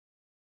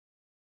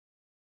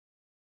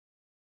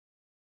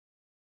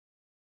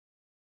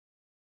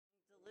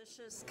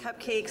Delicious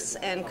cupcakes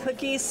and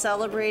cookies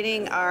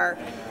celebrating our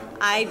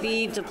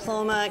IB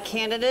diploma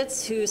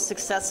candidates who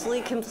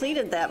successfully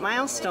completed that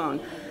milestone.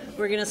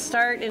 We're going to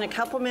start in a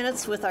couple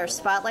minutes with our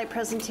spotlight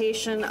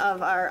presentation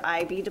of our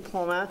IB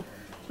diploma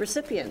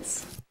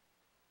recipients.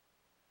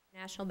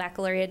 National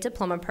Baccalaureate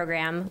Diploma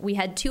Program, we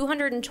had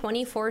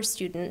 224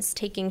 students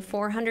taking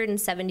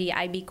 470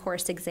 IB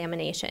course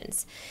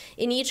examinations.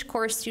 In each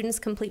course, students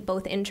complete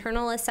both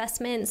internal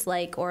assessments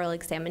like oral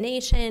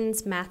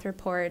examinations, math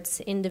reports,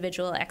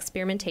 individual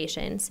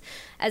experimentations,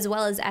 as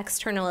well as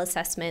external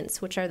assessments,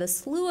 which are the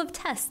slew of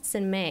tests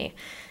in May.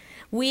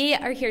 We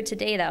are here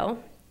today, though,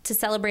 to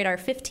celebrate our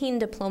 15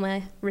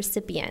 diploma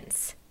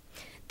recipients.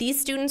 These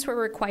students were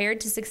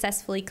required to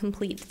successfully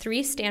complete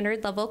 3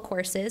 standard level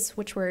courses,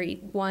 which were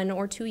 1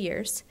 or 2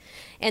 years,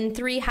 and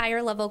 3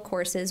 higher level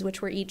courses, which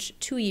were each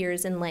 2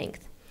 years in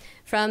length,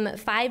 from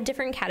 5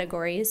 different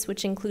categories,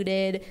 which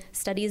included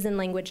studies in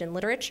language and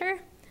literature,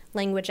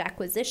 language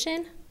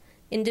acquisition,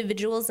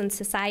 individuals and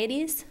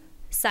societies,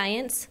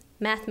 science,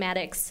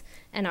 mathematics,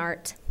 and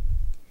art.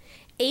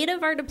 8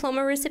 of our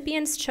diploma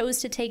recipients chose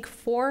to take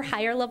 4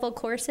 higher level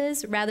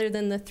courses rather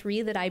than the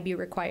 3 that IB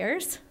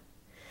requires.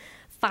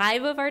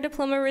 5 of our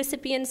diploma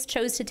recipients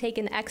chose to take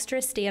an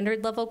extra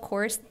standard level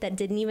course that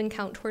didn't even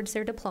count towards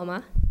their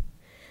diploma.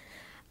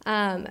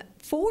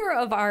 4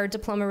 of our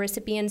diploma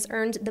recipients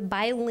earned the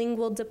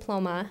bilingual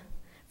diploma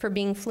for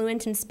being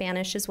fluent in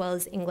Spanish as well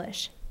as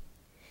English.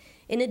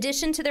 In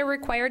addition to their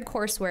required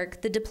coursework,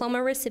 the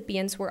diploma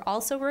recipients were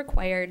also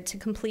required to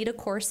complete a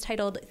course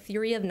titled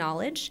Theory of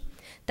Knowledge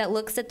that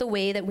looks at the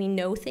way that we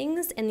know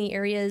things and the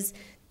areas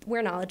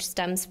where knowledge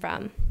stems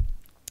from.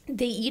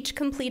 They each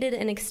completed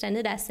an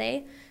extended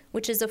essay,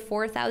 which is a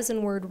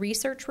 4,000-word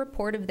research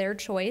report of their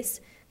choice,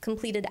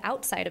 completed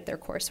outside of their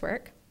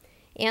coursework,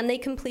 and they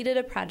completed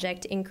a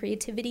project in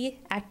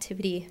creativity,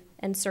 activity,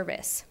 and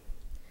service.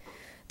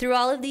 Through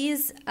all of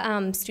these,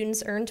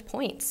 students earned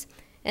points,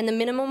 and the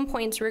minimum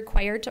points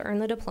required to earn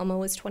the diploma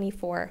was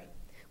 24,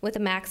 with a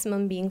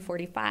maximum being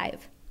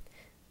 45.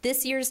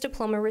 This year's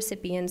diploma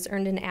recipients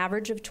earned an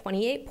average of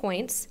 28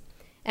 points,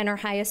 and our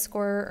highest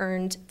scorer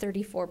earned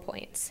 34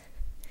 points.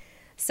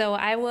 So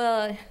I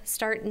will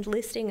start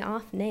listing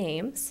off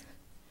names,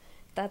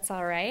 if that's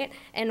all right.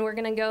 And we're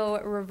going to go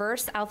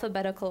reverse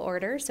alphabetical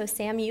order. So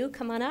Samju,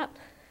 come on up.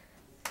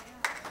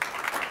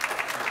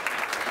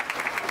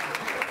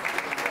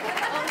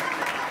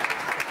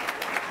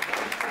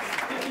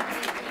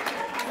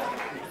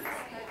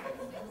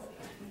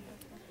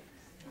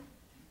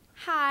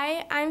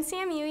 Hi, I'm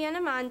Samju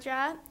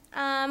Yenamandra.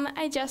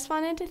 I just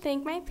wanted to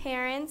thank my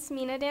parents,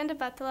 Mina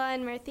Dandabatala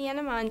and Murthy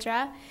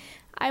Yenamandra.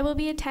 I will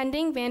be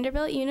attending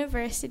Vanderbilt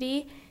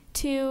University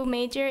to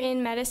major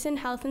in medicine,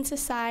 health, and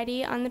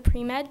society on the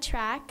pre-med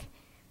track.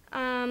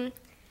 I'm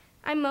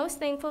most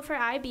thankful for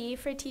IB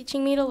for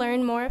teaching me to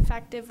learn more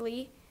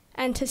effectively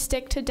and to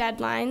stick to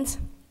deadlines.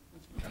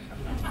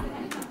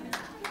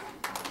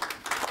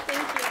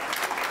 Thank you.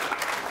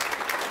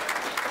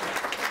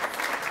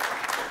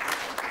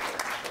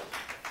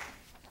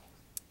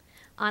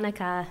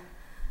 Annika.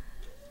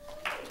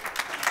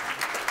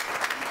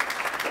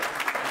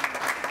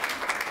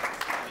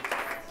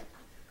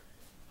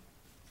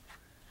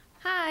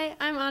 Hi,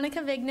 I'm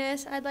Annika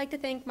Vignes. I'd like to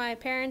thank my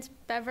parents,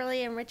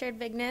 Beverly and Richard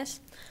Vignes.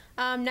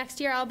 Next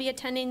year I'll be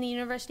attending the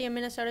University of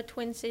Minnesota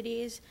Twin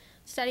Cities,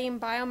 studying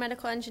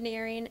biomedical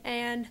engineering,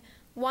 and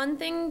one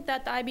thing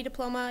that the IB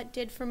diploma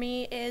did for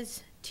me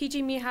is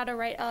teaching me how to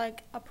write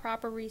a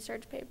proper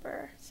research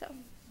paper. So.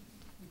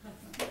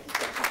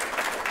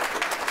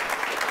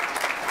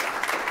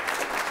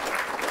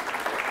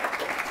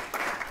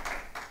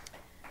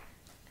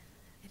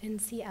 I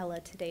didn't see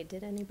Ella today.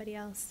 Did anybody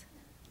else?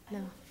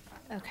 No.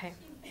 Okay.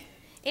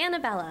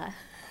 Annabella.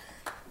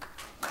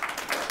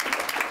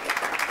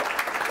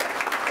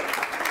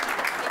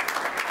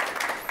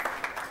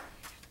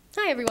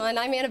 Hi everyone,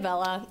 I'm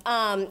Annabella.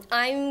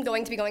 I'm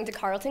going to be going to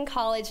Carleton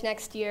College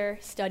next year,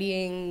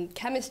 studying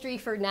chemistry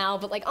for now,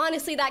 but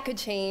honestly that could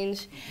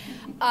change.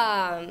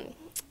 Yeah,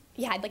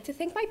 I'd like to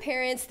thank my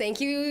parents.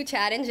 Thank you,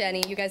 Chad and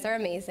Jenny. You guys are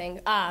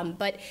amazing.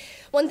 But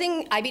one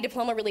thing IB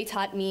Diploma really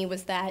taught me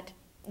was that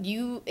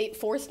it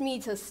forced me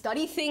to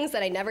study things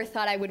that I never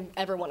thought I would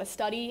ever want to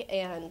study,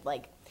 and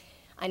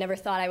I never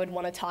thought I would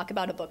want to talk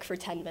about a book for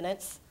 10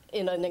 minutes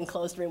in an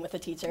enclosed room with a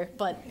teacher.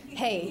 But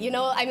hey,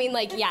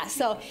 yeah,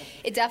 so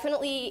it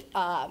definitely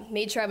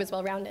made sure I was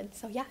well-rounded.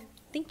 So yeah,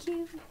 thank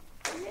you.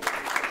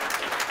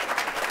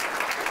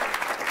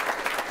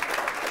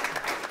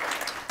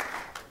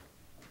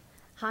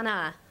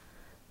 Hanna.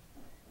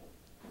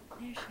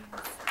 There she is.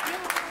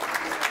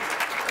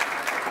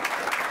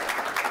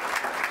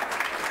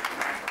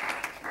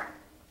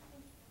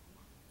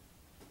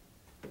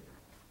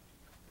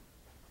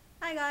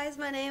 Hi guys,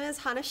 my name is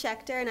Hanna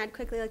Schechter, and I'd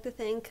quickly like to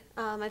thank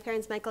my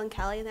parents Michael and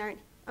Kelly. They aren't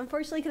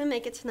unfortunately going to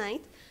make it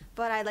tonight,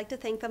 but I'd like to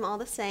thank them all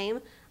the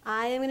same.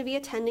 I am going to be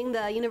attending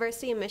the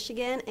University of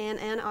Michigan and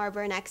Ann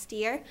Arbor next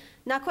year.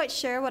 Not quite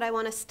sure what I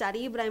want to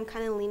study, but I'm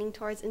kind of leaning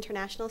towards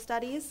international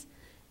studies.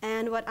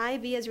 And what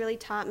IB has really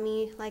taught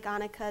me, like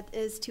Annika,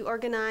 is to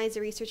organize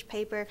a research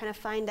paper, kind of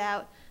find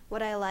out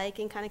what I like,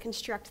 and kind of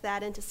construct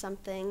that into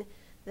something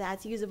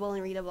that's usable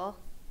and readable.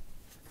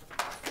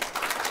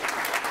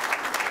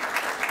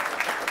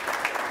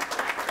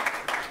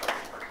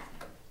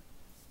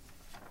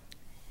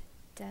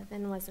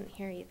 Devin wasn't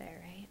here either,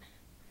 right?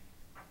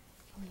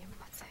 William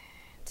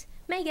wasn't.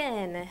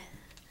 Megan.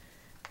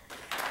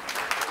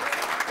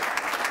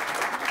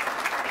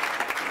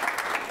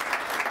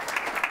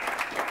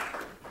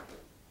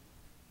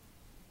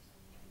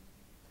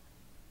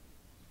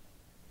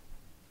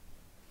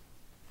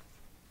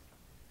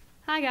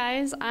 Hi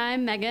guys,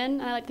 I'm Megan.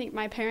 I'd like to thank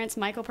my parents,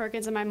 Michael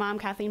Perkins, and my mom,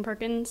 Kathleen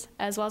Perkins,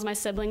 as well as my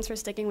siblings for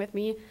sticking with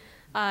me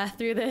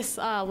through this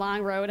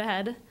long road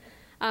ahead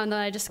that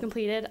I just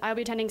completed. I'll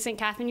be attending St.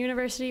 Catherine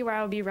University, where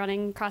I'll be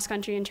running cross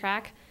country and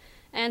track.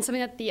 And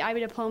something that the IB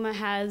Diploma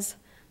has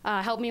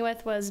helped me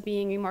with was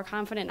being a more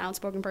confident and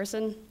outspoken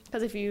person.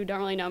 Because if you don't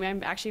really know me,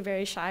 I'm actually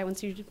very shy.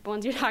 Once you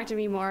talk to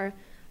me more,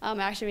 I'm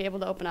actually able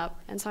to open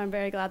up. And so I'm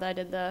very glad that I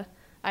did the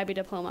IB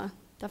Diploma.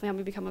 Definitely helped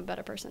me become a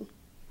better person.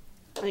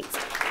 Thanks.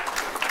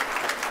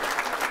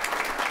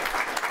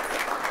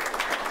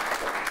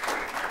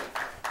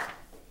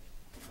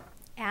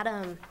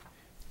 Adam.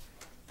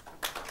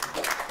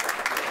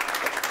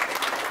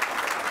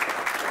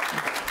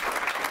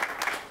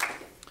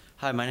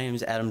 Hi, my name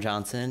is Adam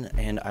Johnson,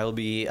 and I will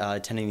be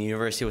attending the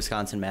University of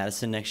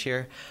Wisconsin-Madison next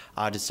year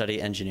to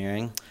study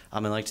engineering.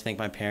 I'd like to thank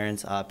my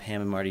parents,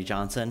 Pam and Marty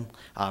Johnson,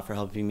 for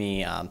helping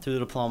me through the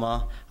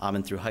diploma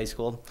and through high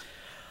school.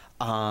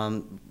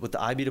 What the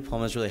IB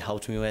diploma has really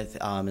helped me with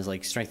is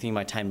like strengthening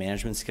my time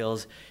management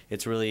skills.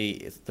 There's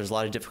a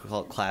lot of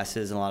difficult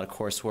classes and a lot of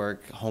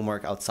coursework,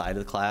 homework outside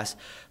of the class.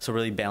 So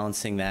really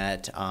balancing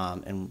that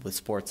and with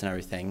sports and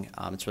everything,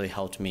 it's really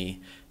helped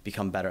me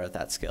become better at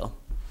that skill.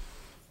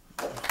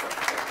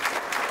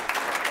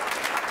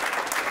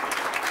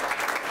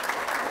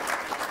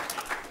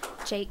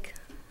 Jake.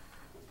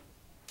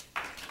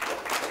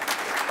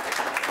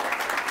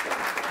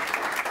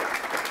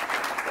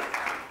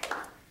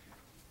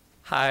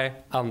 Hi,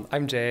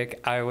 I'm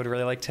Jake. I would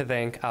really like to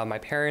thank my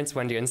parents,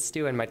 Wendy and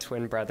Stu, and my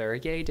twin brother,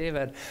 yay,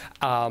 David,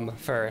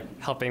 for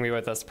helping me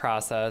with this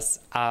process.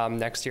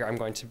 Next year, I'm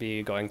going to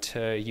be going to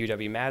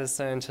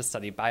UW-Madison to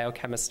study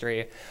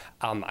biochemistry.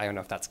 I don't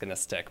know if that's going to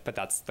stick, but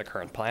that's the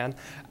current plan.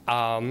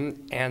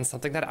 And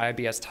something that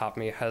IB has taught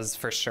me has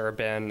for sure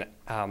been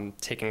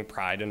taking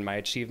pride in my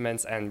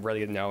achievements and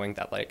really knowing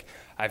that like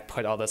I've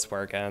put all this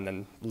work in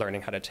and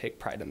learning how to take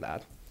pride in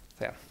that.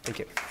 So yeah, thank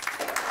you.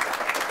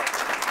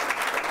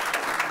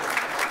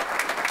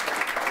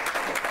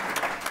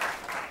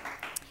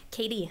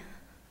 Katie.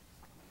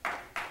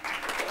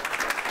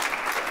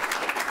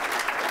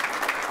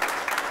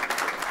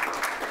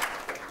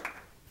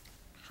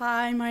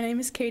 Hi, my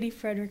name is Katie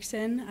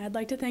Fredrickson. I'd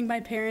like to thank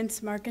my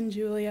parents, Mark and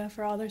Julia,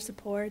 for all their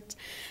support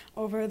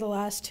over the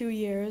last 2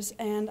 years.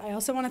 And I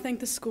also want to thank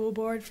the school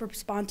board for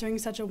sponsoring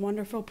such a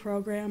wonderful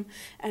program,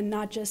 and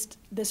not just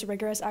this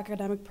rigorous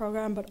academic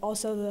program, but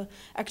also the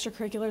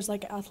extracurriculars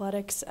like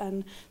athletics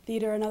and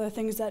theater and other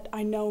things that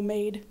I know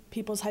made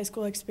people's high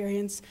school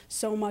experience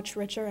so much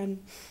richer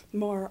and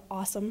more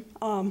awesome.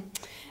 And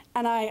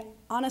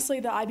honestly,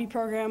 the IB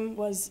program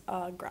was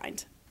a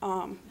grind.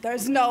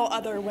 There's no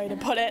other way to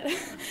put it.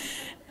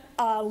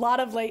 A lot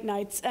of late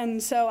nights,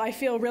 and so I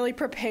feel really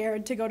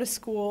prepared to go to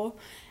school,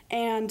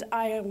 and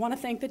I want to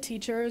thank the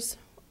teachers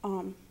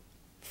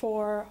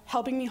for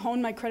helping me hone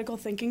my critical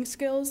thinking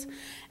skills,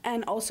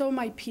 and also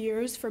my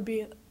peers for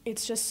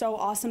it's just so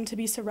awesome to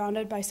be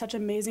surrounded by such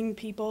amazing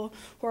people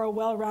who are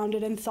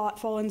well-rounded and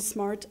thoughtful and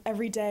smart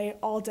every day,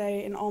 all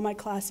day, in all my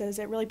classes.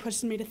 It really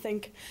pushes me to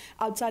think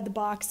outside the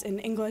box in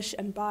English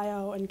and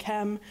bio and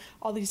chem,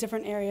 all these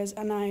different areas.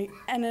 And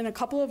in a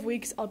couple of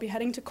weeks, I'll be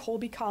heading to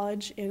Colby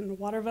College in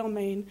Waterville,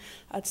 Maine.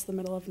 That's the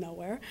middle of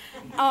nowhere.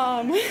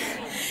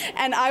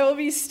 And I will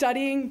be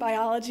studying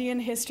biology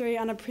and history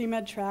on a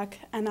pre-med track,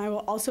 and I will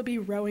also be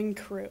rowing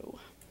crew.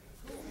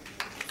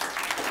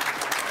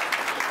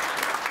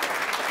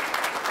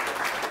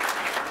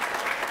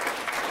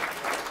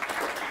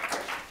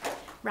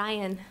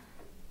 Ryan.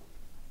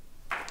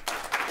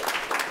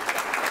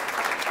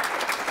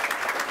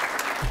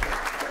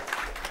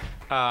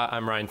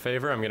 I'm Ryan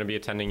Favour. I'm going to be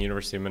attending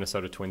University of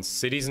Minnesota Twin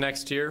Cities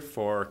next year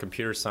for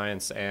computer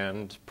science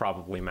and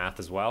probably math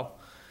as well.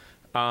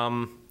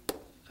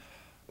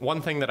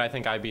 One thing that I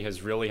think IB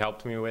has really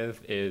helped me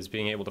with is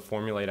being able to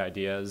formulate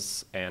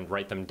ideas and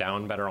write them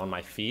down better on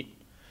my feet,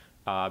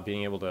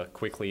 being able to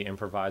quickly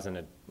improvise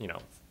and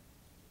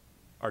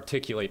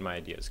articulate my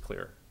ideas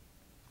clearer.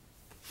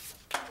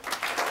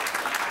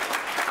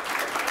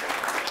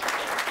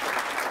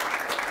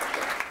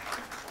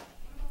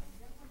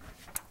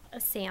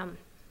 Sam.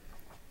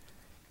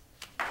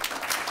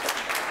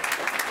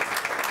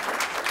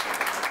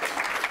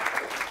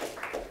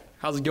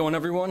 How's it going,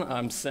 everyone?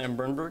 I'm Sam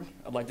Birnberg.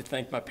 I'd like to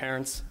thank my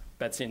parents,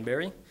 Betsy and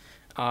Barry.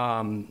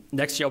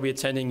 Next year, I'll be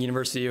attending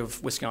University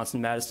of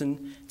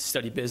Wisconsin-Madison to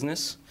study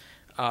business.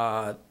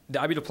 The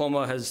IB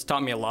Diploma has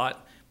taught me a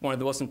lot, one of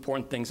the most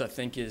important things, I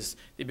think, is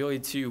the ability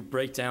to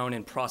break down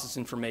and process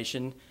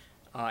information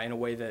in a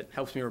way that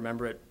helps me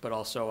remember it, but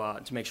also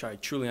to make sure I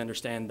truly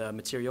understand the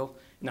material,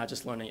 not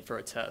just learning it for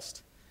a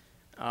test.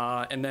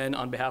 And then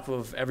on behalf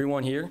of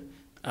everyone here,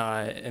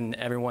 and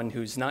everyone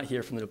who's not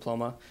here from the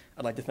diploma,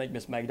 I'd like to thank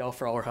Ms. Magdal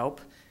for all her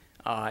help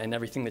and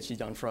everything that she's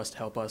done for us to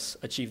help us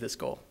achieve this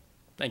goal.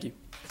 Thank you.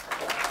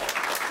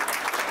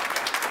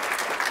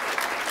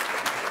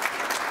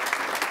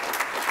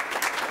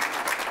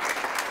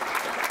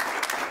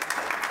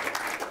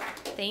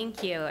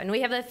 Thank you. And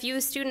we have a few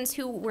students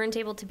who weren't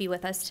able to be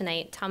with us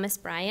tonight. Thomas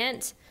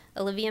Bryant,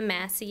 Olivia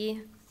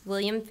Massie,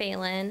 William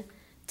Phelan,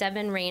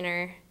 Devin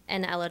Raynor,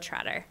 and Ella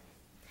Trotter.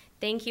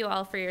 Thank you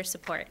all for your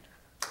support.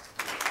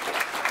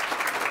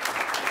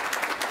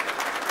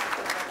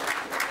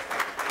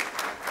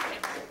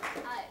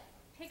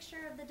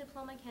 Picture of the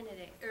diploma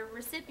candidate, or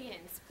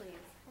recipients, please.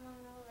 Come on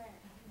over.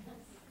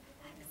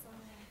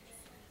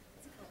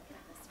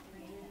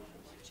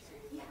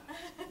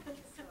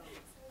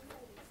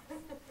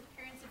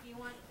 Parents, if you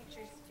want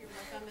pictures, you're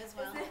welcome as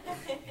well.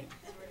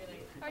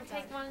 Or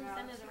take one and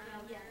send it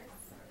around. Yes.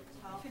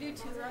 Should we do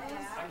 2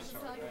 rows?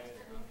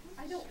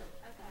 I don't.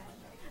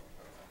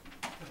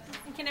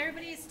 And can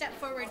everybody step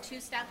forward 2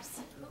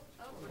 steps? 1,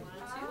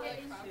 2.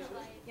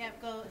 Yeah,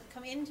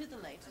 come into the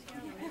light.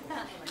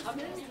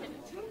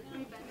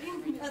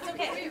 That's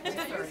okay.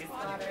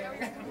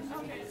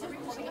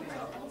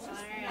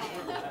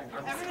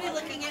 Everybody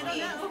looking at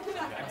me.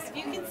 If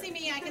you can see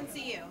me, I can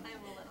see you. I'm a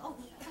little.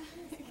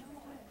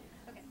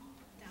 Okay.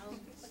 Now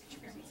look at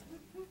your face.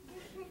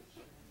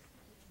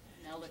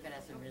 Now look at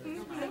us and really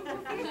smile.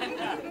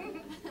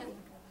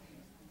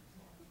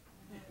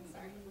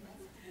 Sorry.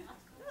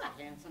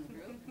 Handsome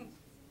group.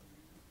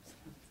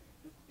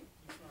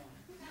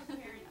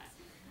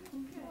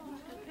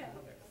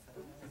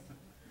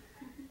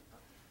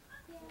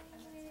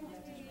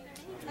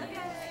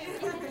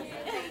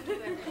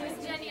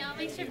 Miss Jenny, I'll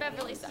make sure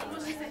Beverly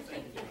stops. Thank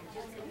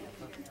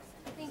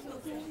you.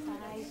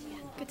 Bye.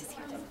 Good to see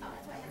you.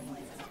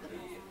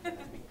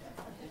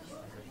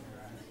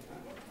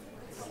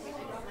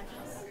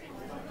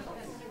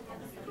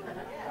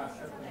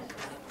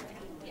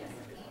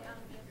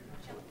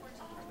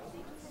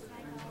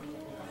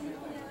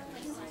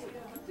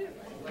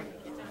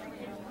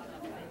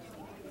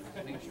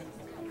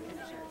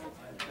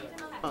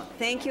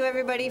 Thank you,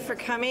 everybody, for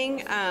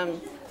coming.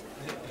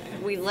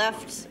 We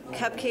left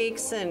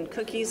cupcakes and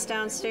cookies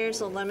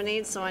downstairs, a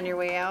lemonade, so on your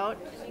way out,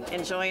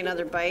 enjoy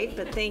another bite.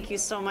 But thank you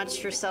so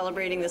much for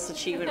celebrating this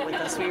achievement with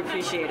us. We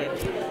appreciate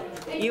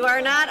it. You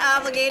are not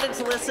obligated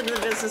to listen to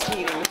the business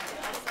meeting.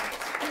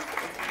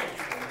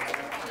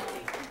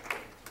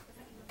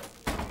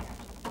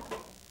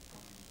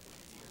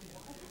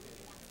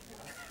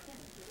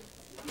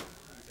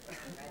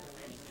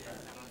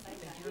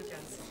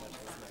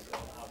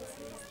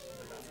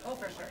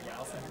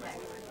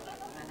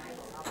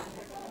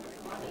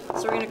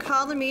 So we're going to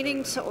call the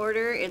meeting to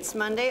order. It's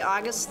Monday,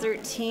 August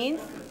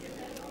 13th.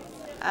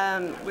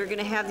 We're going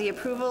to have the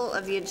approval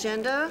of the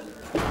agenda.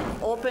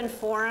 Open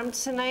forum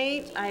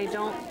tonight. I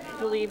don't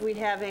believe we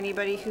have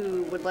anybody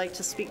who would like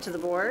to speak to the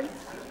board.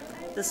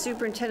 The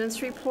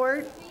superintendent's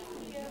report.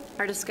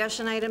 Our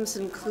discussion items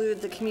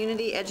include the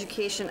community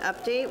education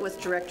update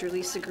with Director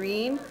Lisa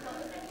Green,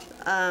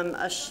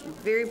 a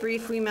very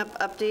brief WMEP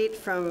update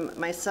from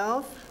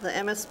myself, the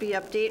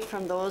MSBA update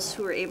from those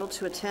who were able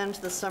to attend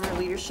the Summer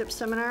Leadership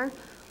Seminar,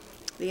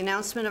 the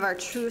announcement of our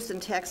Truth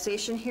and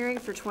Taxation hearing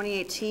for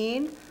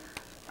 2018,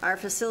 our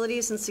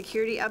Facilities and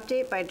Security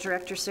update by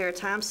Director Sarah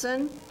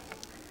Thompson,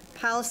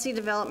 Policy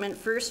Development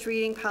First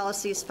Reading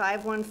Policies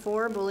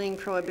 514, Bullying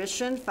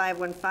Prohibition,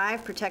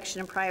 515,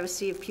 Protection and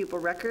Privacy of Pupil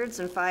Records,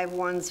 and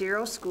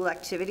 510, School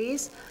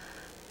Activities,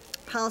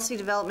 Policy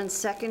Development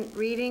Second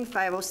Reading,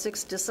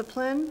 506,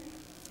 Discipline,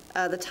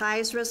 the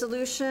ties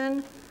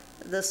resolution,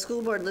 the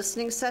school board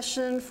listening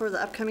session for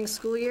the upcoming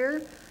school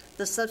year,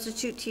 the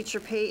substitute teacher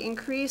pay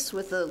increase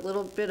with a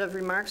little bit of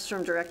remarks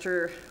from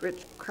Director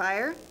Rich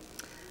Cryer,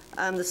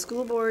 the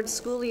school board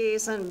school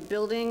liaison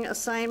building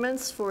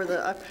assignments for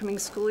the upcoming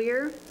school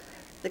year,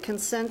 the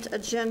consent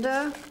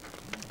agenda.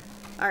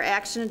 Our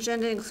action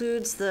agenda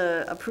includes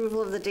the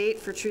approval of the date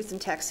for Truth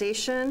and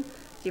Taxation,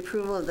 the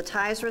approval of the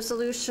ties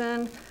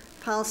resolution,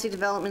 Policy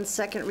Development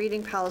Second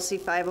Reading, Policy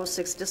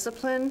 506,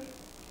 Discipline,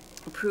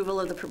 approval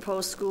of the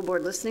proposed school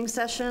board listening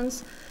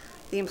sessions,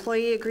 the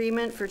employee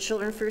agreement for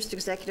Children First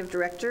Executive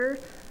Director,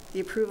 the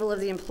approval of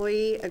the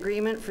employee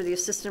agreement for the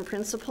assistant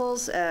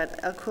principals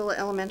at Aquila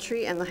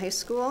Elementary and the high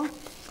school,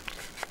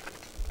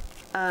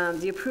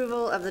 the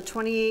approval of the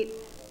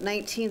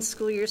 28-19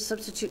 school year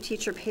substitute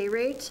teacher pay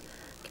rate,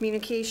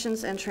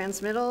 communications and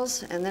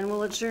transmittals, and then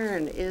we'll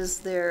adjourn. Is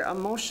there a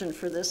motion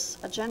for this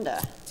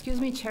agenda? Excuse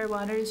me, Chair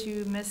Waters,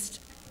 you missed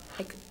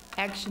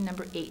action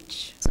number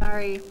H.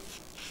 Sorry,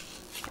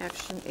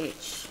 action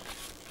H.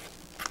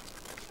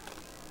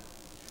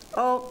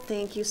 Oh,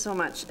 thank you so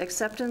much.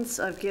 Acceptance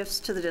of gifts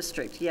to the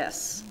district,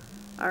 yes.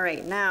 All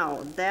right,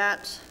 now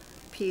that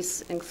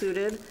piece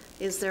included,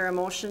 is there a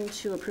motion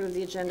to approve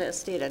the agenda as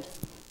stated?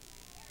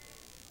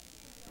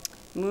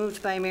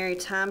 Moved by Mary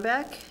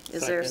Tombeck.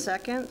 Is there a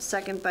second?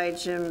 Second by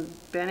Jim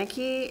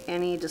Beneke.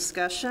 Any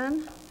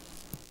discussion?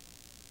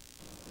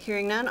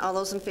 Hearing none, all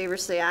those in favor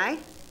say aye.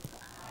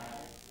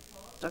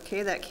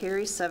 Okay, that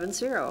carries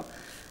 7-0.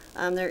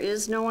 There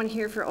is no one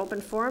here for open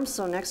forum,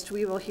 so next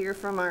we will hear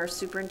from our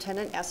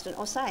Superintendent, Aston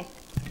Osai.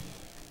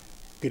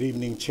 Good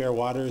evening, Chair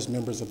Waters,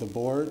 members of the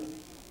board.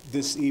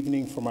 This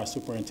evening, from our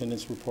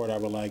superintendent's report, I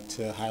would like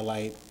to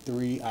highlight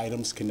 3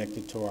 items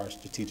connected to our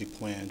strategic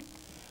plan.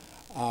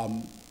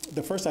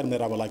 The first item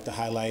that I would like to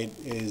highlight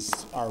is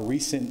our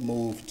recent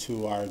move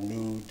to our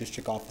new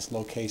district office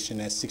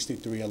location at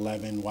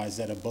 6311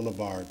 Wayzata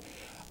Boulevard.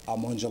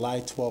 On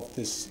July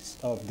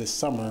 12th of this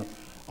summer,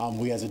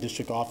 we as a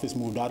district office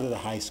moved out of the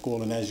high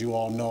school, and as you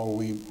all know,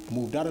 we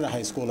moved out of the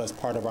high school as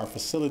part of our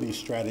facility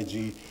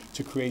strategy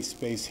to create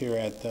space here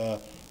at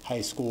the high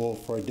school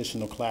for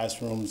additional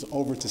classrooms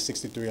over to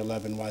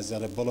 6311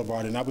 Wayzata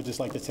Boulevard. And I would just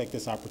like to take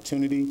this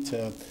opportunity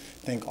to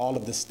thank all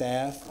of the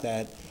staff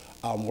that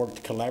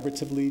worked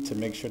collaboratively to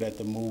make sure that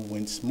the move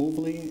went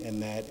smoothly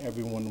and that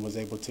everyone was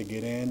able to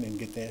get in and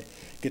get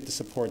the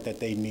support that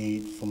they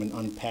need from an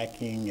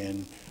unpacking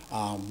and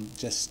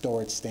just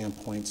storage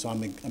standpoint. So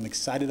I'm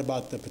excited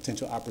about the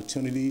potential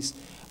opportunities,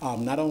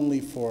 not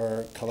only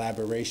for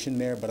collaboration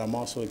there, but I'm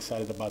also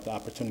excited about the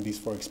opportunities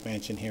for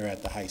expansion here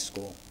at the high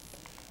school.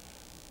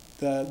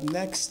 The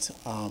next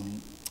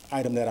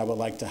item that I would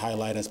like to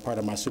highlight as part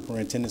of my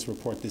superintendent's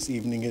report this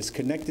evening is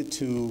connected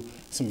to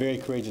some very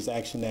courageous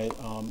action that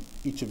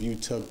each of you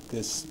took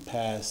this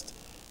past,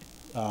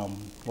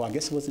 well, I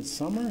guess was it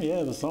summer?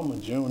 Yeah, it was summer,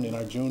 June, in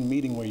our June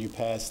meeting where you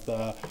passed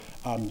the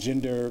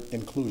gender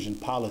inclusion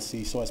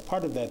policy. So as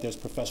part of that, there's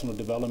professional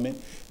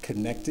development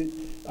connected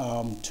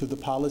to the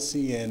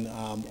policy, and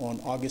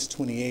on August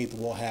 28th,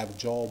 we'll have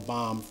Joel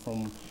Baum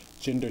from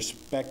Gender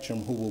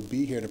Spectrum, who will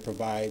be here to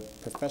provide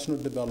professional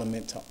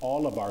development to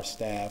all of our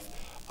staff,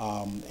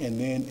 and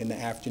then in the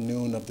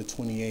afternoon of the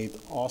 28th,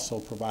 also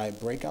provide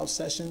breakout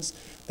sessions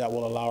that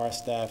will allow our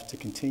staff to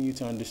continue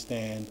to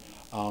understand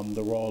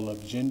the role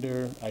of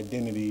gender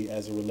identity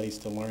as it relates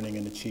to learning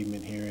and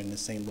achievement here in the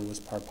St. Louis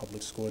Park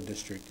Public School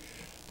District.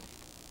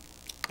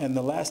 And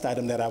the last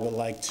item that I would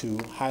like to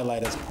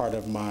highlight as part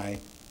of my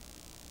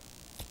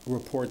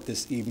report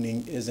this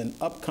evening is an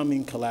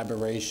upcoming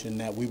collaboration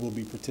that we will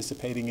be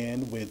participating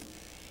in with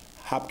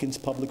Hopkins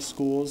Public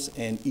Schools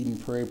and Eden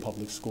Prairie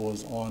Public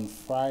Schools. On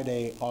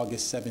Friday,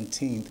 August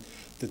 17th,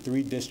 the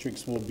 3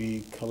 districts will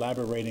be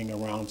collaborating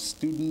around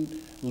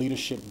student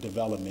leadership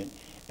development.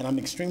 And I'm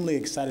extremely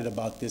excited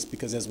about this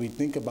because as we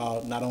think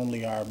about not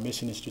only our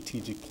mission and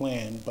strategic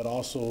plan, but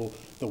also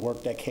the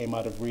work that came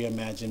out of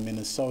Reimagine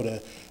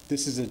Minnesota,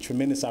 this is a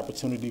tremendous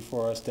opportunity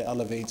for us to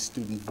elevate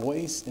student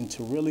voice and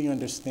to really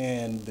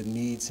understand the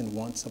needs and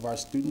wants of our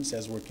students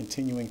as we're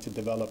continuing to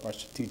develop our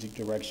strategic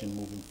direction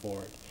moving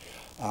forward.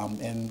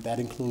 And that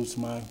includes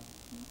my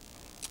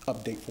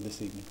update for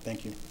this evening.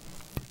 Thank you.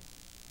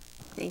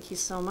 Thank you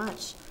so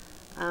much.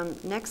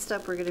 Next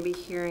up, we're going to be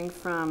hearing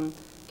from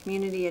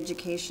Community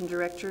Education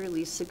Director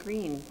Lisa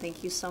Green.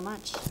 Thank you so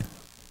much.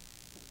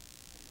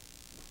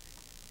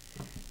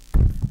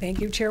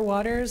 Thank you, Chair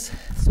Waters,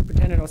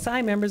 Superintendent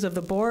Osai, members of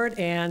the board,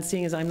 and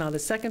seeing as I'm now the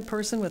second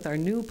person with our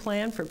new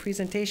plan for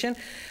presentation,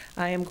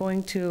 I am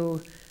going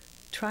to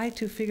try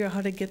to figure out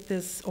how to get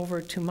this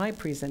over to my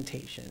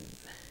presentation.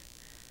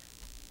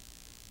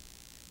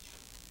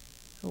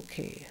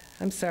 Okay,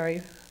 I'm sorry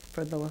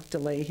for the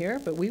delay here,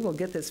 but we will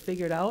get this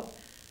figured out.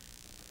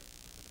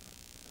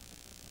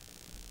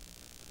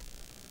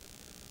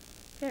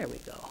 There we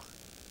go.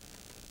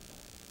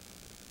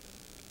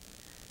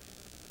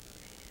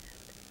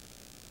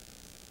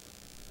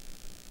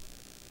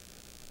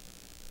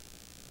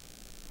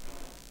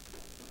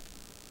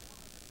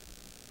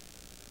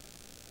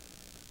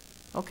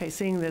 Okay,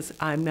 seeing this,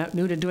 I'm not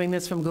new to doing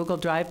this from Google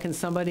Drive. Can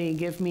somebody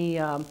give me,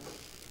 oh,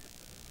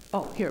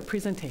 here,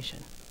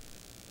 presentation.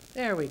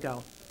 There we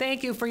go.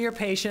 Thank you for your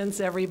patience,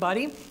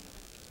 everybody.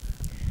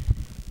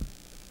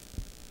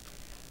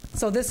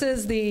 So this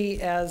is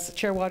the, as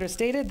Chair Waters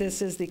stated,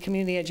 this is the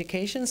Community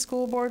Education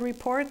School Board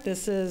report.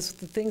 This is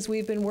the things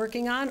we've been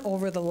working on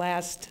over the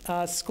last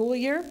school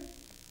year.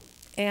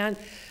 And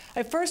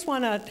I first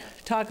want to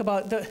talk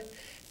about the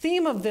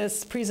theme of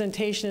this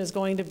presentation is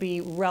going to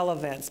be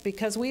relevance,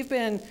 because we've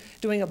been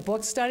doing a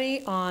book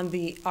study on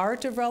The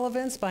Art of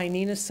Relevance by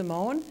Nina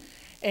Simone.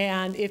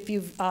 And if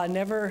you've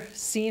never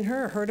seen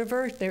her or heard of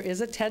her, there is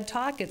a TED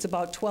Talk. It's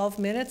about 12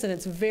 minutes, and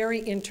it's very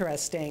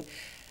interesting.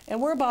 And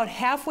we're about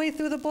halfway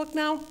through the book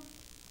now,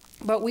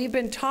 but we've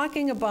been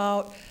talking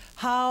about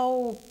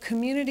how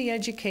community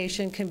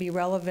education can be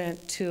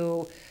relevant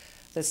to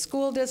the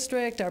school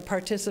district, our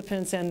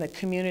participants, and the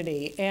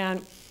community.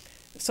 And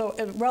so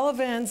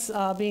relevance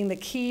being the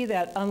key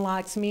that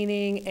unlocks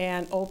meaning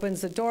and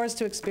opens the doors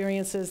to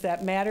experiences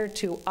that matter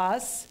to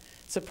us,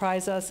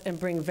 surprise us, and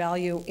bring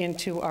value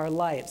into our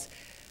lives.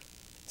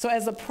 So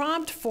as a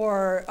prompt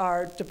for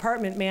our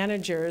department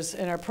managers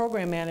and our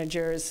program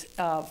managers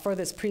for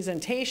this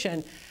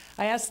presentation,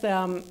 I asked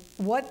them,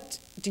 what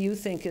do you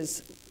think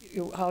is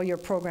your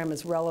program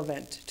is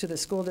relevant to the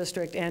school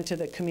district and to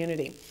the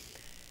community.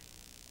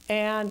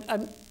 And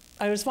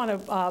I just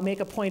want to make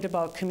a point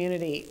about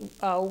community.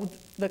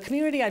 The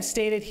community I've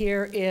stated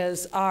here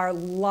is our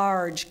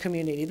large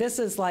community. This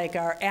is like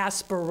our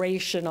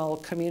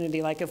aspirational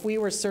community. Like if we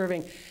were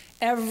serving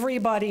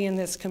everybody in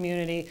this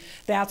community,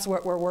 that's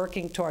what we're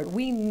working toward.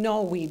 We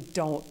know we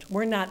don't.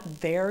 We're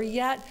not there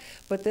yet,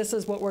 but this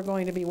is what we're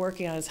going to be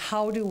working on, is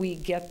how do we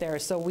get there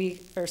so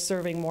we are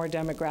serving more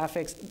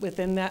demographics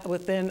within the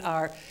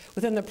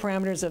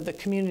parameters of the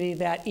community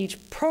that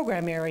each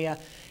program area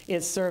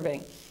is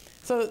serving.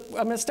 So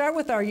I'm going to start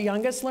with our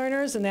youngest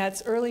learners, and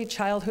that's early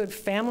childhood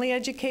family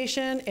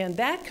education, and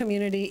that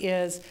community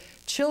is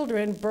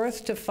children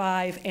birth to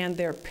 5 and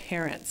their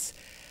parents.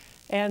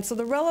 And so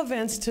the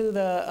relevance to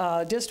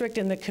the district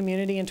and the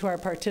community and to our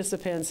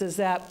participants is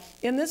that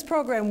in this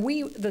program,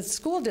 the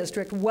school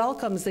district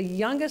welcomes the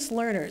youngest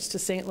learners to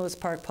St. Louis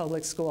Park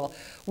Public School.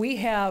 We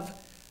have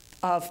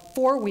a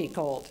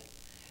 4-week-old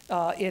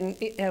in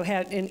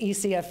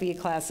ECFE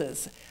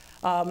classes.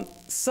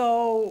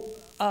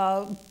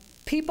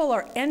 People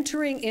are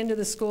entering into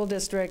the school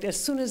district as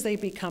soon as they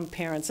become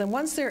parents. And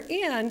once they're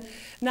in,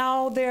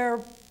 now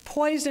they're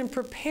poised and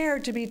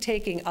prepared to be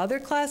taking other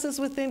classes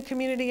within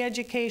community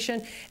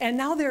education, and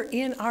now they're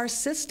in our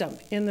system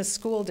in the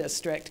school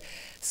district.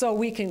 So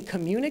we can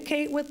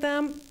communicate with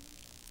them.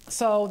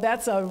 So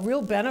that's a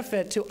real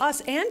benefit to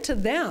us and to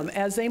them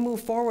as they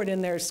move forward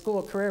in their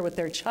school career with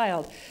their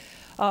child.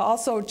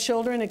 Also,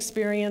 children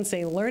experience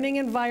a learning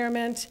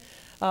environment.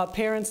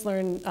 Parents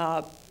learn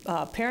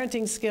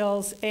parenting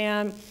skills,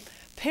 and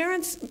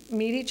parents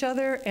meet each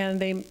other and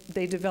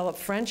they develop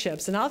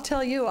friendships. And I'll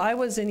tell you, I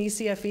was in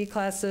ECFE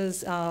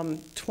classes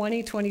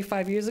 20,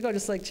 25 years ago,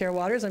 just like Chair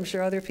Waters, I'm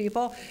sure other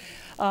people,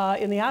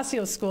 in the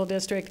Osseo School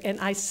District, and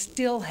I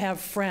still have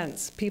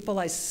friends, people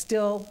I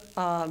still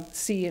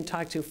see and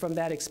talk to from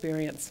that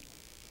experience.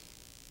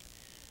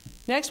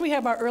 Next, we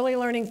have our Early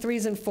Learning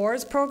 3s and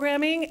 4s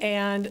programming,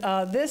 and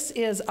this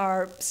is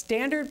our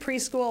standard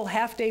preschool,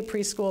 half-day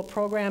preschool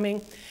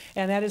programming,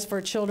 and that is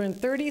for children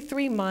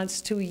 33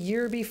 months to a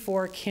year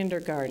before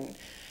kindergarten.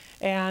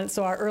 And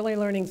so our Early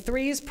Learning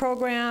 3s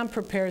program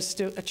prepares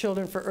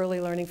children for Early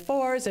Learning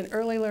 4s, and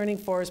Early Learning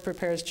 4s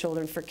prepares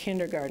children for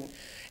kindergarten.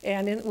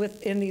 And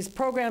in these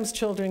programs,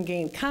 children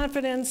gain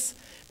confidence,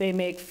 they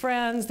make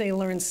friends, they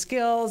learn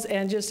skills,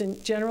 and just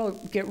in general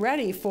get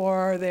ready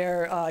for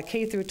their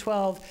K through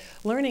 12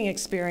 learning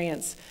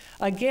experience.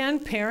 Again,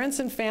 parents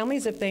and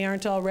families, if they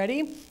aren't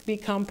already,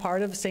 become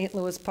part of St.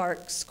 Louis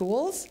Park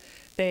Schools.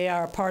 They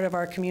are part of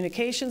our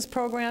communications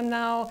program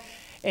now,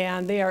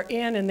 and they are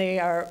in and they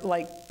are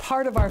like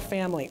part of our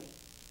family.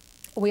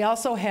 We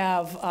also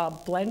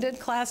have blended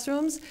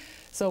classrooms.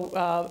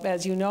 So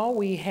as you know,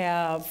 we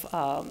have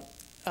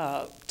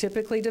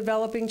typically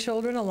developing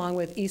children along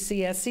with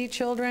ECSC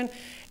children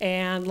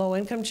and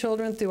low-income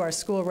children through our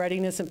School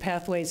Readiness and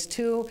Pathways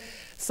 2.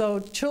 So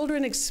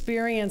children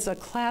experience a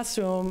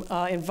classroom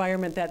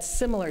environment that's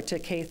similar to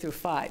K through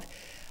 5.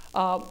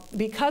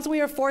 Because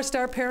we are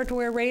 4-star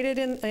parent-aware rated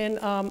in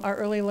our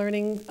early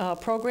learning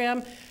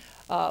program,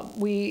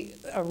 we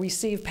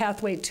receive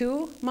Pathway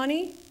 2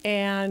 money,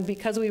 and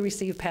because we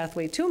receive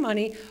Pathway 2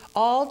 money,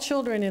 all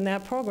children in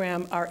that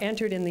program are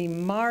entered in the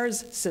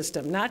MARS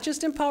system, not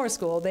just in Power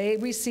School. They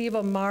receive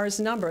a MARS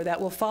number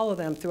that will follow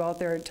them throughout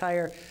their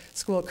entire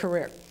school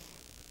career.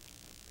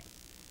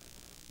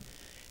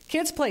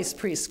 Kids Place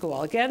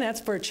Preschool, again, that's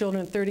for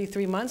children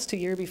 33 months to a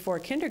year before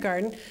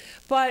kindergarten,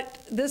 but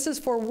this is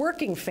for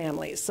working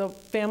families, so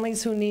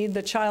families who need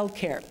the child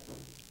care.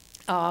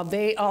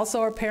 They also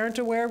are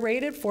parent-aware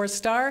rated,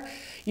 4-star,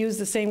 use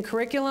the same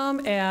curriculum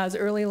as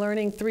Early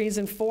Learning 3s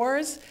and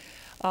 4s.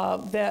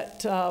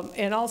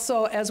 And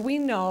also, as we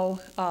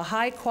know, a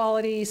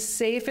high-quality,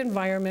 safe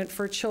environment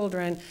for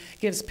children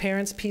gives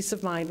parents peace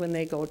of mind when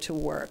they go to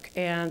work.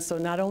 And so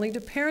not only do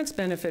parents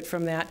benefit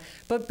from that,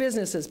 but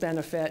businesses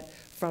benefit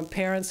from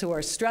parents who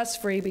are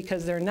stress-free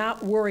because they're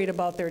not worried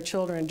about their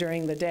children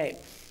during the day.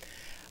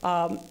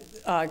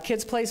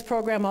 Kids Place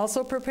program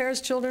also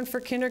prepares children for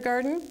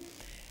kindergarten.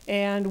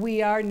 And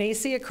we are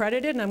NACE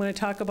accredited, and I'm going to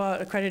talk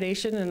about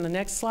accreditation in the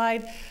next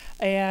slide.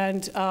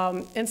 And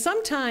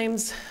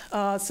sometimes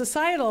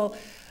societal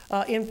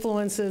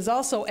influences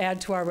also add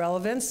to our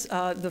relevance.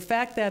 The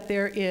fact that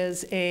there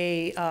is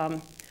a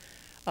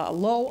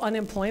low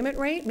unemployment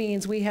rate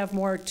means we have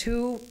more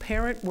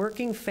 2-parent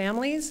working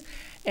families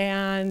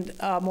and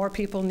more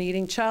people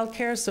needing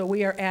childcare. So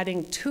we are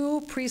adding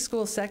 2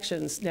 preschool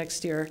sections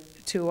next year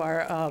to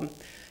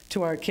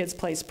our Kids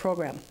Place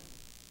program.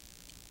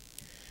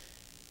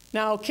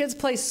 Now, Kids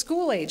Place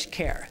School Age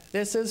Care.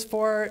 This is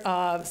for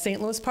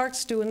St. Louis Park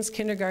students,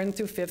 kindergarten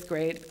through 5th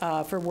grade,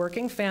 for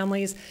working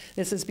families.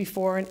 This is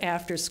before and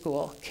after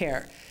school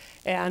care.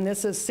 And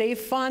this is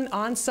safe, fun,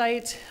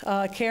 on-site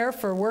care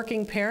for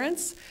working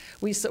parents.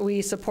 We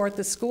support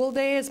the school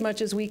day as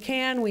much as we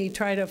can. We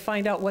try to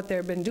find out what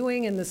they've been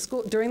doing in the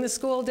school during the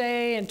school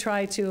day and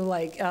try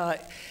to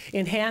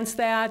enhance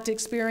that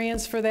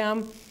experience for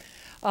them.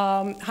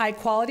 High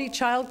quality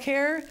child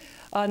care.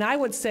 And I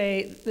would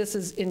say this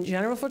is in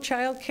general for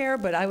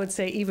childcare, but I would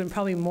say even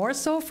probably more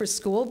so for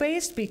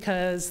school-based,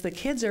 because the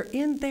kids are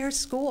in their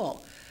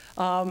school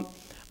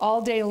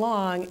all day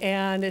long,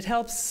 and it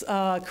helps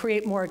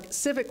create more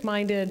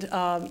civic-minded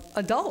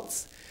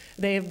adults.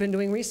 They have been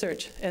doing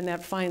research, and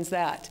that finds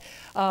that.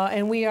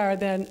 And we are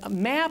then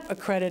MAP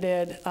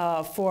accredited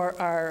for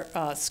our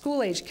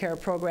school-age care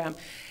program.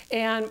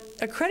 And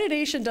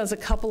accreditation does a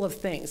couple of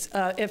things.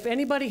 If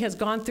anybody has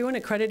gone through an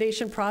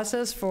accreditation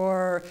process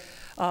for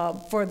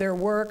their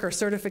work or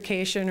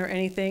certification or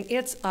anything,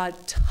 it's a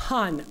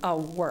ton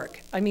of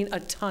work. I mean, a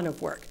ton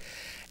of work.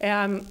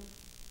 And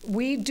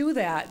we do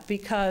that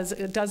because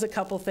it does a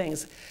couple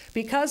things.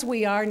 Because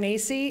we are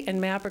NACI and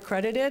MAP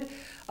accredited,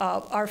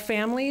 our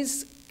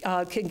families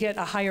can get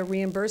a higher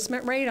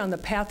reimbursement rate on the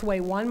Pathway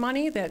 1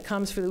 money that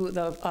comes through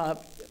the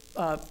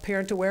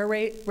parent-aware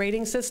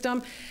rating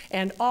system,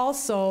 and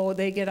also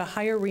they get a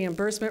higher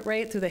reimbursement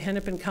rate through the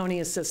Hennepin County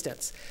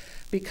Assistance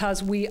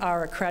because we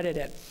are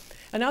accredited.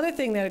 Another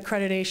thing that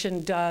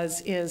accreditation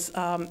does is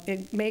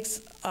it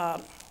makes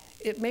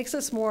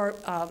us more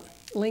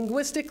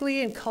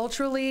linguistically and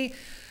culturally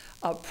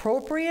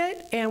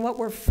appropriate, and what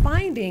we're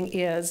finding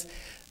is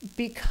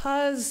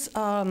because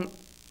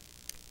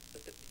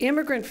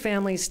immigrant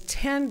families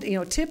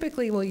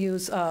typically will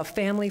use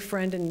family,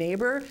 friend, and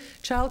neighbor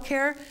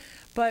childcare,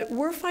 but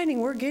we're finding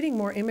we're getting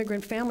more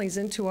immigrant families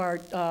into our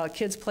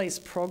Kids Place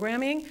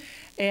programming.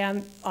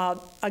 And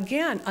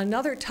again,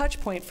 another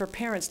touch point for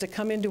parents to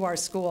come into our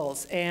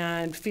schools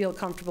and feel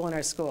comfortable in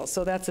our schools.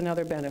 So that's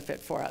another benefit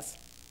for us.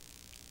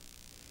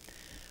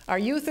 Our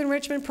youth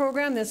enrichment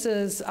program, this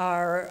is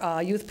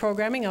our youth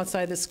programming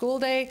outside the school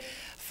day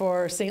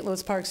for St.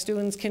 Louis Park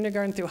students,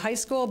 kindergarten through high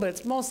school, but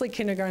it's mostly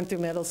kindergarten through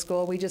middle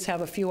school. We just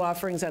have a few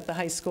offerings at the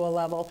high school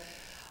level.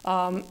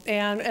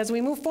 And as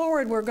we move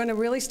forward, we're going to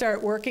really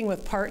start working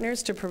with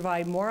partners to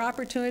provide more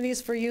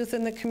opportunities for youth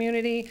in the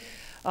community.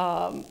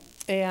 We're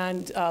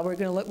going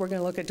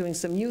to look at doing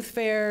some youth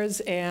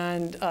fairs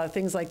and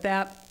things like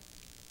that.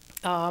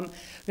 We're going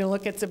to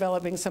look at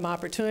developing some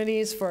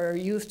opportunities for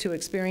youth to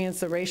experience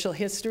the racial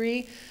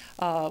history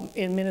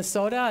in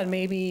Minnesota and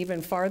maybe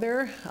even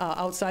farther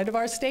outside of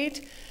our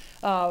state.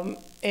 One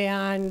of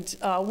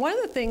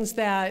the things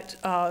that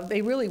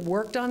they really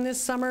worked on this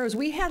summer is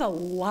we had a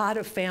lot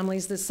of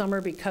families this summer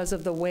because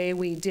of the way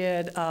we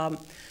did.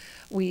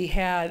 We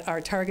had our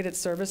targeted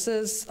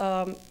services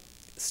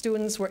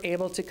students were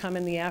able to come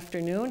in the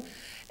afternoon,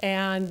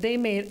 and they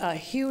made a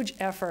huge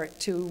effort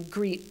to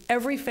greet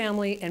every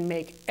family and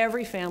make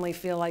every family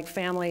feel like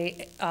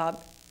family,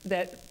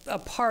 that a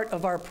part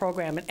of our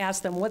program, and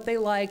ask them what they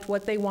liked,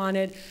 what they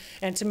wanted,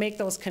 and to make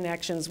those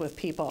connections with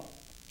people.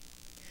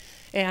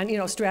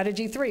 And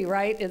strategy 3,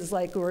 right, is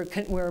like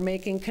we're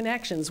making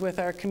connections with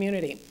our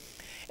community.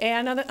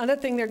 And another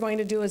thing they're going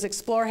to do is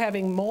explore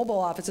having mobile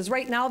offices.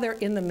 Right now they're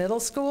in the middle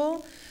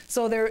school,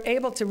 so they're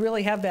able to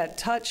really have that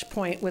touch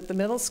point with the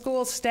middle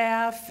school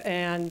staff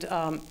and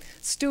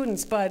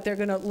students, but they're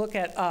going to look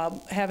at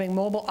having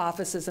mobile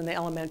offices in the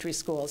elementary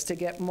schools to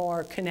get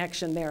more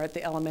connection there at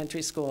the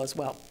elementary school as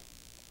well.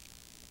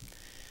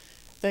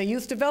 The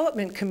Youth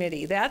Development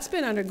Committee, that's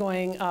been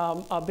undergoing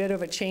a bit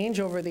of a change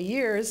over the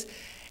years,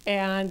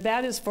 and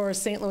that is for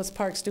St. Louis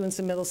Park students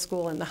in middle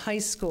school and the high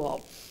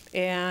school.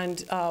 And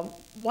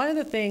one of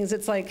the things,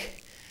 it's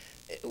like,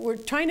 we're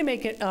trying to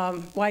make it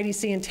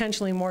YDC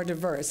intentionally more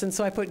diverse. And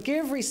so I put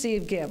give,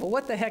 receive, give. Well,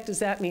 what the heck does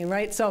that mean,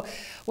 right? So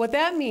what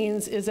that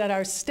means is that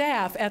our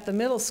staff at the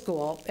middle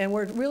school, and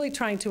we're really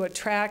trying to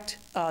attract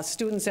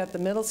students at the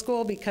middle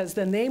school because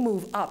then they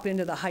move up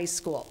into the high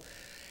school.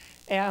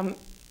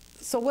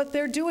 So what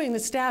they're doing, the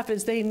staff,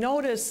 is they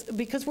notice,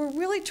 because we're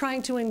really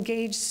trying to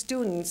engage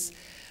students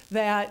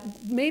that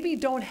maybe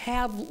don't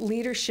have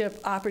leadership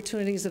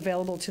opportunities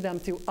available to them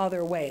through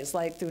other ways,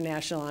 like through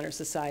National Honor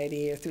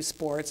Society or through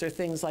sports or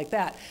things like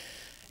that.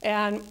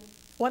 And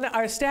when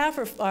our staff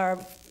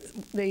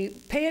they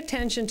pay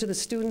attention to the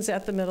students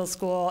at the middle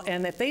school,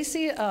 and if they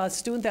see a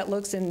student that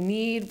looks in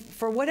need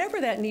for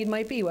whatever that need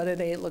might be, whether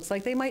it looks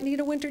like they might need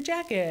a winter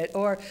jacket,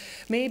 or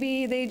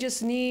maybe they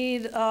just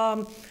need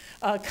a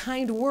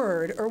kind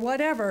word or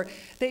whatever,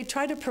 they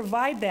try to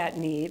provide that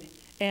need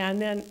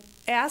and then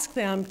ask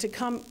them to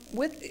come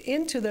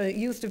into the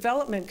Youth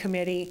Development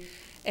Committee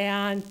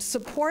and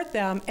support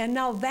them, and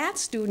now that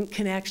student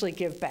can actually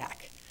give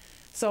back.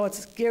 So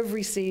it's give,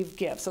 receive,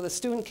 give, so the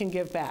student can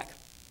give back.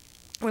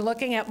 We're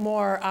looking at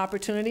more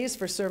opportunities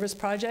for service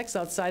projects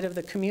outside of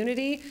the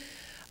community,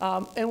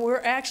 and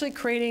we're actually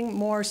creating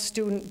more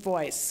student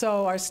voice.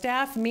 So our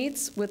staff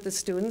meets with the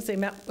students. They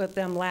met with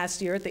them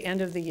last year at the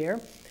end of the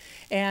year,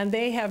 and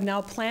they have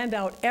now planned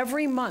out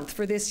every month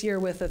for this year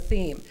with a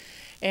theme.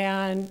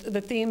 And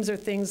the themes are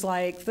things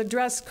like the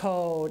dress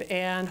code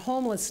and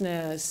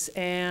homelessness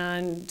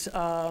and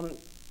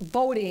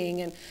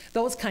voting and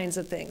those kinds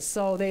of things.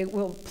 So they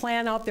will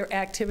plan out their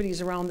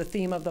activities around the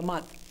theme of the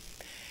month.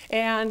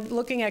 And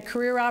looking at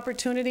career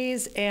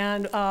opportunities,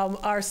 and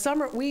our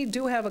summer, we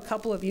do have a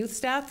couple of youth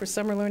staff for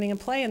summer learning and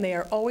play, and they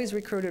are always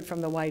recruited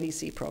from the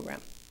YDC program.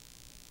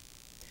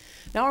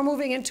 Now we're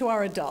moving into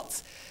our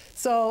adults.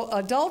 So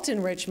adult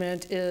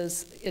enrichment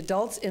is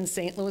adults in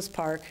St. Louis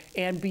Park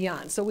and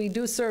beyond. So we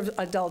do serve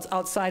adults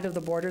outside of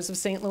the borders of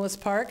St. Louis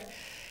Park.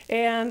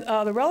 And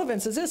the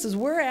relevance is this, is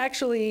we're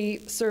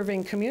actually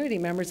serving community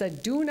members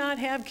that do not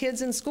have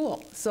kids in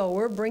school. So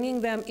we're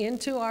bringing them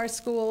into our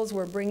schools,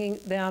 we're bringing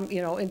them,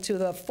 into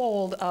the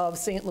fold of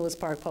St. Louis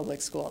Park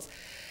Public Schools.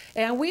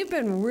 And we've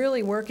been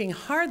really working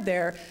hard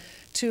there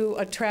to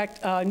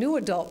attract new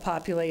adult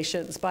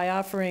populations by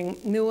offering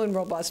new and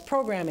robust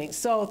programming.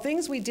 So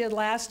things we did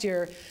last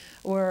year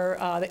were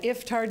the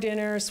iftar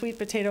dinner, sweet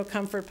potato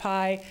comfort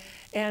pie,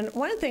 and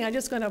one thing, I'm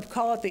just going to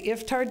call it the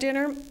iftar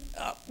dinner.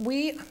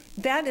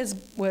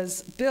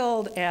 Was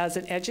billed as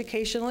an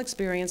educational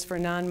experience for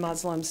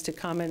non-Muslims to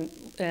come and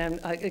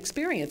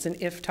experience an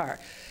iftar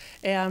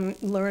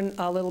and learn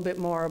a little bit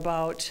more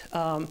about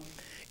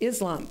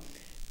Islam.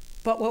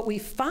 But what we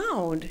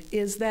found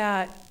is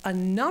that a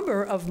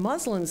number of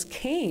Muslims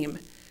came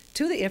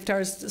to the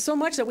iftars, so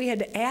much that we had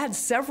to add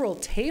several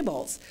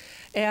tables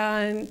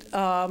and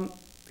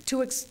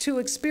to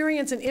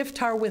experience an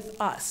iftar with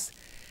us.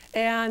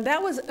 And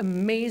that was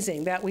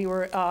amazing that we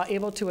were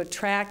able to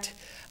attract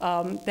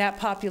that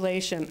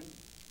population.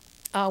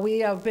 We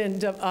have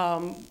been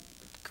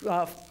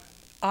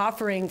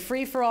offering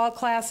free-for-all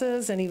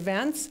classes and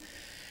events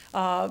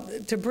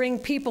to bring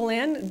people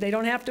in. They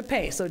don't have to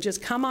pay, so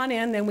just come on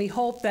in, then we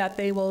hope that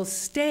they will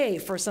stay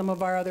for some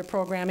of our other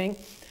programming.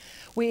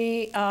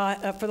 We,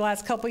 for the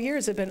last couple of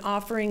years, have been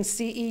offering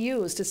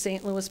CEUs to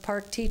St. Louis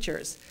Park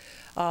teachers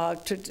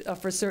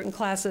for certain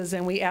classes,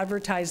 and we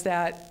advertise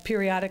that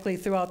periodically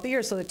throughout the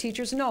year so the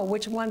teachers know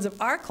which ones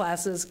of our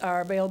classes are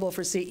available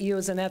for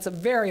CEUs, and that's a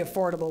very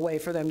affordable way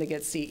for them to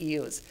get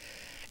CEUs.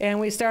 And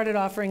we started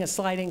offering a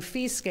sliding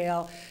fee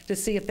scale to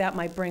see if that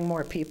might bring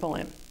more people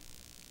in.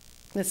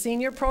 The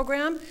senior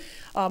program,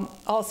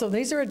 also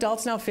these are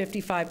adults now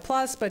 55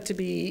 plus, but to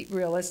be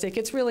realistic,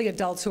 it's really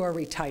adults who are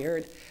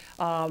retired.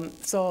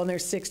 So in their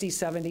 60s,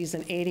 70s,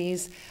 and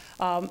 80s.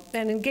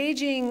 And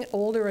engaging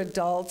older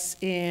adults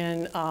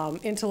in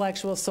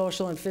intellectual,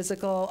 social, and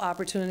physical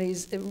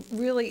opportunities, it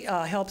really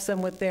helps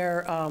them with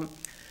their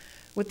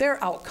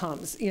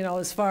outcomes,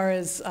 as far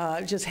as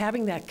just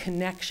having that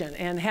connection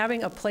and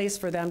having a place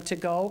for them to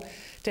go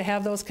to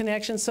have those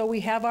connections. So we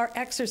have our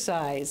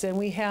exercise, and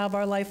we have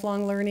our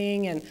lifelong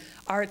learning, and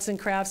arts and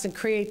crafts and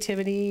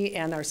creativity,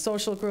 and our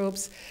social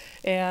groups.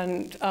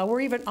 And we're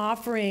even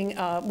offering,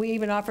 we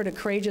even offered a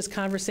courageous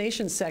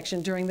conversation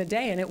section during the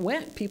day, and it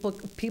went.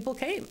 People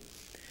came.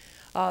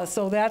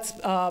 So that's,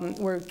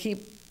 we're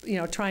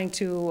trying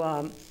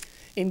to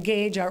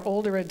engage our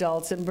older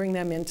adults and bring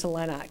them into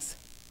Lennox.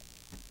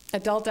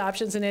 Adult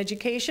Options in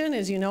Education,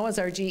 as you know, is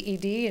our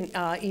GED and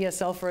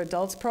ESL for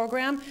Adults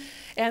program.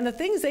 And the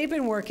things they've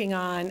been working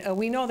on,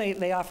 we know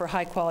they offer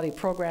high quality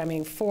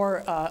programming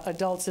for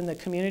adults in the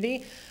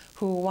community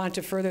who want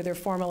to further their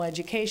formal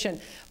education.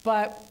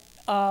 But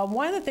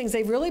one of the things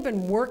they've really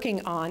been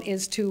working on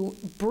is to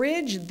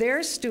bridge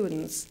their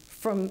students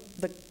from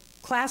the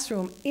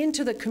classroom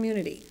into the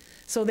community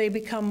so they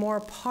become more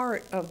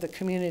part of the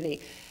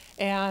community.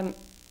 And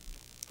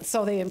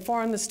so they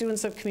inform the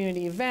students of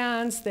community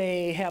events.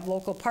 They have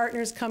local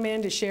partners come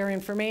in to share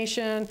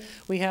information.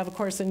 We have, of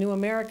course, the New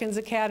Americans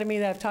Academy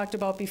that I've talked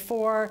about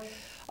before.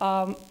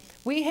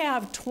 We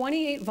have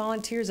 28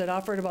 volunteers that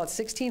offered about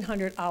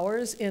 1,600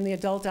 hours in the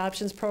Adult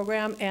Options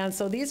program. And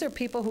so these are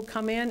people who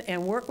come in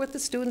and work with the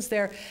students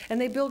there,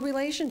 and they build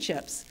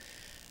relationships.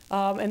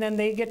 And then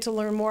they get to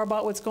learn more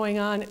about what's going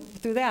on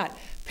through that.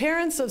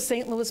 Parents of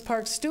St. Louis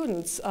Park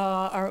students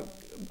are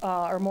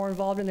more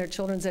involved in their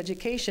children's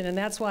education, and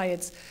that's why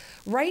it's,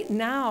 right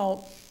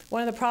now,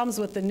 one of the problems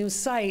with the new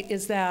site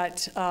is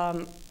that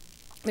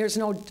there's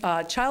no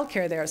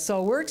childcare there.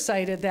 So we're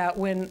excited that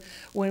when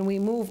we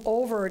move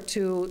over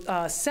to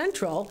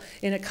Central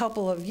in a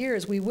couple of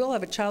years, we will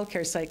have a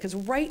childcare site, because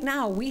right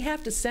now we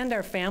have to send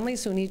our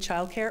families who need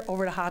childcare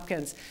over to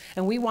Hopkins,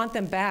 and we want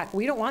them back.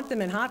 We don't want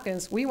them in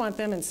Hopkins, we want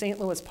them in St.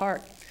 Louis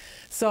Park.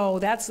 So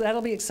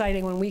that'll be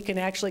exciting when we can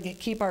actually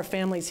keep our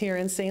families here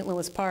in St.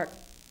 Louis Park.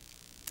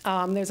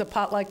 There's a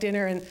potluck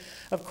dinner, and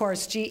of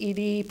course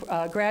GED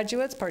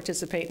graduates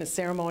participate in the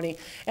ceremony.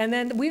 And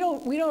then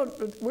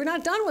we're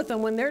not done with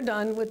them when they're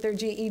done with their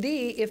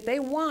GED. If they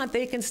want,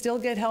 they can still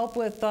get help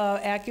with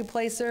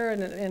acuplacer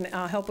and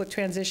help with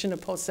transition to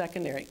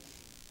post-secondary.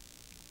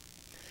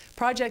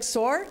 Project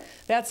SOAR,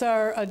 that's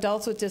our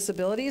Adults with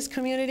Disabilities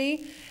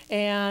community,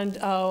 and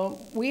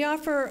we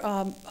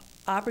offer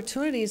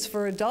opportunities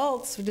for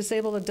adults, for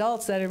disabled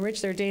adults, that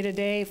enrich their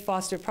day-to-day,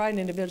 foster pride and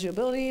individual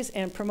abilities,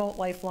 and promote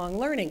lifelong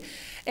learning.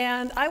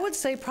 And I would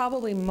say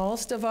probably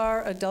most of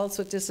our adults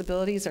with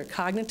disabilities are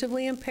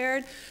cognitively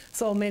impaired,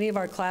 so many of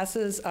our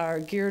classes are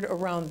geared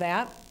around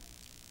that.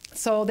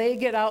 So they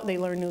get out, they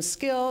learn new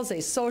skills,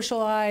 they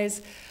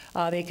socialize,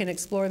 they can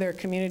explore their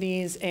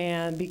communities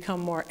and become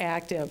more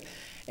active.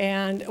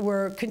 And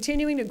we're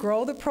continuing to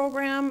grow the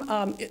program.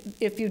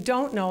 If you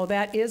don't know,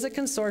 that is a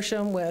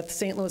consortium with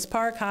St. Louis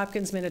Park,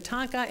 Hopkins,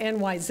 Minnetonka, and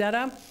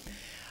Wayzata.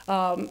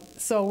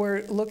 So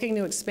we're looking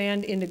to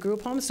expand into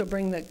group homes, so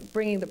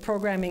bringing the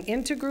programming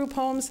into group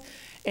homes,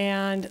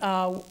 and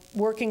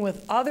working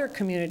with other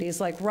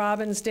communities like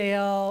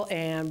Robbinsdale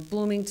and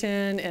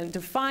Bloomington, and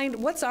to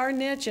find what's our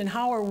niche and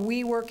how are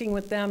we working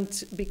with them,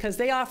 because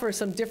they offer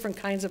some different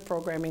kinds of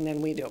programming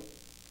than we do.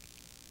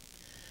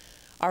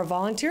 Our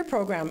volunteer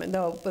program,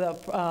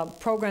 the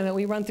program that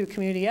we run through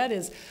Community Ed,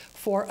 is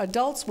for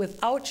adults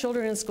without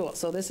children in school.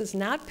 So this is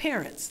not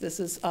parents. This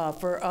is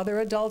for other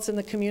adults in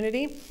the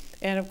community.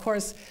 And of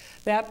course,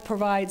 that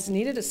provides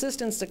needed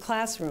assistance to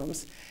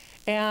classrooms.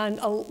 And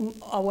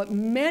what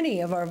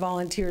many of our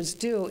volunteers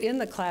do in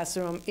the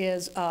classroom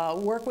is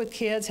work with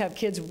kids, have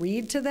kids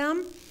read to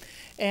them.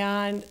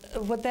 And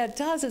what that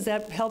does is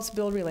that helps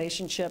build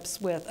relationships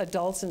with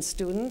adults and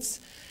students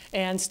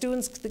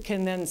students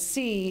can then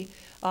see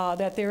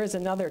that there is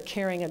another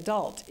caring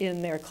adult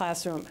in their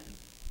classroom.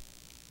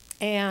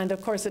 And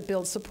of course, it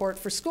builds support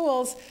for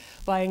schools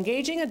by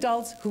engaging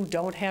adults who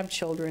don't have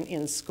children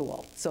in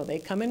school. So they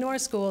come into our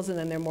schools, and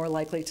then they're more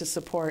likely to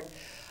support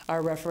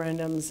our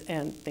referendums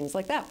and things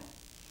like that.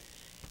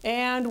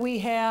 And we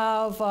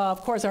have,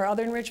 of course, our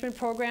other enrichment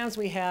programs.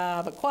 We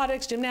have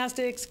aquatics,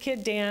 gymnastics,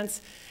 kid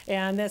dance,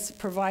 and this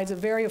provides a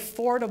very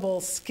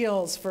affordable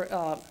skills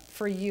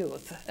for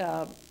youth.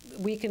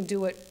 We can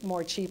do it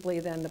more cheaply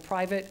than the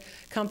private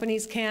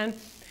companies can.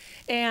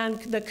 And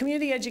the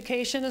Community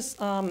Education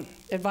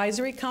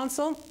Advisory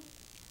Council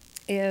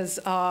is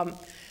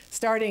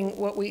starting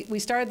what we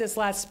started this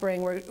last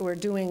spring. We're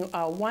doing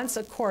once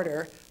a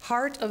quarter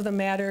Heart of the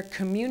Matter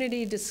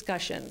community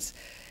discussions.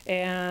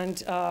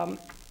 And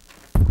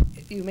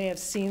you may have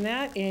seen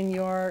that in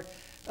your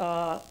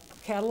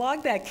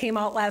catalog that came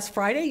out last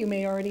Friday. You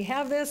may already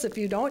have this. If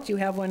you don't, you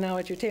have one now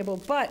at your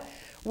table. But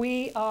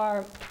we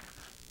are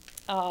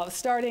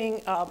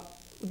starting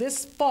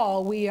this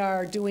fall, we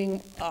are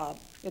doing,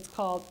 it's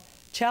called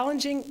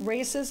Challenging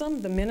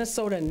Racism, the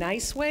Minnesota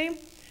Nice Way.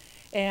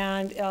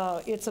 And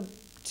it's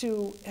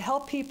to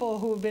help people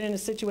who have been in a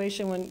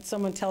situation when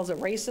someone tells a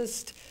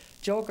racist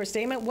joke or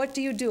statement, what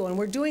do you do? And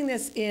we're doing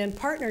this in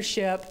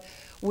partnership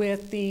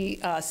with the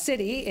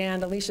city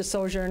and Alicia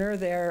Sojourner,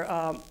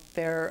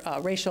 their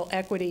racial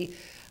equity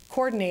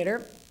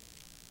coordinator.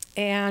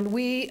 And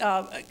when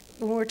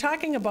we're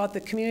talking about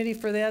the community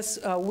for this,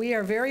 we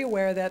are very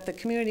aware that the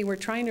community we're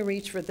trying to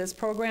reach for this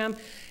program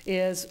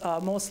is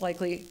most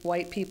likely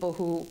white people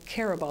who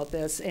care about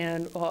this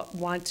and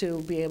want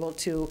to be able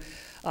to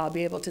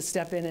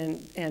step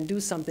in and do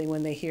something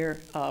when they hear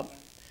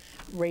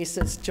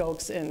racist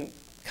jokes and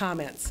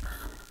comments.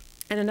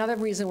 And another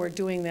reason we're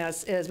doing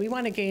this is we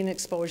want to gain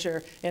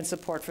exposure and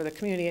support for the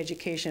Community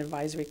Education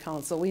Advisory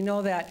Council. We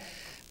know that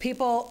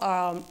people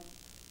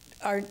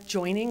are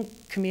joining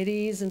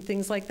committees and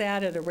things like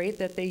that at a rate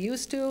that they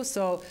used to,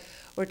 so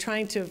we're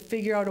trying to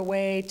figure out a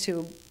way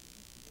to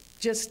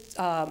just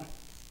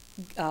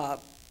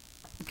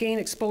gain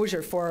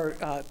exposure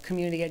for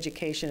Community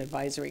Education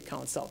Advisory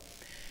Council.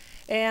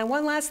 And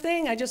one last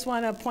thing, I just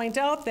want to point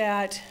out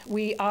that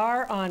we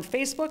are on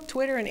Facebook,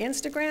 Twitter, and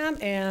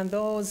Instagram, and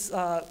those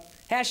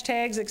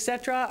hashtags,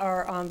 etc.,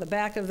 are on the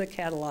back of the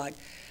catalog.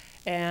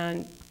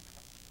 And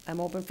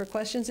I'm open for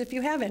questions if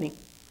you have any.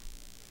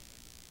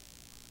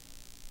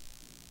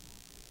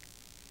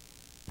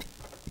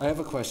 I have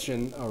a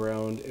question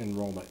around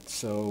enrollment.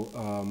 So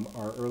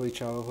our early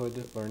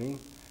childhood learning,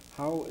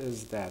 how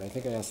is that? I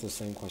think I asked the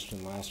same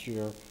question last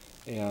year.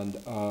 And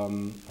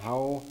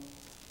how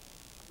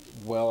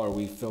well are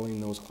we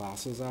filling those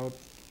classes out?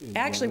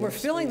 Actually, we're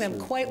filling them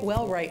quite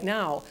well right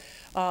now.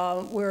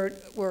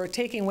 We're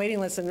taking waiting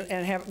lists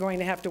and going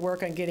to have to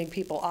work on getting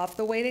people off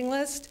the waiting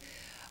list.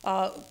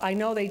 I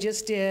know they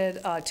just did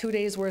 2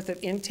 days worth of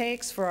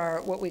intakes for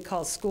our what we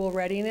call school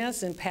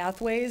readiness and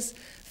pathways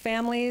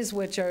families,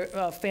 which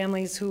are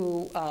families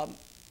who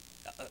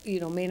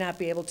may not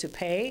be able to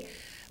pay.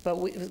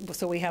 But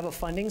so we have a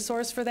funding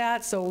source for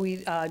that. So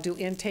we do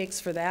intakes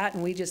for that,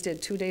 and we just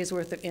did 2 days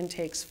worth of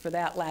intakes for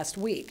that last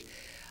week.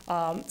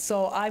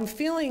 So I'm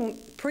feeling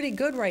pretty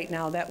good right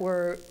now that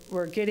we're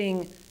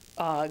getting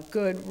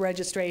good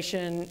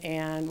registration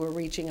and we're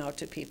reaching out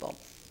to people.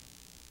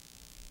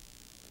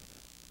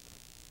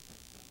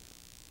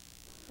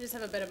 I just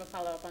have a bit of a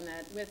follow-up on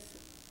that. With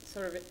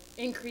sort of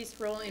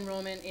increased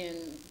enrollment in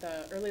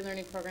the early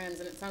learning programs,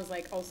 and it sounds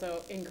like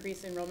also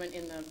increased enrollment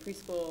in the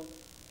preschool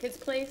kids'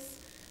 place.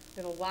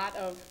 We have a lot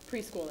of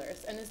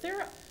preschoolers. And is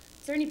there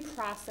any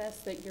process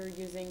that you're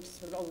using to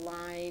sort of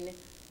align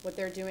what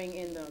they're doing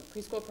in the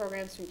preschool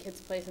programs from kids'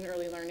 place and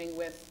early learning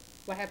with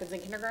what happens in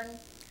kindergarten?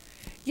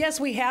 Yes,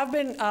 we have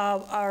been.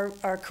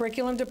 Our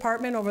curriculum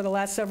department over the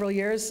last several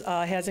years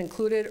has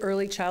included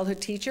early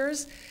childhood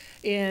teachers.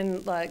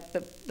 in like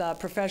the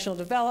professional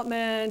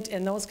development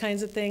and those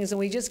kinds of things. And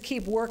we just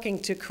keep working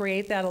to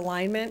create that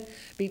alignment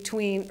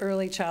between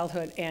early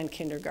childhood and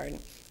kindergarten.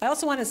 I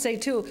also want to say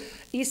too,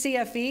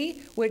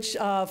 ECFE, which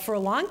for a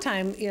long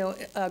time,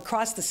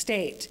 across the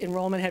state,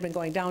 enrollment had been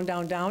going down,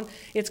 down, down.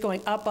 It's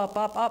going up, up,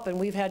 up, up, and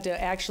we've had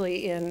to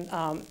actually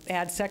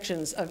add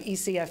sections of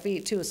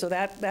ECFE too. So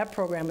that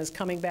program is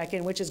coming back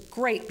in, which is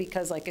great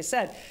because, like I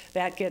said,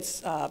 that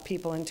gets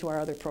people into our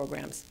other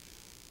programs.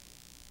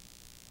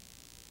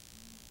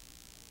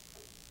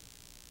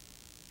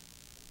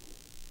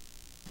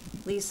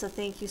 Lisa,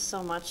 thank you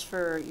so much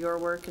for your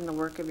work and the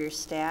work of your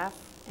staff,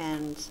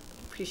 and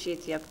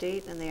appreciate the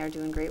update, and they are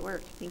doing great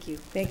work. Thank you.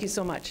 Thank you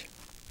so much.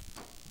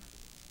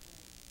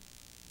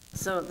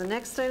 So the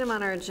next item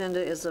on our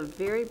agenda is a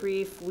very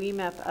brief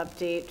WMEP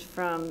update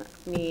from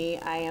me.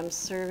 I am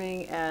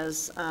serving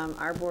as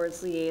our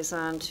board's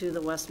liaison to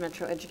the West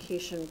Metro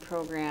Education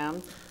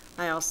Program.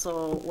 I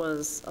also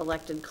was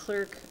elected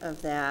clerk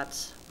of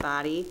that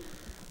body.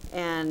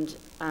 And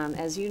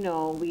as you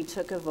know, we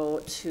took a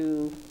vote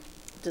to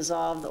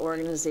dissolve the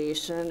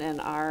organization, and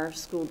our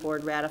school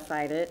board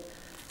ratified it.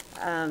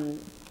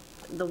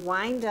 The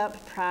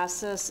wind-up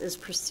process is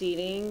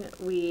proceeding.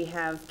 We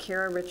have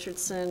Kara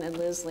Richardson and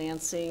Liz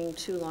Lansing,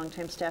 two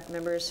longtime staff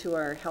members who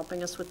are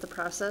helping us with the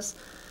process.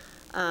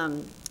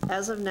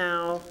 As of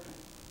now,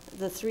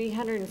 the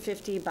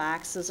 350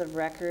 boxes of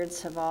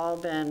records have all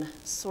been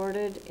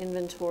sorted,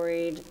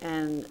 inventoried,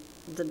 and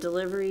the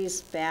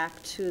deliveries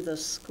back to the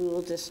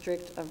school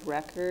district of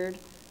record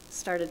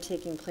started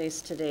taking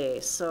place today.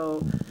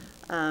 So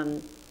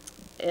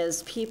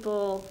as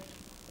people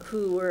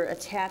who were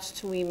attached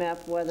to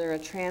WMEP, whether a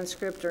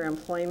transcript or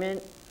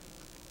employment,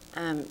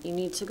 you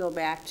need to go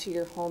back to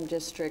your home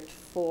district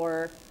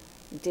for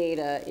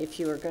data if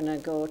you are going to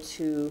go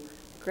to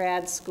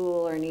grad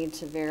school or need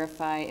to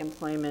verify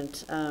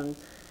employment.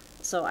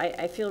 So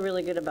I feel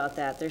really good about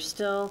that. There's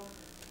still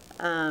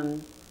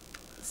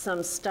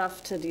some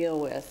stuff to deal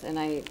with, and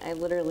I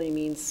literally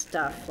mean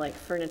stuff like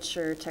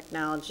furniture,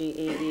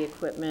 technology, AV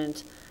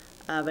equipment,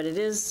 but it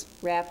is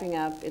wrapping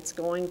up. It's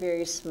going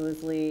very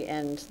smoothly,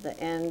 and the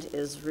end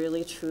is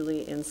really,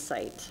 truly in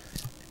sight.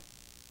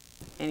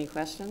 Any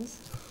questions?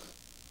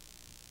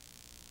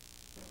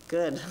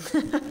 Good.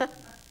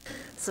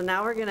 So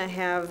now we're going to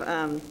have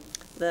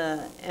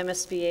the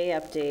MSBA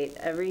update.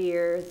 Every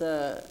year,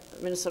 the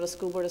Minnesota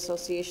School Board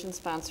Association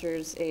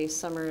sponsors a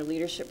summer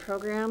leadership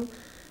program.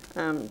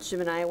 Jim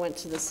and I went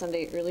to the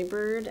Sunday Early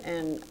Bird,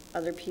 and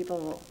other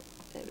people,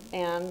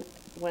 Anne,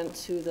 went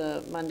to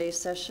the Monday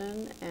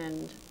session,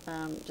 and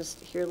just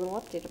hear a little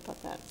update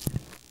about that.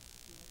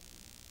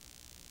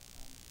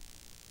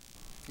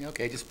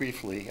 Okay, just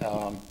briefly.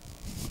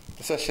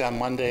 The session on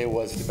Monday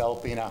was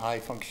developing a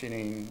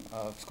high-functioning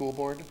school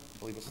board. I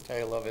believe was the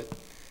title of it.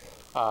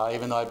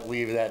 Even though I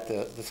believe that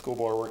the school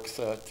board works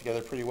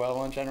together pretty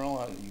well in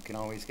general, you can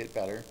always get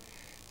better.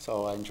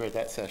 So I enjoyed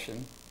that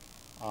session.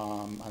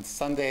 On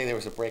Sunday, there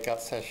was a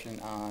breakout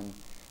session on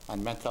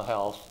mental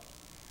health.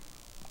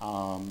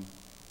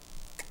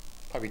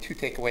 Probably two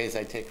takeaways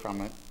I take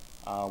from it.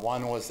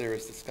 One was there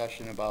was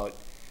discussion about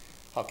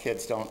how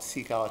kids don't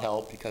seek out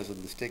help because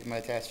of the stigma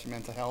attached to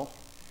mental health.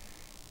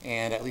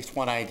 And at least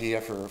one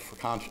idea for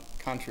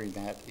countering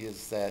that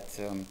is that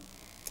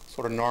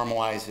sort of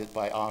normalize it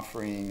by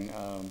offering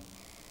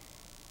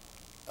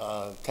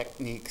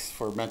techniques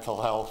for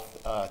mental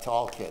health to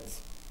all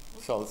kids.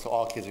 So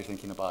all kids are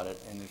thinking about it,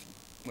 and there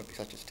wouldn't be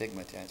such a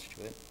stigma attached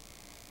to it.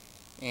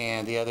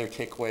 And the other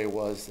takeaway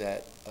was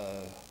that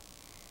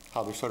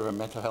how there's sort of a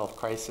mental health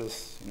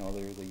crisis. You know,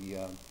 they're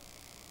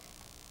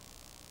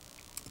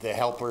the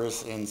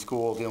helpers in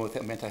school dealing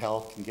with mental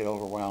health can get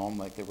overwhelmed.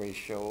 Like the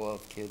ratio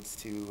of kids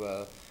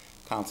to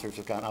counselors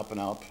have gone up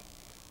and up.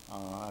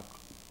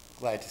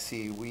 Glad to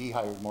see we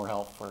hired more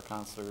help for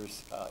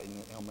counselors in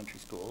the elementary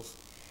schools.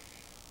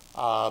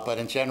 But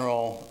in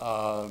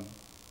general,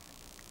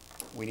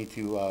 we need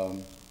to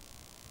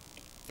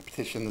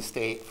petition the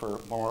state for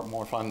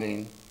more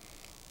funding.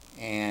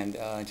 And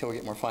until we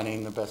get more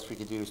funding, the best we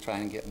could do is try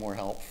and get more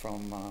help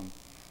from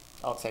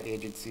outside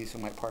agencies who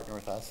might partner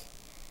with us.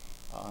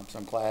 So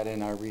I'm glad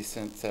in our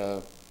recent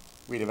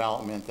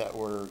redevelopment that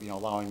we're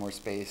allowing more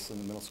space in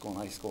the middle school and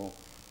high school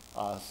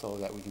so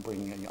that we can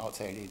bring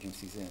outside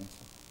agencies in.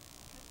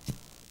 So.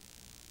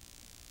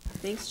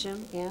 Thanks,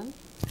 Jim. Ann?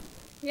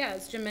 Yeah,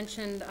 as Jim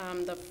mentioned,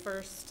 the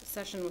first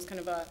session was kind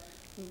of a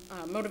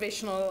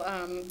motivational,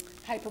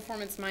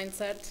 high-performance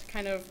mindset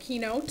kind of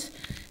keynote.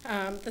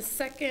 The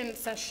second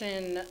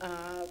session,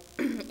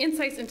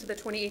 insights into the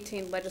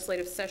 2018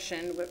 legislative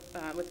session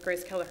with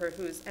Grace Kelleher,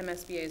 who is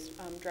MSBA's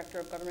Director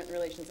of Government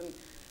Relations. And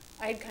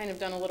I had kind of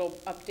done a little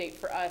update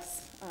for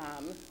us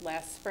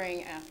last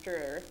spring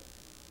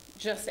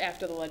just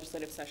after the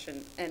legislative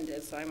session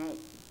ended, so I won't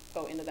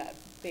go into that.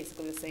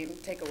 Basically the same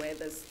takeaway,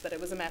 that it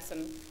was a mess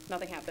and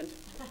nothing happened.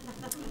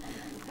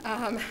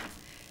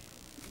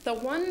 The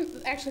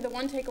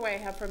one takeaway I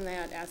have from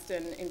that,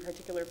 Aston, in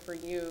particular for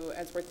you,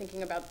 as we're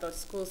thinking about the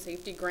school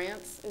safety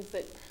grants, is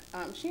that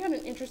she had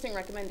an interesting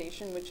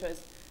recommendation, which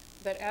was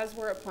that as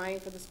we're applying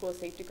for the school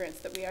safety grants,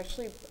 that we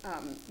actually,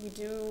 we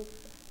do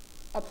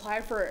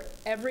apply for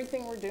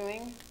everything we're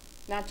doing,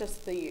 not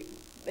just the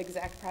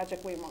exact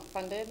project we want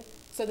funded,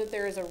 so that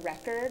there is a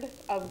record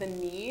of the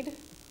need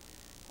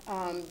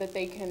that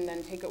they can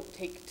then take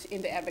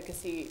into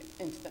advocacy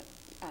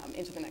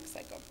into the next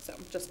cycle. So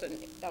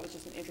that was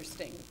just an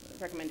interesting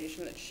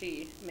recommendation that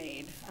she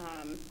made.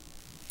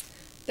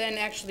 Then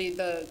actually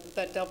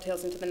that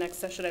dovetails into the next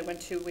session I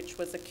went to, which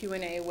was a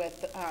Q&A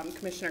with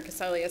Commissioner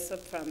Casalius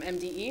from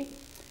MDE.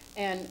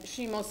 And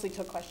she mostly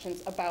took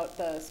questions about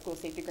the school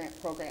safety grant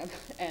program.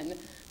 And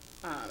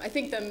I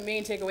think the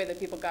main takeaway that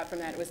people got from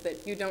that was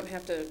that you don't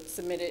have to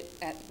submit it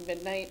at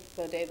midnight,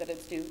 the day that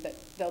it's due, that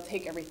they'll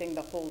take everything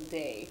the whole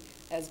day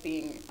as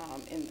being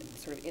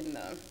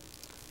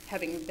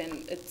having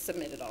been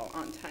submitted all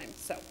on time.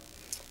 So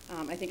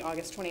I think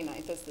August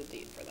 29th is the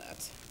date for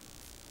that.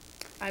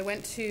 I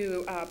went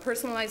to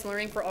Personalized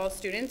Learning for All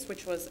Students,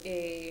 which was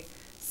a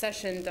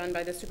session done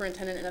by the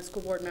superintendent and a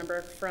school board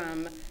member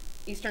from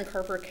Eastern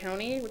Carver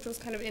County, which was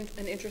kind of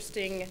an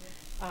interesting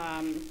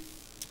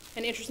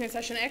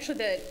session, actually,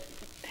 that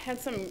had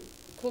some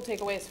cool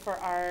takeaways for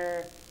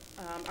our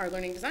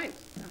learning design,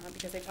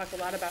 because they talked a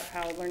lot about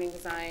how learning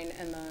design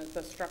and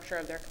the structure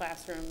of their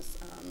classrooms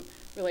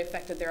really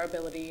affected their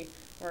ability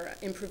or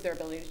improved their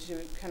ability to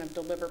kind of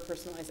deliver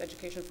personalized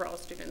education for all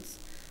students.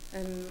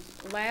 And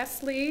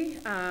lastly,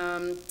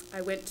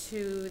 I went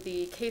to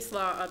the case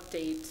law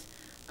update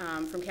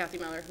from Kathy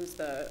Miller, who's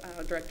the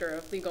Director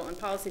of Legal and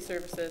Policy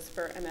Services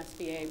for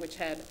MSBA, which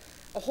had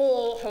a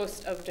whole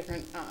host of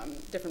different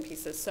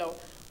pieces. So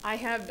I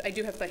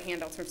do have the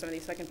handouts from some of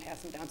these, so I can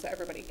pass them down so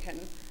everybody can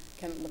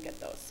look at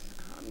those.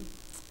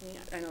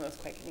 Yeah, I know those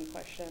quite any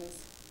questions.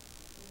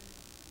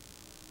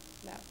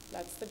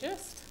 That's the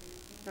gist.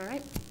 All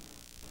right.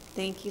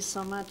 Thank you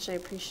so much. I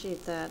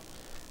appreciate that.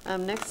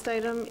 Next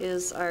item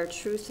is our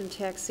Truth in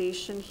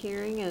Taxation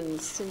hearing, and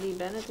Cindy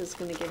Bennett is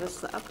going to give us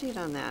the update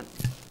on that.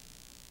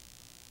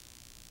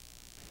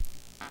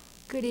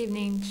 Good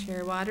evening,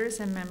 Chair Waters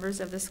and members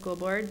of the school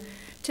board.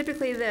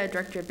 Typically, the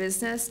Director of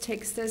Business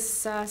takes this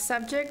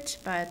subject,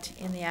 but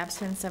in the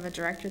absence of a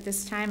director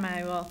this time,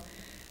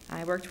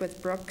 I worked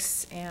with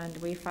Brooks, and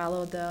we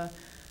followed the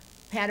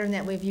pattern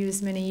that we've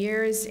used many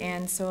years,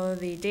 and so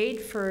the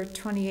date for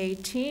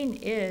 2018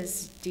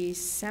 is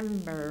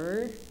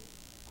December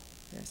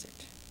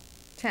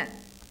 10th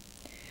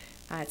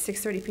at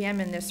 6:30 p.m.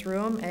 in this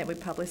room, and it will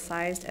be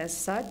publicized as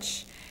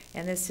such.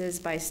 And this is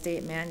by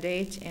state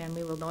mandate, and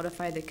we will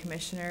notify the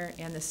commissioner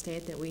and the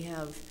state that we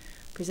have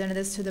presented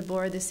this to the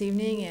board this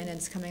evening, and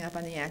it's coming up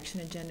on the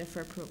action agenda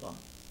for approval.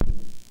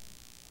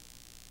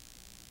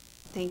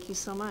 Thank you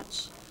so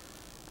much.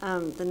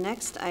 The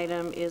next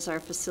item is our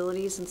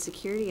facilities and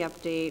security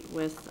update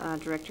with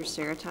Director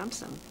Sarah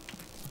Thompson.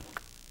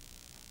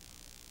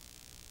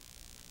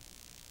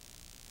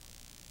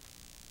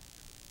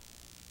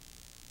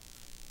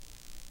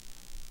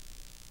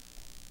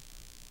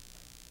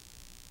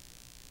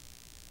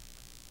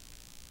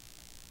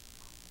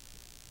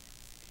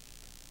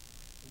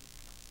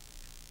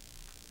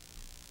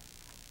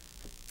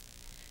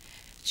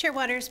 Chair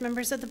Waters,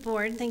 members of the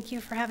board, thank you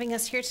for having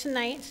us here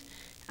tonight.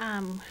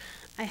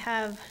 I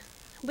have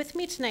with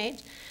me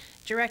tonight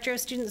Director of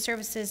Student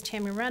Services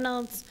Tammy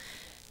Reynolds,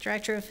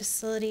 Director of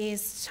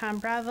Facilities Tom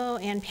Bravo,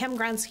 and Pam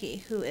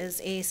Gronsky, who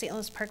is a St.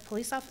 Louis Park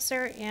police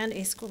officer and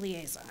a school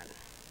liaison.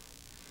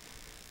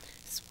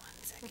 Just 1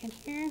 second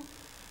here.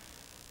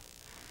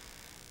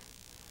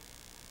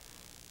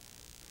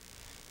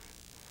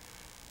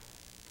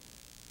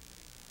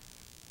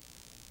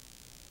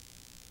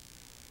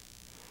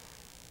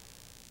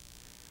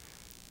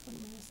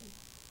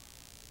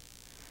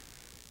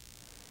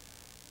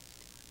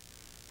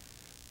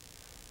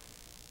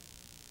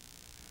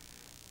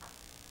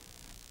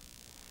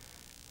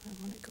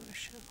 I want to go to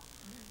show.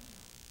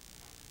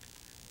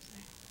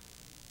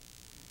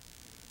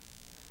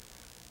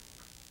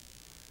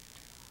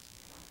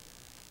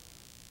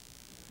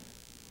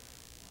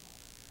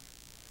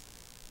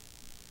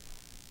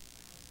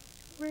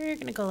 We're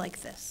going to go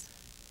like this.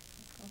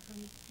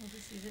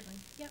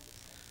 Yep.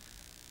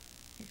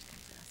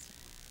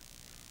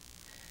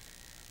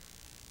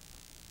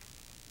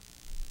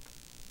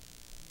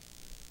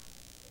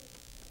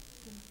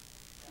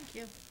 Thank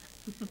you.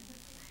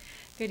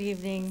 Good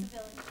evening.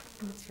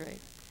 That's right.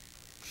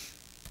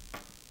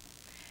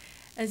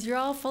 As you're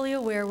all fully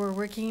aware, we're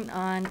working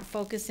on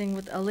focusing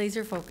with a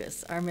laser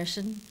focus, our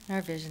mission,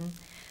 our vision.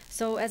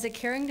 So as a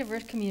caring,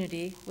 diverse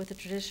community with a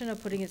tradition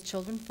of putting its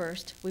children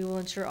first, we will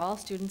ensure all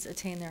students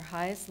attain their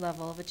highest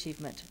level of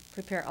achievement,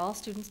 prepare all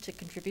students to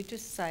contribute to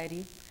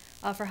society,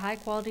 offer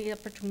high-quality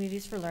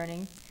opportunities for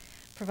learning,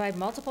 provide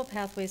multiple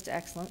pathways to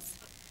excellence,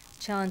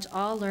 challenge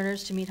all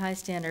learners to meet high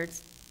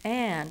standards,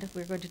 and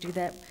we're going to do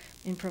that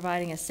in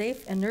providing a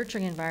safe and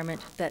nurturing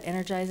environment that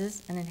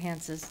energizes and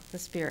enhances the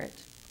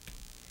spirit.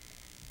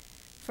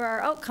 For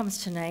our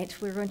outcomes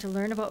tonight, we're going to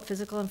learn about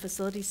physical and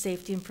facility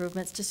safety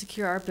improvements to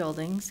secure our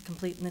buildings,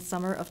 complete in the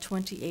summer of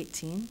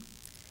 2018.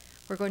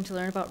 We're going to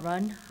learn about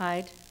run,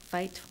 hide,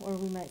 fight, or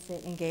we might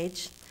say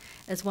engage,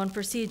 as one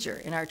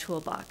procedure in our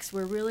toolbox.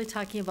 We're really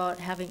talking about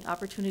having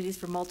opportunities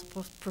for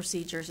multiple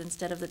procedures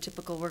instead of the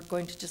typical we're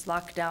going to just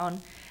lock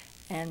down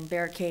and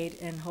barricade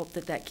and hope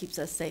that that keeps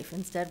us safe.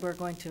 Instead, we're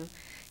going to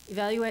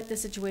evaluate the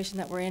situation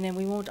that we're in, and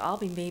we won't all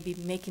be maybe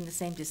making the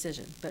same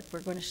decision, but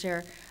we're going to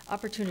share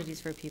opportunities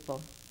for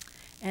people.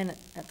 And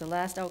at the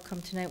last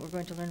outcome tonight, we're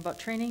going to learn about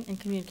training and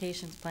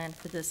communications plan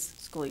for this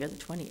school year, the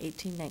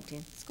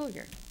 2018-19 school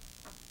year.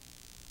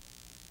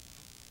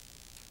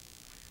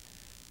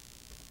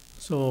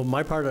 So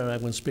my part that I'm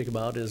going to speak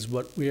about is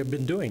what we have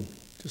been doing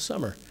this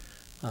summer.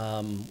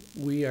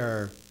 We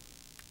are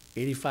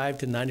 85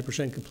 to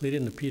 90% completed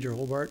in the Peter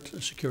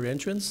Hobart secure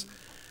entrance,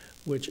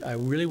 which I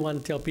really want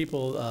to tell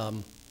people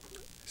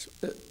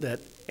that,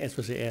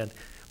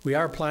 we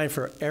are applying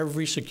for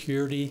every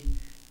security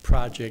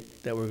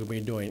project that we're going to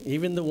be doing.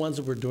 Even the ones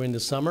that we're doing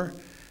this summer,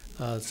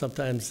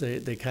 sometimes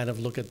they kind of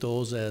look at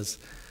those as,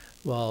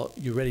 well,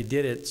 you already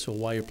did it, so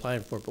why are you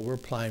applying for it? But we're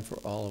applying for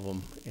all of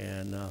them,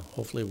 and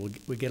hopefully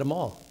we'll get them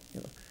all.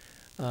 You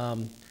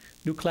know.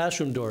 New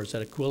classroom doors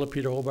at Aquila,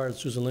 Peter Hobart, and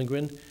Susan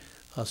Lindgren.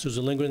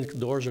 Susan Lindgren's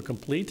doors are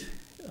complete.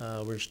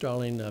 We're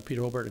installing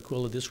Peter Hobart and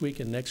Aquila this week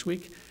and next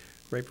week,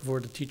 right before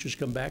the teachers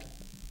come back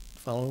the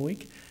following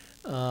week.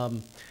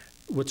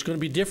 What's going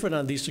to be different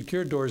on these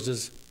secure doors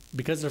is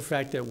because of the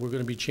fact that we're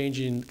going to be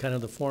changing kind of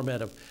the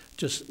format of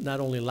just not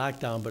only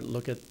lockdown, but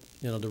look at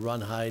the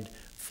run, hide,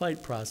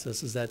 fight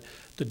process, is that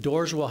the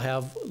doors will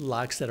have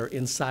locks that are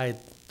inside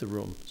the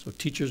room. So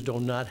teachers do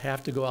not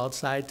have to go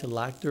outside to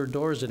lock their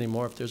doors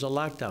anymore if there's a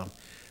lockdown.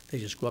 They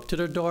just go up to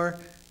their door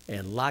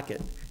and lock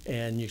it.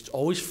 And it's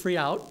always free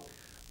out,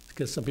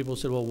 because some people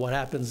said, well, what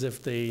happens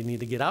if they need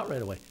to get out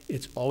right away?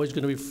 It's always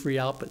going to be free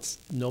out, but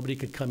nobody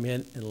could come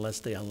in unless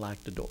they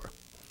unlock the door.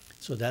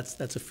 So that's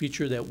a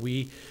feature that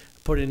we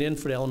put it in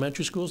for the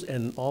elementary schools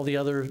and all the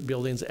other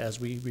buildings as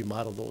we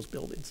remodel those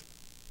buildings.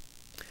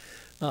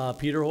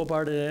 Peter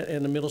Hobart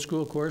and the middle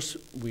school, of course,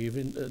 we've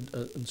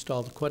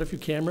installed quite a few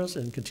cameras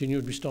and continue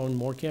to be installing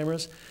more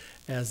cameras.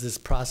 As this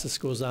process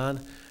goes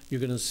on, you're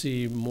going to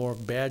see more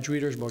badge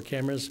readers, more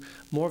cameras,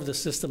 more of the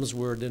systems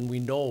where then we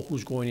know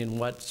who's going in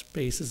what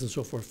spaces and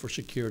so forth for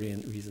security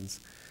and reasons.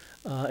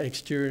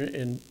 Exterior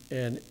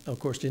and of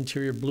course, the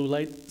interior blue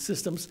light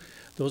systems.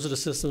 Those are the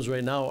systems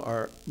right now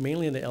are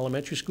mainly in the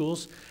elementary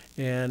schools.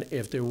 And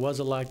if there was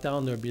a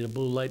lockdown, there'd be the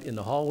blue light in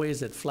the hallways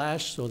that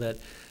flash so that,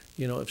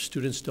 if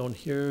students don't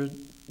hear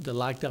the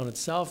lockdown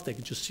itself, they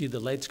can just see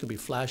the lights could be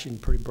flashing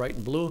pretty bright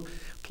and blue.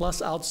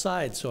 Plus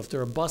outside, so if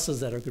there are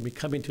buses that are going to be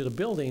coming to the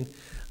building,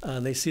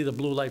 and they see the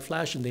blue light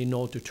flashing, they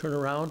know to turn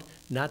around,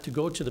 not to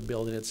go to the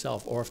building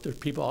itself. Or if there's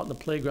people out in the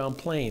playground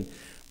playing,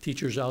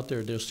 teachers out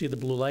there, they'll see the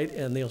blue light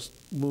and they'll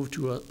move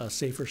to a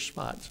safer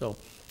spot. So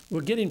we're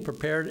getting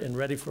prepared and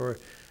ready for,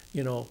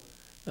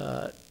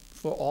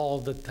 for all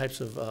the types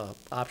of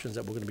options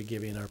that we're going to be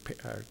giving our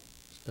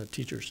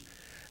teachers.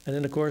 And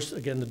then, of course,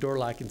 again, the door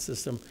locking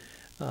system.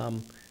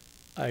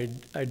 I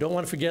don't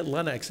want to forget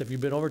Lennox. If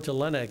you've been over to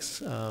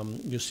Lennox,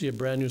 you'll see a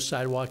brand new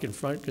sidewalk in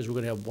front because we're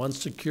going to have one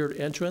secured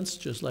entrance,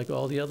 just like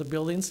all the other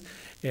buildings.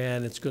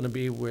 And it's going to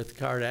be with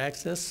card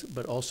access,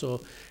 but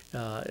also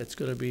it's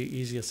going to be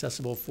easy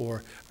accessible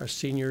for our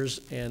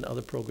seniors and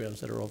other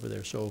programs that are over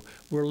there. So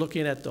we're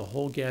looking at the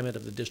whole gamut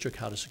of the district,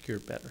 how to secure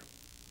it better.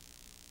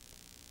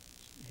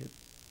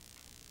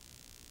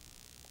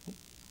 Oh,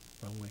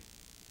 wrong way.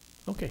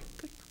 Okay,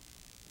 good.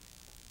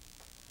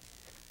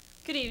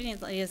 Good evening,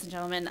 ladies and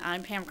gentlemen.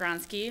 I'm Pam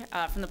Gronsky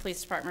from the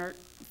police department,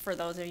 for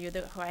those of you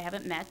who I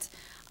haven't met.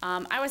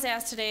 I was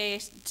asked today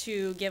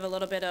to give a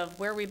little bit of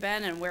where we've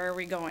been and where are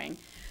we going.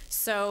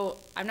 So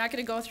I'm not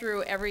going to go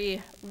through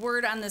every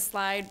word on this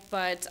slide,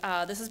 but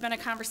this has been a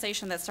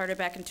conversation that started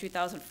back in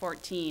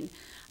 2014.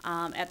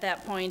 At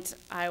that point,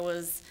 I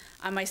was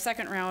on my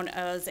second round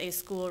as a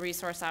school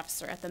resource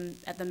officer at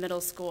the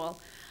middle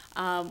school.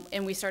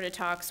 And we started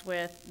talks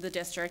with the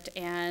district,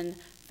 and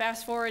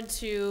fast forward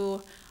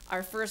to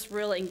our first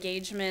real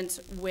engagement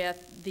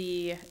with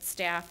the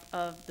staff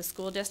of the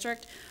school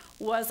district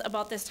was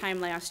about this time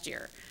last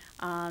year.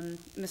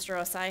 Mr.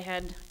 Osai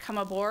had come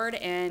aboard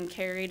and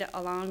carried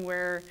along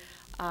where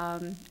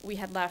we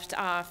had left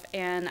off,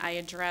 and I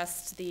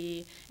addressed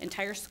the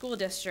entire school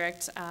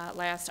district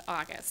last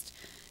August.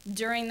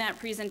 During that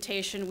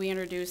presentation, we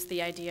introduced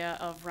the idea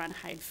of run,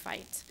 hide,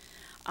 fight.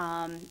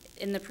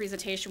 In the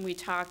presentation we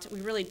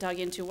really dug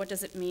into what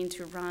does it mean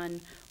to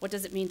run, what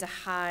does it mean to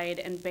hide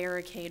and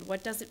barricade,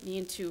 what does it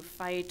mean to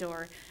fight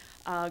or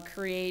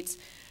create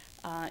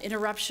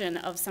interruption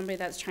of somebody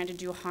that's trying to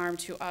do harm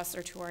to us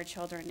or to our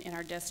children in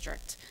our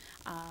district.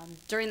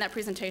 During that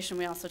presentation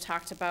we also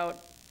talked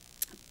about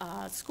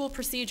school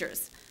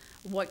procedures.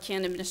 What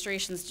can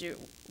administrations do?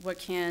 What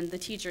can the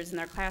teachers in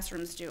their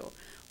classrooms do?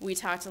 We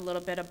talked a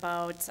little bit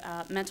about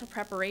mental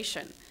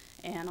preparation.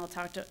 And I'll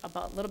talk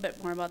a little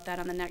bit more about that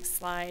on the next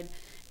slide.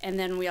 And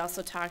then I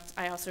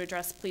also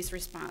addressed police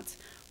response.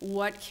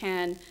 What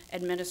can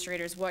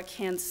administrators, what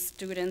can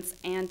students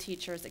and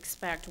teachers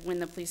expect when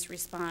the police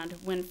respond,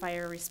 when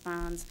fire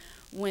responds,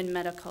 when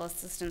medical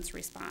assistance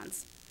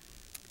responds?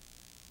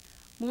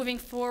 Moving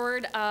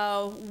forward,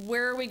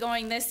 where are we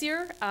going this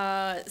year?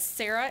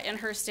 Sarah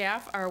and her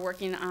staff are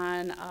working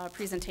on a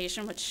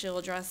presentation, which she'll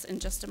address in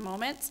just a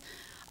moment.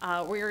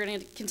 We are going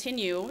to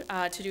continue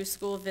to do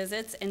school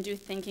visits and do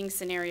thinking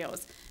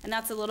scenarios. And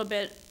that's a little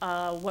bit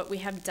what we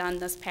have done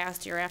this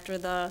past year. After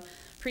the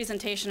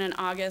presentation in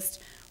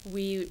August,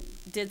 we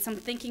did some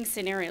thinking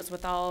scenarios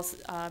with all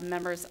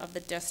members of the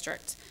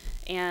district.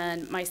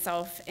 And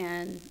myself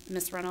and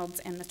Ms. Reynolds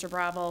and Mr.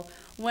 Bravo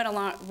went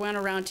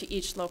around to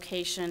each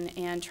location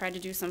and tried to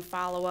do some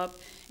follow-up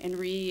and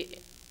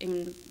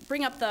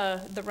bring up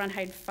the run,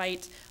 hide,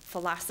 fight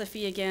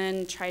philosophy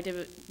again, try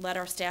to let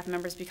our staff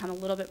members become a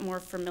little bit more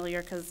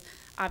familiar, because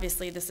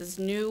obviously this is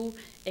new,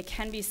 it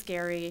can be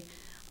scary.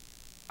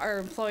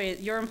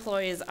 Your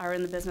employees are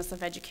in the business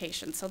of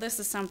education, so this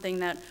is something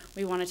that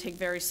we want to take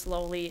very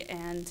slowly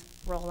and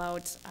roll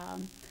out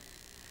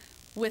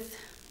with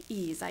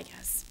ease, I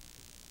guess.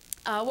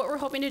 What we're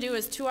hoping to do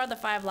is 2 out of the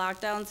 5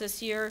 lockdowns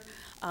this year,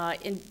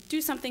 and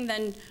do something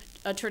than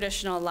a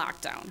traditional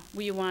lockdown.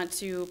 We want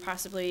to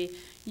possibly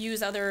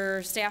use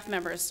other staff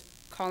members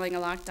calling a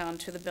lockdown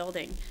to the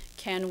building.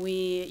 Can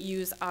we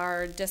use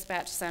our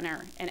dispatch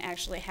center and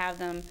actually have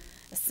them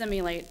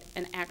simulate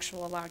an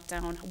actual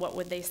lockdown? What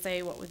would they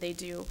say? What would they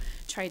do?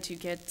 Try to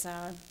get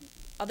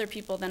other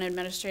people than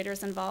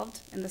administrators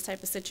involved in this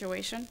type of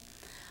situation.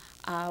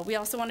 We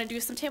also want to do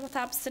some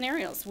tabletop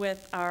scenarios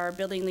with our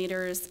building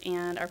leaders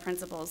and our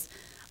principals.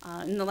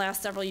 In the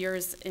last several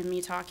years, in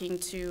me talking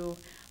to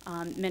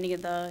many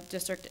of the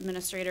district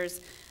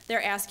administrators,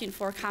 they're asking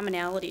for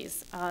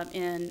commonalities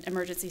in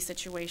emergency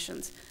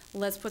situations.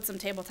 Let's put some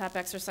tabletop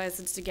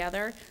exercises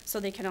together so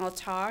they can all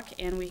talk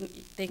and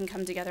they can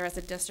come together as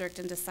a district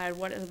and decide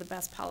what are the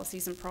best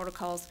policies and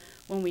protocols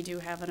when we do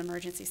have an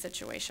emergency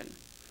situation.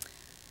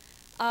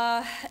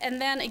 And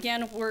then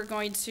again, we're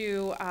going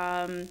to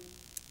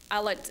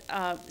I'll let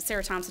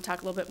Sarah Thompson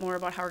talk a little bit more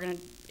about how we're going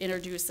to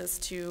introduce this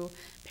to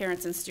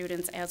parents and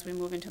students as we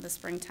move into the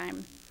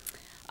springtime.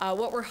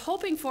 What we're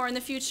hoping for in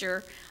the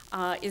future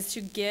is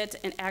to get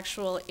an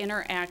actual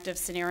interactive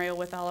scenario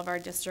with all of our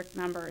district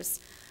members.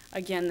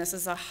 Again, this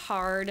is a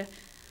hard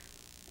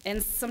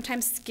and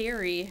sometimes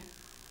scary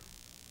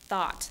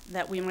thought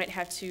that we might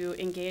have to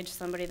engage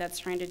somebody that's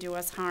trying to do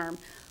us harm.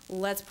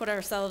 Let's put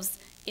ourselves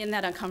in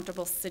that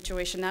uncomfortable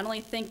situation, not only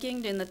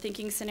thinking in the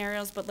thinking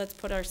scenarios, but let's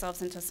put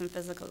ourselves into some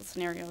physical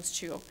scenarios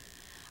too.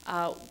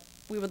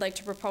 We would like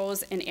to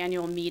propose an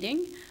annual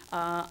meeting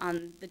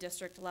on the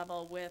district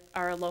level with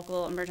our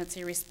local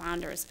emergency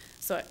responders,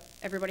 so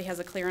everybody has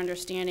a clear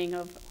understanding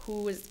of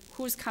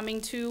who's coming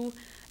to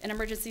an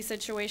emergency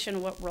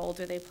situation, what role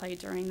do they play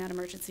during that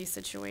emergency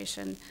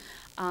situation.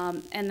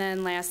 And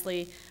then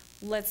lastly,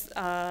 let's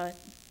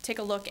take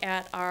a look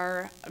at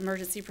our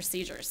emergency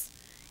procedures.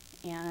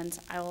 And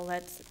I will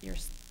let your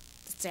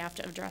staff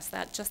to address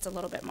that just a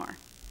little bit more.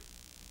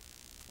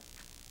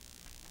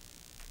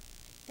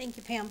 Thank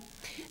you, Pam.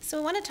 So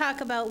we want to talk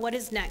about what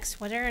is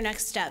next. What are our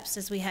next steps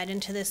as we head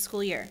into this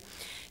school year?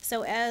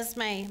 So as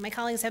my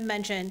colleagues have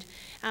mentioned,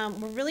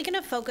 we're really going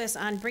to focus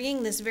on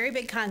bringing this very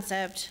big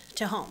concept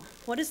to home.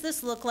 What does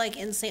this look like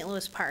in St.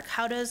 Louis Park?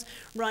 How does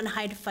run,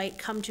 hide, fight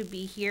come to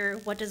be here?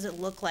 What does it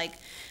look like?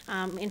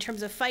 In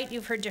terms of fight,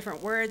 you've heard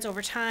different words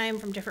over time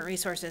from different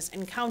resources: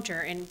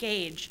 encounter,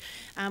 engage.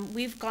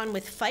 We've gone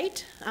with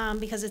fight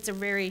because it's a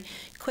very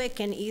quick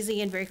and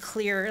easy and very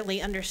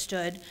clearly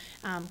understood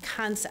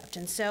concept.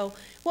 And so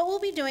what we'll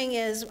be doing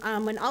is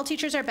when all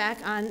teachers are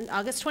back on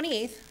August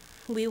 28th,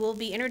 we will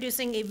be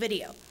introducing a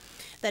video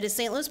that is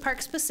St. Louis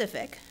Park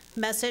specific,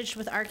 messaged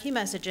with our key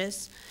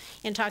messages,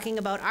 and talking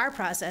about our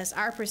process,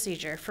 our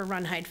procedure for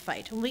run, hide,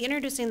 fight. We'll be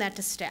introducing that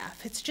to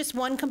staff. It's just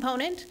one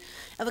component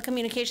of a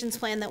communications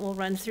plan that will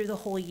run through the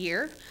whole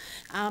year.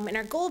 And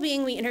our goal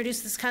being, we introduce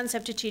this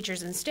concept to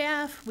teachers and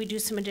staff, we do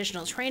some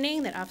additional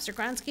training that Officer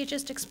Gronsky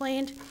just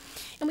explained,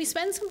 and we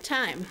spend some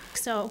time.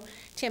 So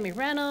Tammy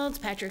Reynolds,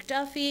 Patrick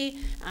Duffy,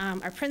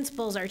 our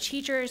principals, our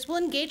teachers will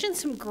engage in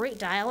some great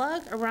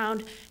dialogue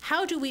around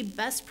how do we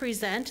best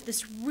present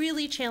this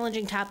really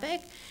challenging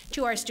topic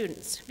to our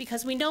students,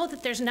 because we know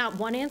that there's not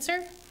one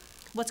answer.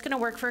 What's going to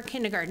work for a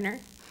kindergartner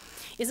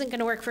isn't going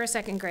to work for a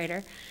second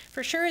grader,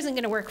 for sure isn't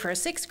going to work for a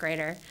sixth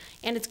grader,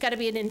 and it's got to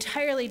be an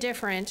entirely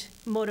different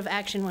mode of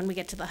action when we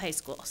get to the high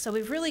school. So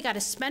we've really got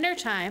to spend our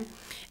time,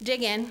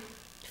 dig in,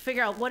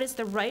 figure out what is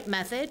the right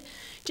method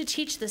to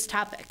teach this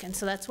topic. And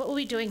so that's what we'll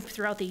be doing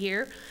throughout the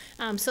year,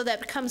 so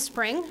that come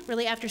spring,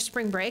 really after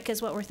spring break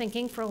is what we're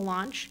thinking for a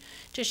launch,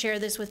 to share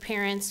this with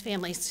parents,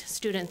 families,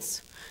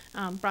 students,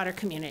 broader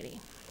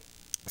community.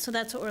 So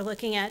that's what we're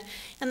looking at.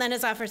 And then,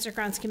 as Officer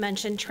Gronsky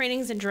mentioned,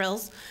 trainings and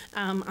drills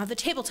of the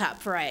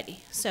tabletop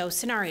variety. So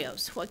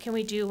scenarios, what can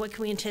we do, what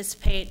can we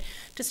anticipate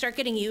to start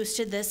getting used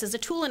to this as a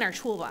tool in our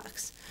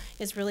toolbox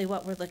is really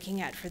what we're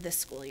looking at for this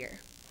school year.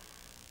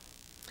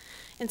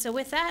 And so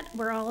with that,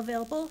 we're all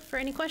available for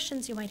any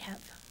questions you might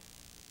have.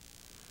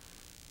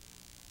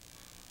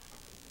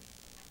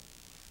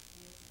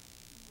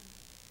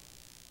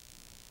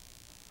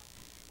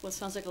 Well, it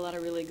sounds like a lot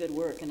of really good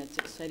work, and it's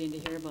exciting to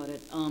hear about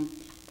it.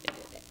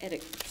 I had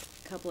a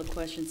couple of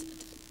questions.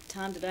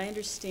 Tom, did I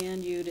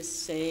understand you to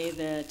say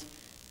that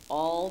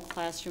all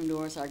classroom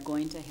doors are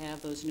going to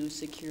have those new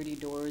security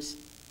doors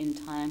in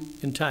time?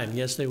 In time,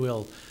 yes, they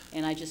will.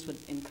 And I just would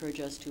encourage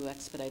us to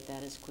expedite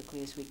that as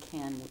quickly as we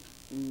can,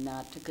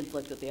 not to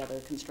conflict with the other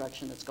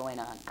construction that's going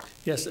on.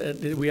 Yes,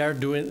 we are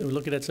we're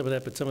looking at some of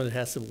that, but some of it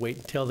has to wait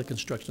until the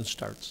construction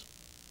starts.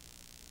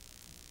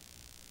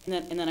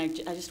 And then I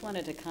just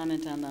wanted to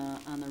comment on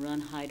the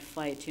run, hide,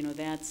 fight. You know,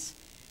 that's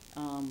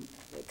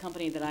the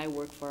company that I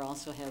work for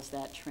also has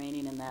that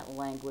training and that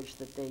language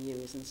that they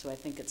use, and so I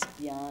think it's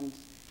beyond.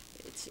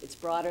 It's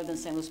broader than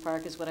St. Louis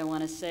Park is what I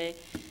want to say,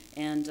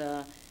 and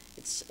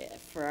it's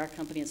for our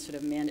company. It's sort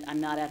of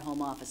I'm not at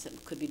home office.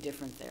 It could be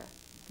different there.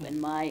 In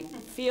my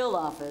field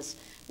office,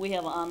 we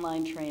have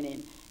online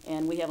training.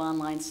 And we have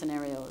online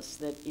scenarios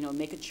that, you know,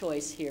 make a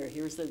choice here.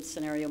 Here's the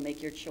scenario, make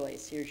your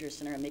choice. Here's your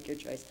scenario, make your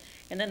choice.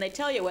 And then they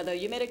tell you whether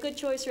you made a good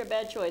choice or a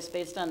bad choice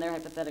based on their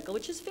hypothetical,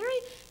 which is very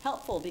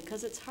helpful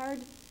because it's hard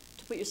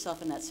to put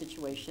yourself in that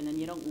situation and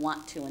you don't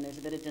want to, and there's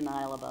a bit of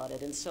denial about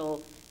it. And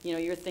so, you know,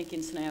 your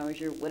thinking scenarios,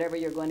 whatever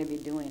you're going to be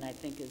doing, I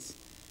think is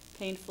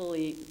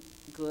painfully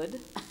good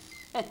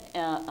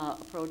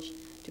approach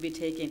to be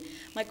taking.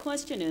 My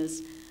question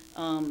is,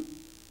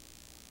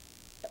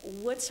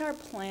 what's our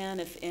plan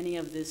if any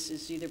of this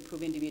is either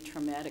proving to be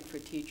traumatic for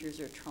teachers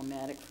or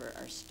traumatic for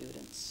our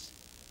students?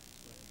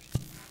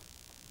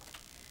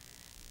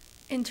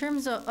 In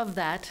terms of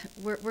that,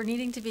 we're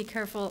needing to be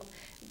careful.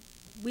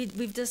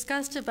 We've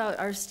discussed about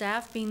our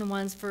staff being the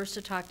ones first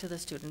to talk to the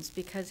students,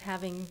 because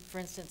having, for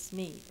instance,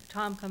 me,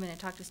 Tom come in and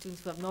talk to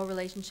students who have no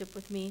relationship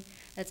with me,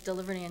 that's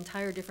delivering an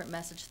entire different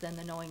message than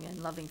the knowing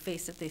and loving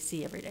face that they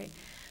see every day.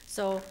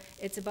 So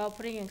it's about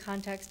putting in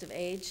context of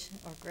age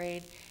or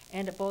grade,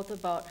 and both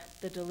about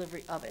the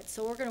delivery of it.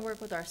 So we're going to work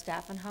with our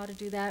staff on how to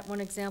do that. One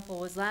example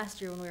was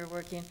last year when we were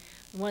working,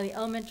 one of the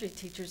elementary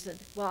teachers said,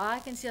 well, I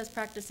can see us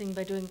practicing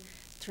by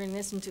turning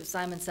this into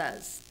Simon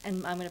Says,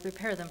 and I'm going to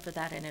prepare them for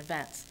that in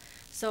advance.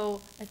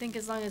 So I think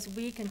as long as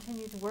we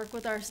continue to work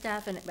with our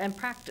staff and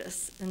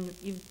practice, and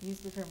you've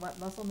used the term, what,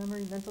 muscle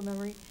memory, mental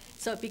memory,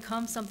 so it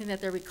becomes something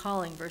that they're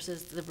recalling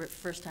versus the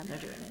first time they're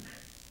doing it.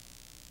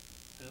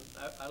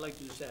 I'd like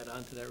to just add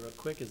on to that real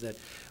quick, is that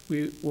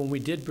when we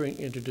did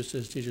introduce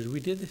those teachers, we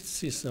did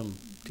see some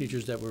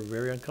teachers that were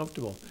very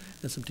uncomfortable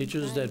and some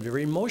teachers that were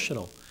very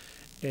emotional.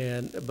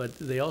 But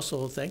they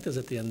also thanked us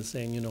at the end,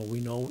 saying, you know, we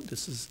know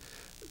this is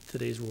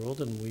today's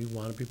world and we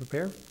want to be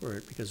prepared for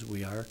it because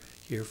we are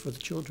here for the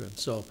children.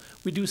 So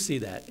we do see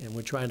that, and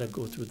we're trying to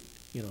go through,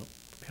 you know,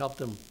 help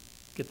them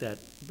get that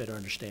better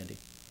understanding.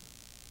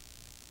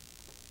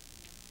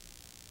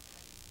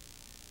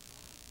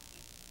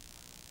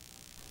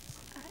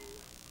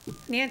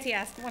 Nancy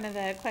asked one of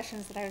the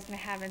questions that I was going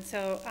to have, and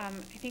so I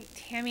think,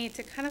 Tammy,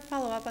 to kind of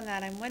follow up on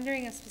that, I'm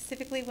wondering if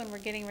specifically when we're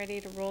getting ready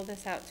to roll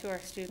this out to our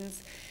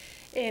students,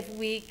 if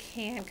we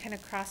can kind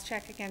of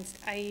cross-check against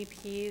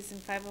IEPs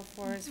and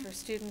 504s for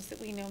students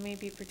that we know may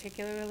be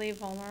particularly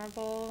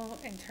vulnerable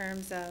in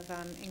terms of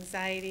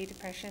anxiety,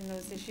 depression,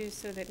 those issues,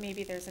 so that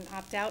maybe there's an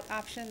opt-out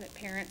option that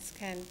parents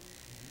can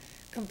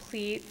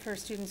complete for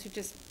students who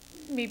just,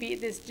 maybe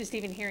this, just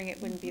even hearing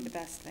it wouldn't be the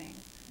best thing.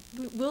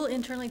 We'll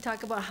internally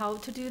talk about how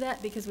to do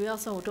that, because we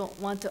also don't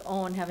want to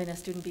own having a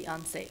student be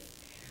unsafe.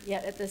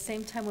 Yet at the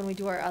same time, when we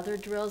do our other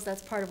drills,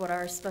 that's part of what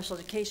our special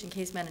education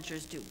case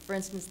managers do. For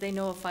instance, they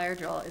know a fire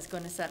drill is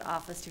going to set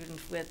off a student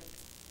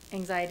with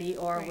anxiety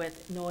or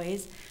with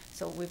noise.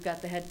 So we've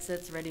got the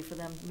headsets ready for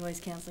them, noise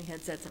canceling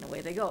headsets, and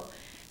away they go.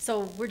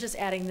 So we're just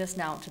adding this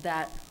now to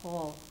that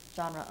whole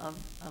genre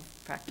of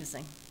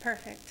practicing.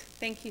 Perfect.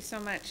 Thank you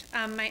so much.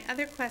 My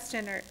other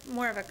question, or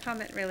more of a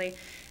comment really,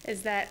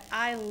 is that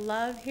I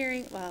love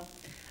hearing, well,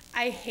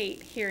 I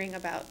hate hearing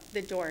about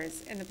the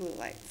doors and the blue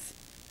lights.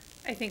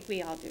 I think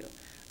we all do.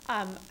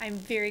 I'm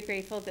very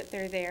grateful that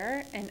they're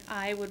there, and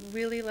I would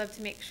really love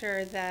to make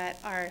sure that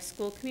our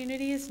school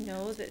communities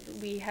know that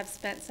we have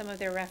spent some of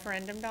their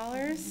referendum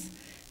dollars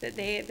that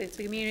the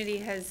community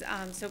has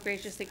so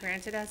graciously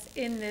granted us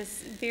in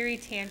this very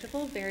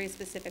tangible, very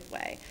specific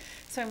way.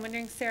 So I'm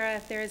wondering, Sarah,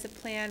 if there is a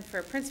plan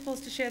for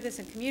principals to share this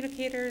in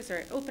communicators or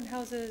at open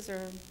houses,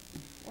 or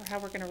how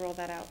we're going to roll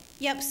that out.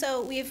 Yep,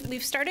 so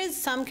we've started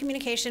some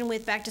communication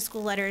with back to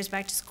school letters,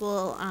 back to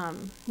school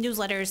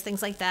newsletters,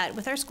 things like that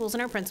with our schools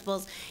and our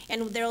principals,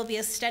 and there will be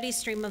a steady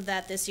stream of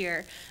that this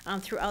year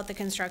throughout the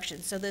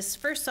construction. So this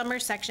first summer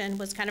section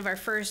was kind of our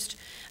first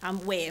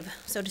wave,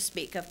 so to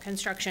speak, of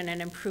construction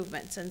and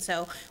improvements, and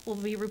so we'll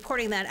be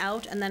reporting that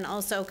out and then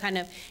also kind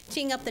of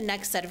teeing up the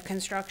next set of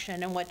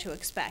construction and what to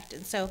expect.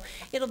 And so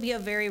it'll be a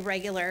very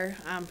regular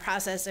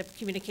process of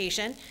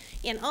communication.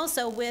 And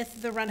also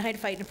with the Run, Hide,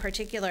 Fight in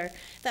particular,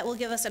 that will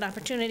give us an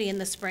opportunity in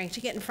the spring to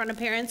get in front of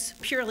parents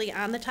purely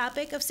on the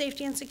topic of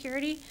safety and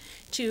security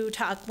to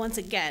talk once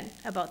again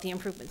about the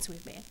improvements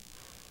we've made.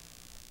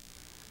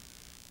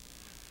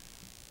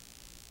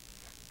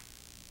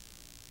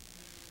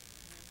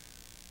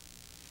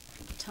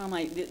 Tom,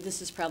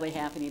 this is probably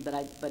happening,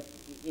 but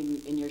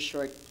in your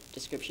short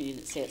description you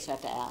didn't say it, so I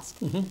have to ask.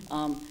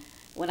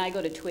 when I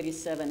go to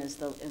 287 as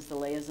the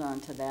liaison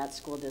to that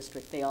school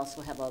district, they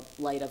also have a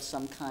light of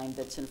some kind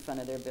that's in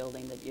front of their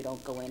building that you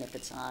don't go in if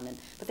it's on.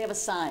 But they have a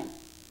sign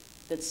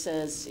that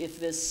says, if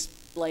this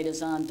light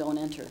is on, don't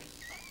enter.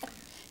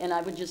 And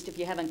I would just, if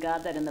you haven't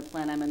got that in the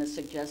plan, I'm going to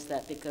suggest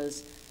that,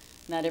 because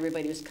not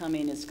everybody who's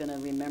coming is going to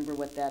remember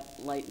what that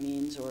light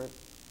means or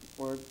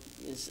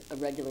is a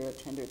regular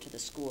attender to the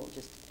school,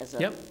 just as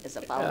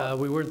a follow-up.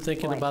 We weren't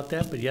thinking point. about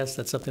that, but yes,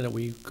 that's something that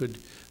we could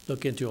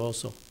look into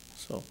also.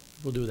 So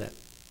we'll do that.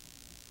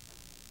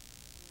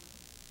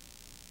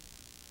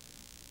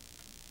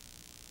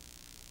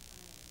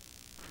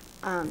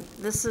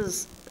 This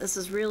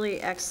is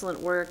really excellent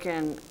work,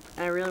 and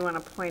I really want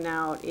to point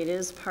out it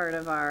is part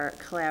of our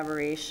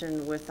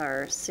collaboration with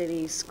our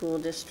city school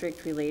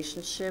district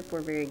relationship.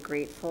 We're very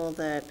grateful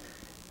that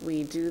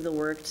we do the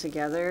work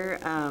together.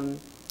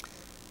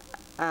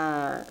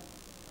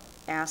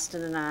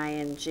 Aston and I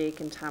and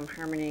Jake and Tom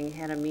Harmoning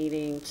had a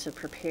meeting to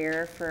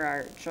prepare for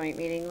our joint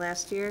meeting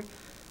last year,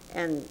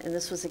 and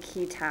this was a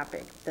key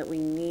topic that we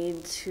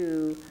need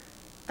to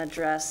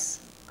address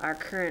our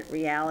current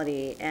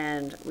reality,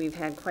 and we've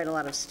had quite a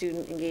lot of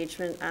student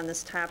engagement on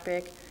this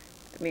topic.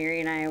 Mary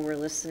and I were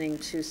listening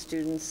to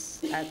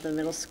students at the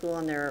middle school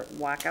on their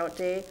walkout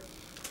day,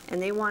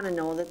 and they want to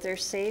know that they're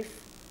safe,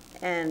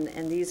 and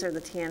these are the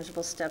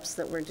tangible steps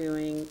that we're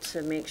doing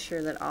to make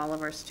sure that all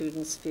of our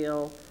students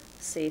feel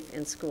safe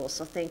in school.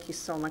 So thank you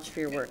so much for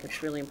your work.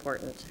 It's really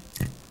important.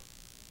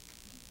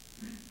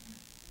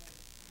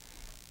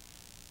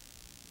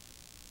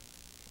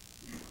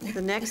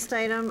 The next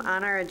item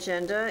on our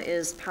agenda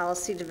is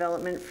policy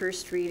development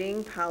first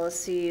reading.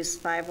 Policies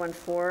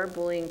 514,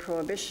 bullying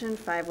prohibition,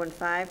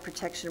 515,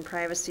 protection and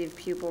privacy of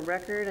pupil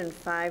record, and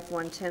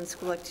 5110,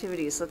 school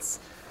activities.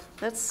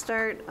 Let's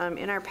start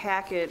in our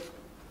packet.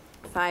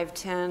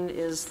 510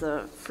 is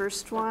the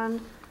first one,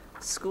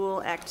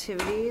 school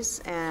activities,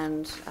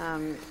 and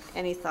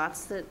any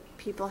thoughts that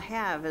people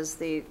have as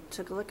they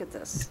took a look at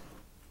this.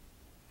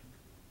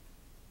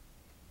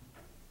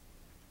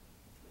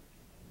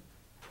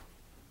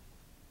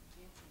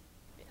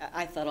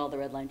 I thought all the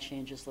red line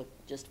changes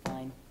looked just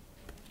fine.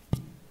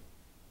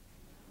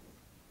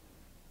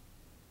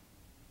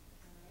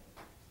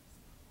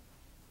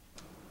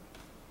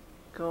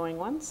 Going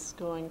once,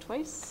 going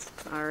twice.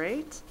 All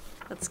right.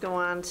 Let's go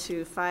on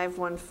to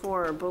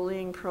 514,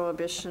 bullying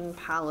prohibition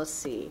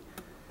policy.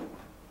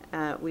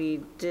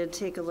 We did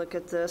take a look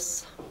at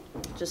this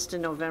just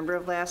in November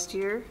of last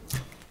year.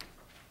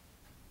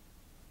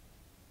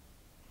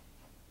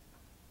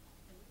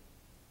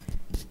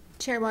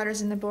 Chair Waters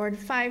and the board,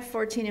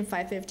 514 and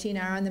 515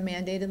 are on the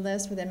mandated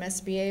list with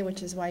MSBA,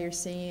 which is why you're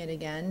seeing it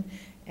again.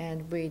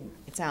 And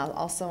it's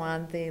also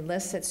on the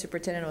list that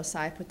Superintendent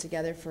Osai put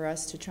together for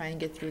us to try and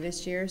get through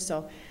this year.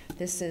 So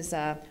this is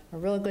a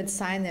real good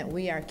sign that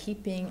we are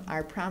keeping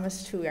our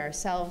promise to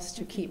ourselves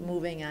to keep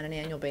moving on an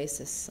annual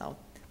basis. So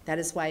that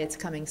is why it's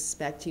coming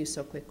back to you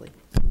so quickly.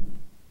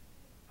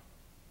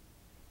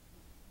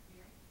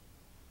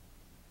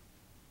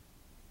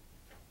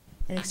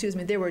 And excuse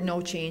me, there were no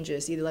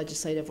changes, either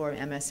legislative or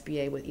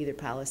MSBA, with either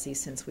policy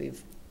since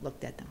we've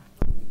looked at them.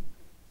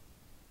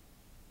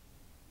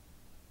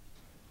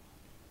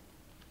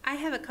 I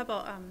have a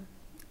couple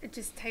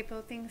just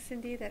typo things,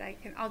 Cindy, that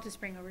I'll just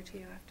bring over to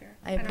you after.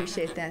 I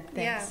appreciate that. Thanks.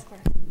 Yeah, of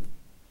course.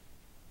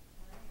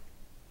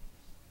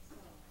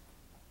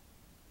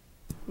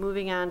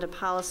 Moving on to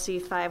policy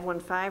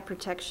 515,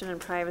 protection and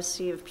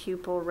privacy of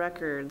pupil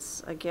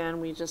records.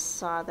 Again, we just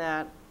saw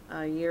that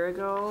a year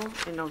ago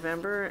in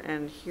November,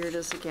 and here it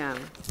is again.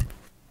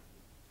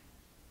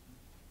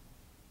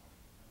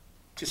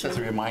 Just as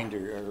a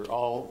reminder, are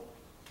all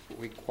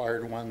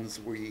required ones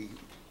we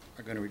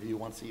are going to review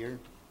once a year?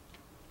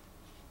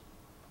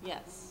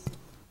 Yes.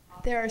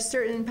 There are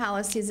certain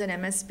policies that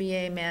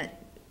MSBA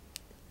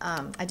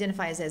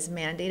identifies as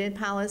mandated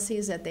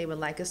policies that they would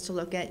like us to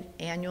look at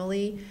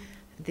annually.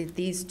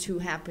 These two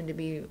happen to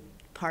be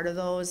part of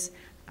those.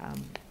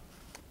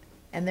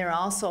 And there are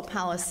also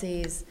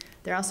policies,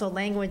 there are also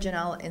language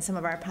in some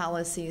of our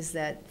policies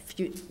that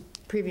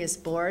previous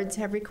boards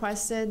have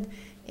requested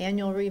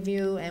annual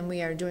review, and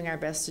we are doing our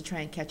best to try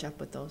and catch up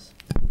with those.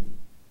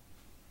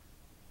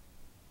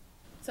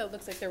 So it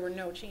looks like there were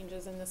no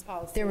changes in this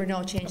policy. There were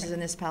no changes in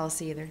this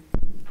policy either.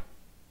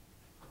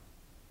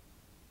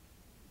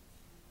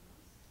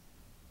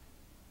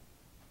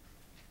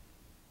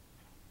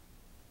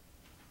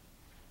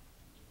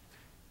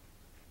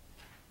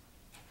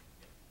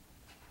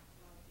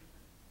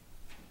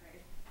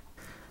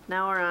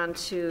 Now we're on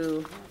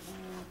to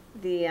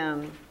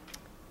the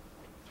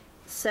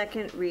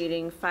second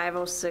reading,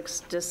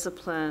 506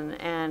 discipline,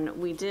 and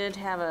we did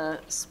have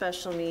a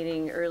special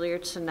meeting earlier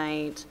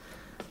tonight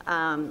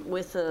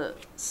with the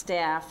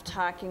staff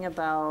talking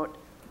about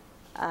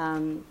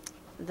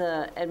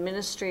the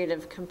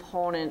administrative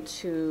component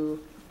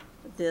to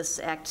this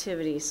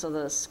activity. So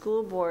the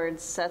school board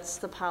sets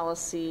the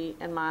policy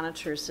and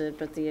monitors it,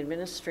 but the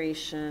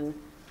administration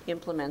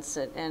implements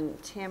it.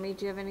 And Tammy,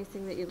 do you have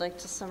anything that you'd like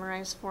to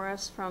summarize for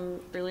us from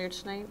earlier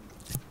tonight?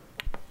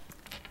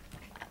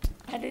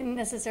 I didn't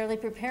necessarily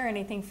prepare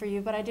anything for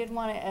you, but I did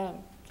want to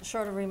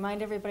sort of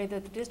remind everybody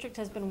that the district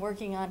has been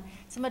working on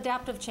some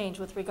adaptive change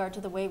with regard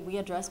to the way we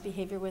address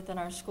behavior within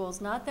our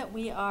schools. Not that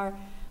we are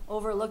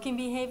overlooking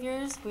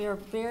behaviors, we are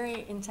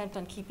very intent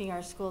on keeping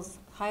our schools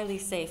highly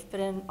safe, but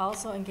in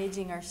also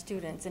engaging our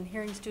students and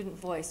hearing student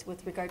voice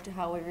with regard to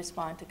how we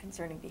respond to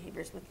concerning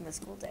behaviors within the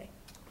school day.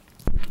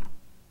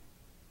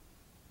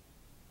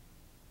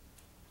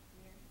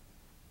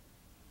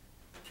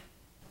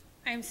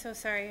 I'm so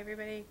sorry,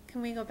 everybody.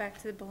 Can we go back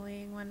to the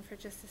bullying one for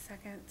just a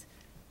second?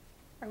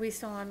 Are we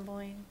still on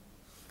bullying?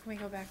 Can we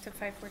go back to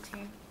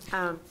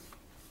 514?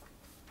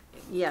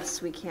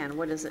 Yes, we can.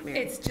 What is it, Mary?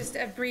 It's just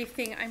a brief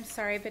thing. I'm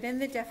sorry, but in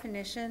the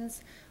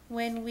definitions,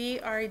 when we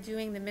are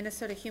doing the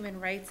Minnesota Human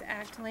Rights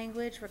Act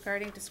language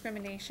regarding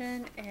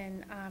discrimination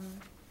in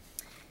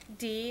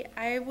D,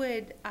 I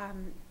would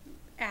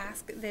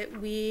ask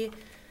that we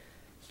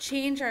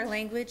change our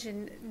language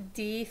in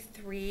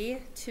D3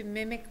 to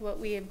mimic what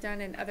we have done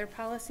in other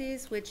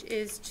policies, which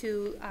is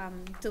to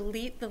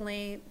delete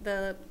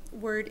the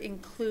word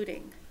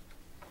including.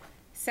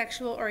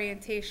 Sexual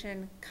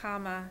orientation,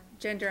 comma,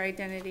 gender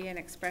identity and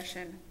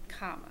expression,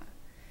 comma.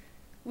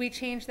 We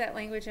changed that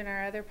language in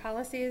our other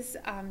policies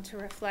to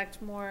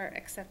reflect more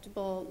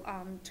acceptable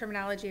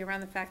terminology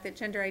around the fact that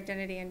gender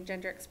identity and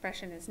gender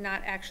expression is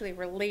not actually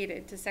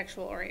related to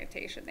sexual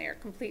orientation. They are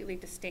completely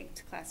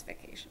distinct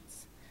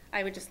classifications.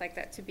 I would just like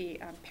that to be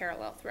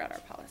parallel throughout our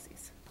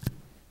policies.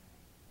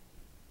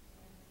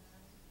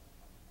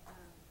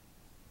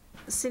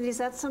 Cindy, is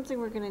that something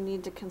we're going to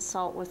need to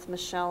consult with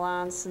Michelle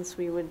on, since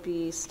we would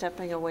be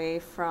stepping away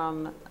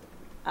from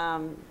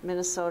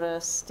Minnesota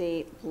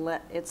state?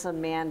 It's a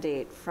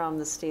mandate from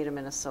the state of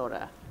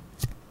Minnesota.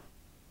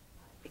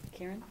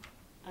 Karen?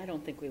 I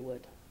don't think we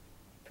would.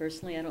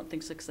 Personally, I don't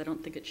think so, because I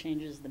don't think it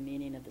changes the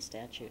meaning of the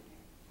statute.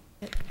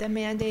 The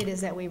mandate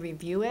is that we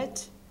review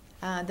it.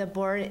 The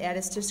board, at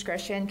its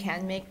discretion,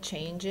 can make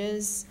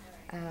changes.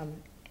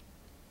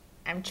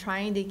 I'm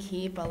trying to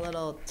keep a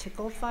little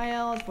tickle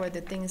file for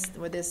the things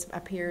where this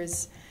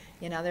appears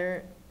in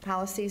other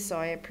policies, so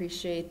I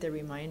appreciate the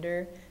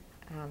reminder.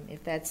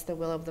 If that's the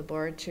will of the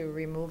board to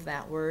remove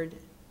that word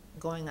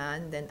going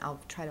on, then I'll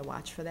try to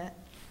watch for that.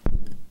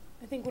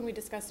 I think when we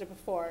discussed it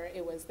before,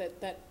 it was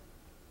that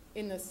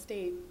in the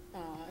state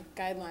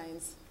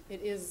guidelines,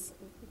 it is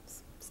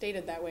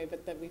stated that way,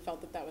 but that we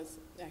felt that was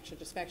actually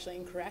just factually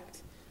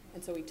incorrect,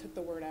 and so we took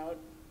the word out.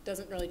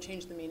 Doesn't really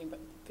change the meaning, but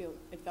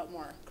it felt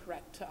more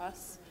correct to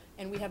us,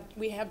 and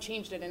we have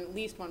changed it in at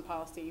least one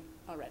policy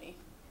already.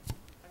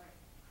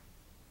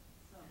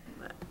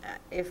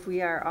 If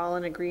we are all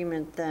in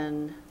agreement,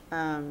 then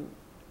I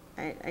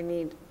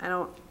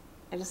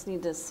just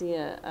need to see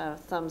a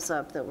thumbs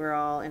up that we're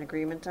all in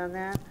agreement on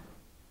that.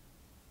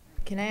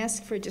 Can I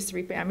ask for just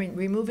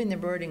removing the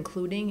word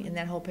including in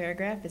that whole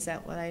paragraph? Is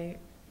that what I?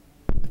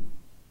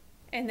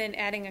 And then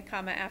adding a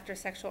comma after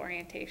sexual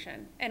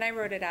orientation. And I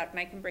wrote it out, and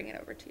I can bring it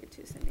over to you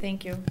too, Cindy.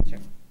 Thank you. Sure.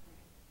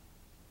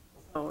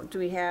 Oh, do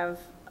we have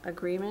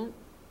agreement?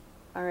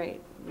 All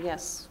right,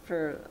 yes,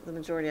 for the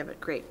majority of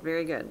it. Great,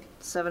 very good.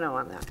 7-0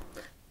 on that.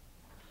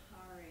 All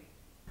right.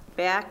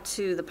 Back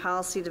to the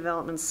policy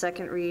development,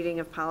 second reading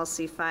of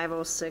policy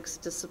 506,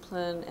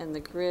 discipline and the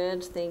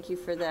grid. Thank you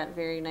for that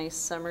very nice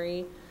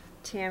summary,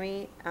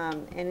 Tammy.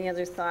 Any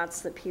other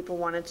thoughts that people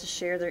wanted to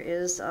share? There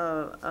is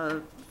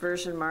a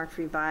version marked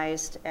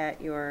revised at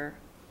your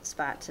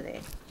spot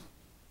today.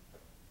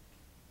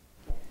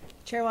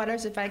 Chair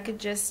Waters, if I could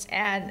just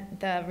add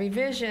the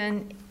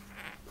revision,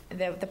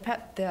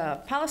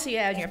 the policy you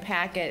had in your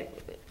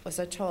packet was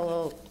a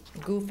total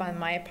goof on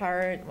my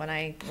part. When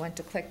I went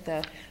to click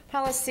the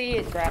policy,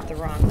 it grabbed the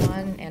wrong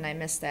one, and I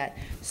missed that.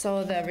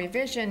 So the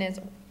revision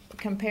is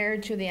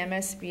compared to the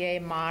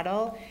MSBA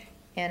model,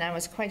 and I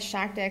was quite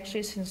shocked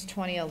actually since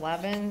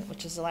 2011,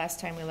 which is the last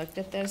time we looked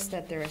at this,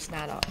 that there is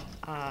not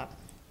a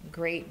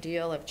great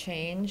deal of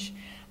change.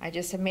 I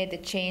just have made the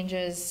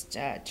changes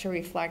to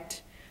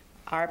reflect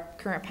our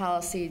current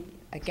policy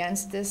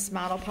against this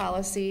model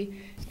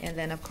policy, and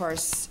then of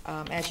course,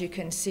 as you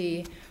can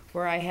see,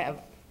 where I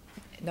have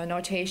the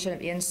notation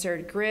of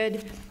insert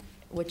grid,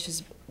 which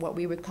is what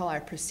we would call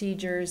our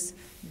procedures,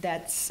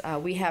 that's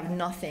we have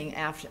nothing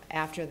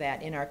after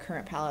that in our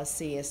current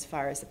policy. As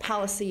far as the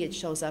policy, it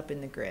shows up in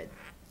the grid.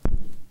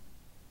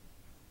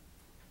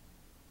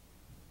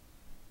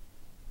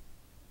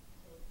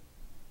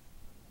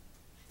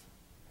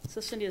 So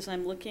Cindy, as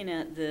I'm looking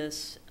at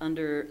this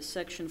under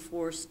section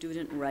 4,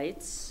 student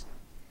rights,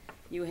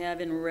 you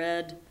have in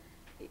red,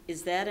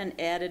 is that an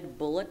added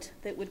bullet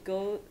that would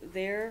go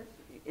there?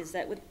 Is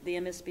that what the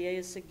MSBA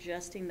is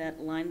suggesting, that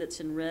line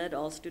that's in red,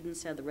 all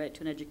students have the right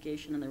to an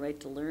education and the right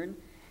to learn?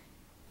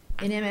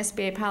 In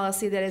MSBA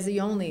policy, that is the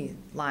only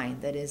line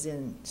that is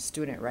in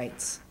student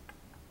rights.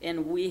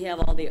 And we have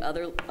all the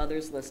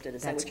others listed,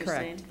 is That's that what you're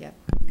saying? correct, yep.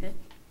 Okay.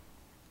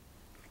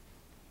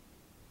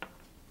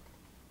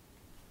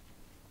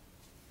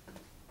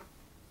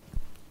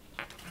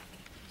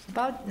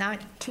 About now,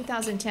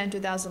 2010,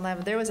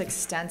 2011, there was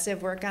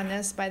extensive work on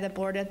this by the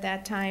board at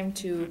that time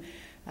to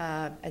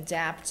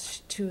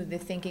adapt to the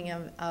thinking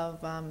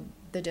of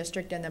the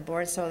district and the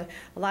board. So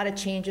a lot of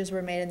changes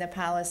were made in the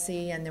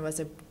policy, and there was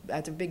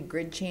a big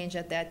grid change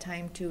at that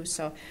time too.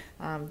 So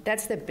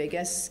that's the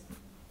biggest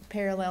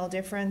parallel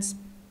difference,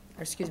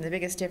 or excuse me, the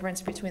biggest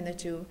difference between the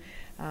two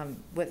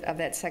of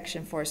that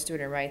Section 4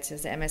 student rights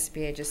is the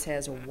MSBA just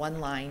has one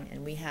line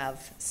and we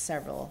have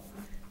several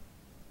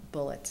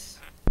bullets.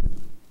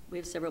 We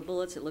have several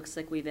bullets. It looks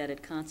like we've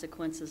added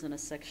consequences and a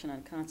section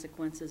on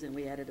consequences, and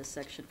we added a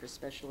section for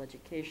special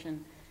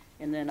education.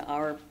 And then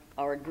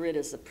our grid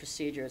is the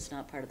procedure. It's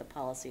not part of the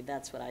policy.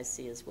 That's what I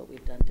see as what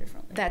we've done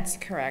differently. That's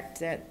correct.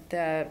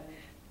 The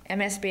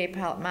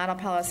MSBA model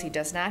policy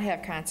does not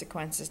have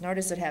consequences, nor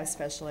does it have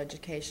special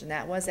education.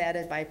 That was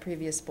added by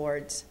previous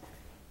boards.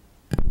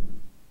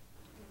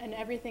 And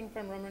everything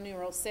from Roman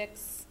numeral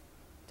 6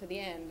 to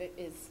the end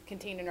is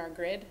contained in our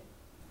grid?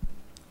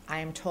 I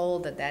am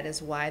told that that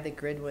is why the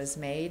grid was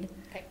made,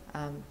 okay.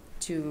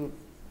 To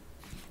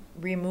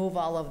remove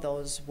all of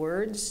those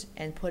words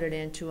and put it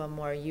into a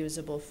more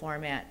usable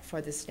format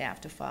for the staff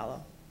to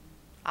follow.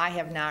 I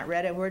have not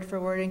read it word for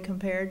word and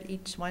compared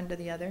each one to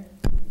the other.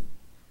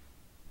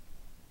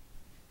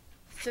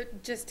 So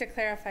just to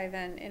clarify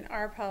then, in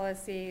our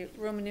policy,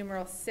 Roman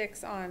numeral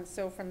 6 on,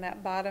 so from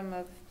that bottom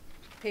of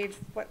page,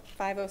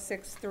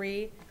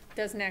 5063,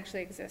 doesn't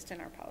actually exist in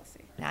our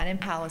policy? Not in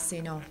policy,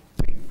 no.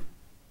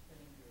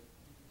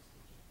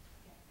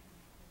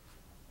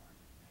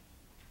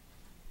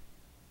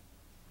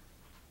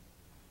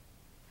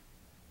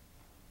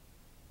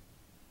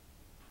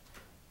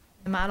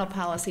 The model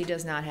policy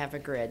does not have a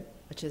grid,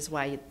 which is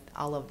why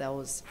all of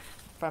those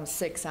from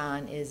 6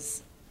 on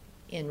is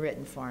in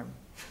written form.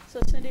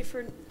 So Cindy,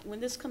 for when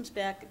this comes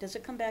back, does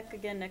it come back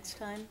again next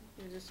time?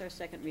 Or is this our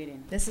second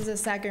reading? This is a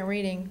second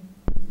reading.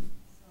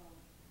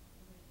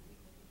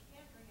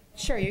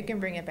 Sure, you can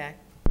bring it back.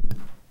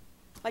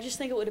 I just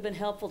think it would have been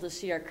helpful to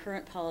see our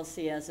current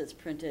policy as it's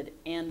printed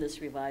and this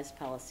revised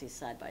policy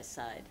side by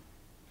side.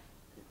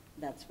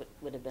 That's what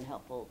would have been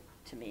helpful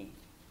to me.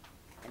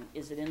 And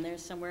is it in there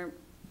somewhere?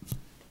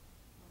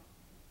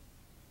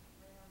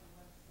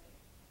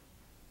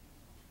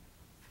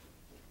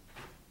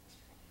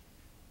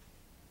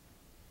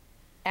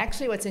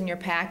 Actually, what's in your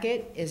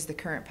packet is the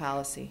current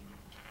policy.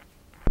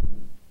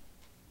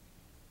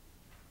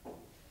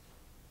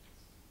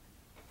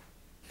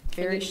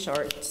 Very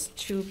short, it's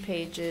 2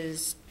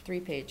 pages, 3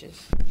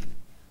 pages.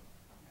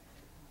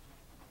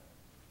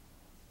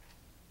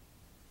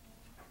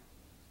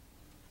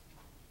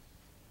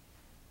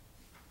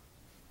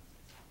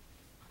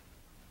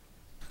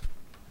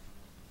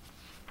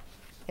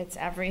 It's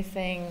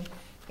everything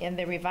in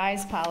the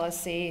revised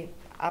policy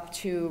up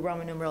to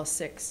Roman numeral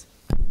 6.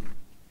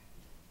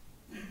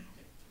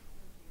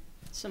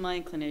 So my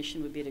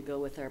inclination would be to go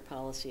with our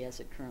policy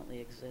as it currently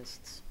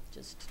exists,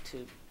 just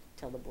to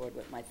tell the board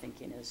what my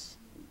thinking is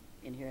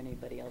and hear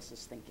anybody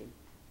else's thinking.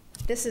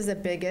 This is the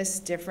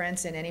biggest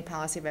difference in any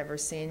policy I've ever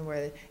seen,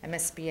 where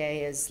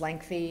MSBA is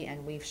lengthy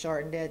and we've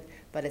shortened it,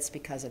 but it's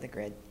because of the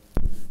grid.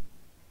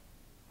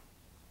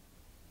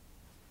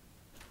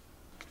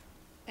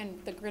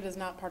 And the grid is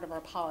not part of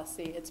our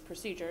policy, it's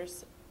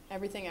procedures.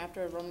 Everything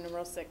after Roman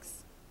numeral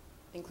 6,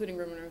 including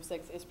Roman numeral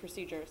 6, is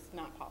procedures,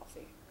 not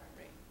policy.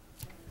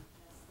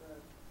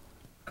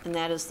 And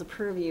that is the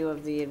purview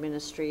of the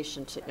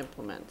administration to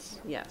implement,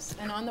 yes.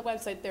 And on the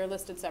website, they're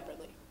listed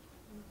separately.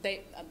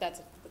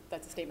 That's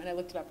a statement, I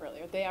looked it up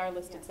earlier. They are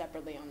listed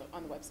separately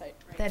on the website.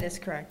 That is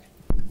correct.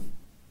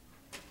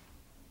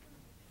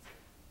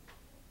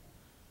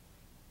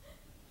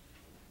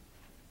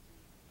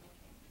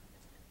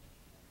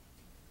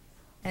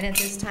 And at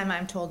this time,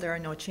 I'm told there are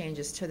no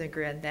changes to the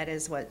grid. That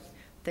is what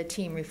the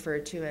team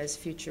referred to as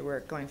future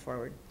work going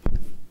forward.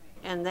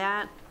 And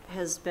that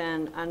has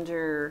been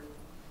under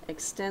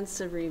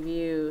extensive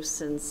review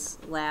since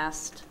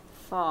last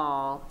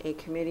fall. A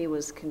committee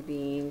was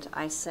convened.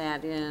 I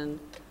sat in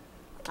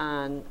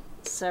on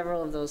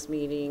several of those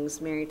meetings.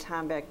 Mary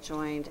Tombeck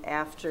joined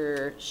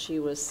after she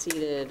was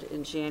seated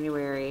in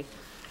January.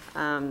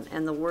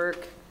 And the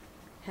work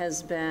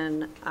has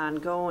been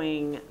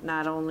ongoing,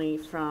 not only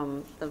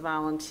from the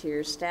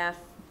volunteer staff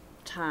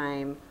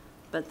time,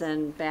 but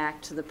then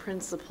back to the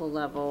principal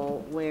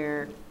level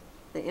where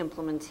the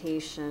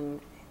implementation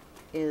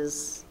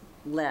is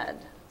led.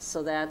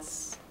 So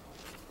that's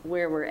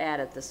where we're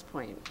at this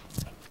point.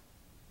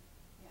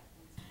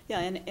 Yeah,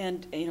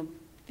 and you know,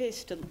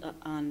 based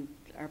on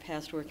our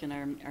past work and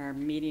our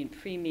meeting,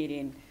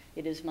 pre-meeting,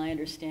 it is my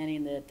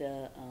understanding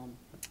that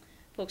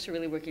folks are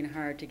really working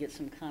hard to get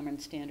some common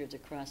standards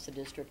across the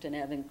district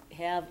and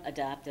have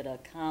adopted a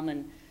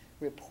common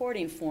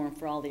reporting form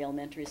for all the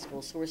elementary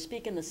schools. So we're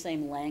speaking the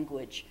same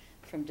language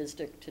from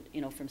district to,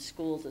 you know, from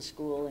school to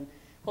school, and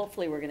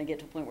hopefully we're going to get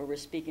to a point where we're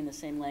speaking the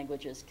same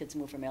language as kids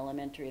move from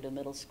elementary to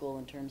middle school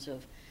in terms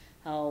of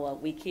how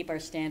we keep our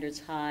standards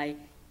high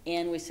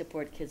and we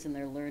support kids in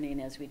their learning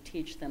as we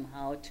teach them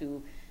how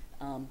to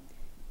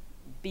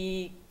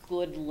be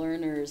good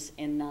learners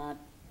and not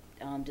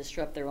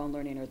disrupt their own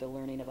learning or the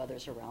learning of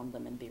others around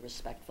them, and be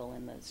respectful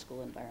in the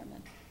school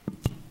environment.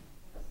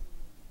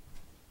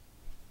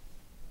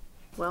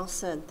 Well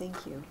said,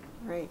 thank you.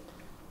 All right.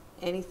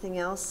 Anything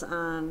else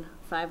on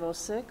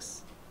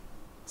 506?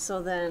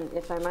 So then,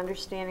 if I'm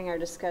understanding our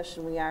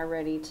discussion, we are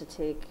ready to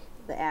take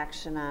the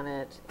action on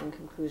it in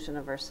conclusion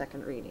of our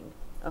second reading.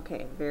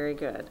 Okay, very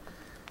good.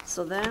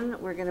 So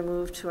then we're going to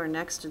move to our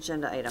next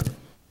agenda item,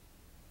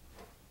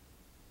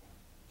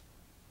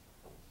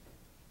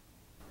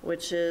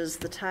 which is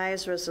the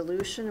ties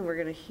resolution, and we're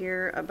going to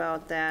hear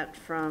about that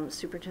from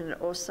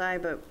Superintendent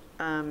Osai, but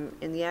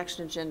in the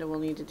action agenda, we'll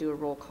need to do a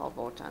roll call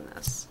vote on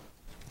this.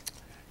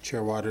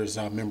 Chair Waters,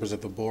 members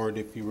of the board,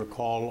 if you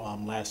recall,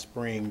 last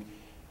spring,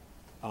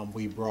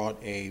 we brought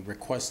a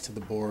request to the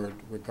board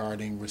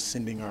regarding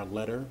rescinding our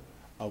letter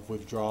of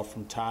withdrawal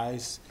from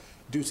ties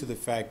due to the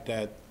fact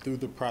that through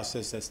the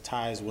process as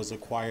ties was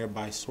acquired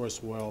by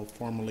Sourcewell,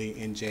 formerly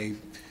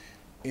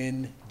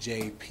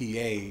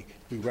NJPA,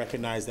 we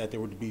recognized that there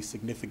would be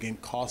significant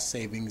cost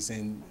savings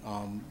in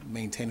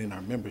maintaining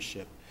our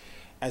membership.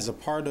 As a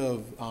part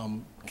of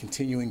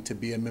continuing to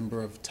be a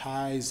member of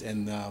ties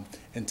and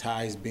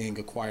ties being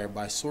acquired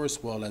by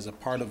Sourcewell, as a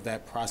part of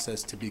that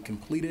process to be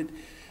completed,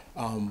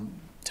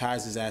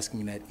 ties is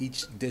asking that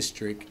each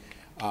district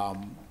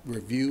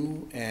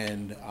review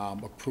and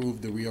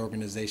approve the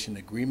reorganization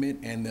agreement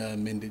and the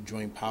amended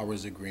joint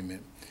powers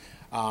agreement.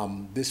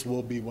 This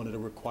will be one of the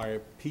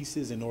required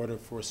pieces in order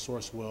for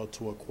Sourcewell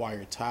to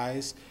acquire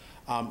ties.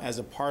 As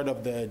a part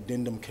of the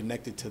addendum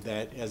connected to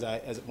that,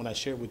 when I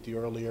shared with you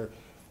earlier,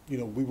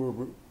 we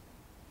were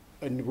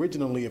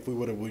originally, if we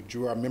would have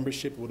withdrew our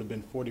membership, it would have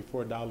been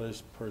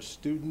 $44 per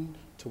student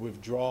to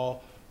withdraw.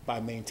 By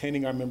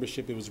maintaining our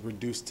membership, it was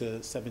reduced to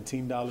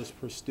 $17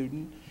 per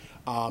student.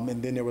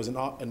 And then there was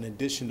an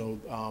additional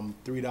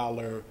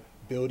 $3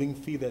 building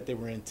fee that they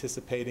were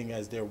anticipating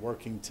as they're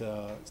working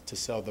to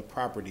sell the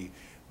property.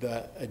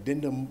 The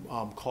addendum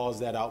calls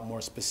that out more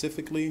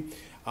specifically.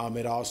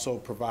 It also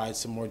provides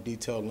some more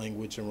detailed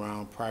language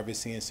around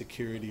privacy and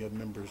security of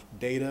members'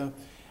 data,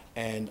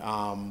 and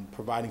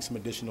providing some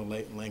additional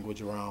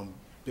language around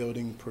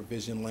building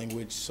provision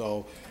language.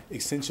 So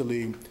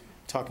essentially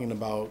talking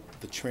about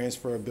the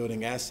transfer of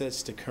building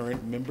assets to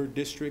current member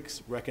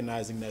districts,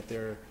 recognizing that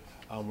there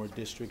were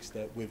districts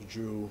that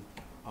withdrew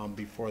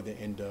before the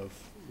end of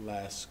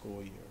last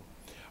school year.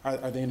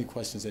 Are there any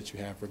questions that you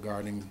have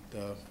regarding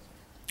the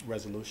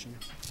resolution?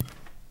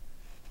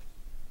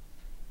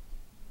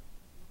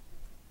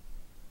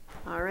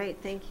 All right,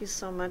 thank you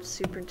so much,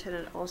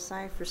 Superintendent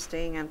Osai, for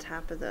staying on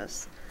top of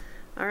this.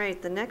 All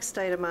right, the next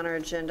item on our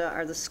agenda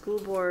are the school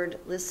board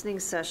listening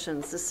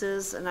sessions. This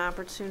is an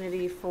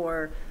opportunity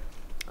for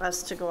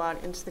us to go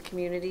out into the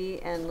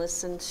community and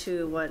listen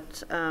to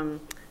what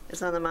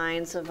is on the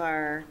minds of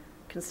our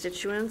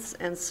constituents.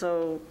 And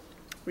so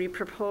we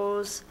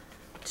propose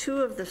 2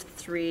 of the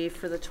 3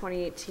 for the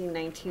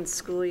 2018-19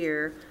 school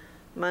year,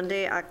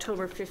 Monday,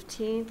 October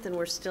 15th, and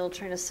we're still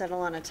trying to settle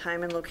on a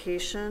time and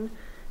location,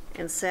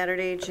 and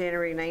Saturday,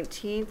 January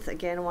 19th,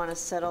 again, want to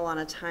settle on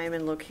a time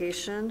and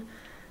location.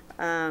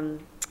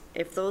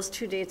 If those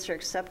 2 dates are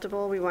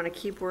acceptable, we want to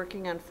keep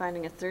working on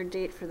finding a 3rd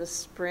date for the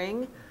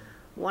spring.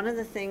 One of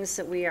the things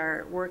that we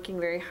are working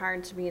very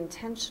hard to be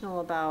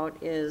intentional about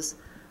is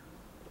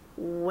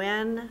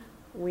when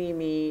we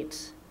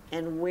meet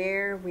and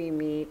where we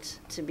meet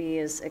to be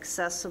as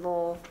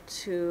accessible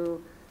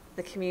to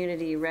the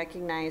community,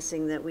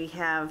 recognizing that we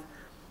have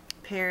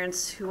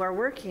parents who are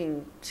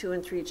working 2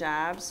 and 3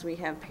 jobs. We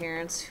have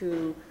parents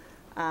who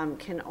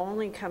can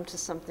only come to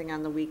something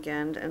on the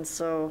weekend. And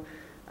so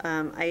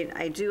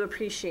I do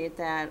appreciate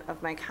that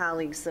of my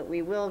colleagues, that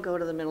we will go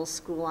to the middle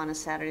school on a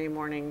Saturday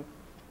morning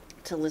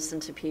to listen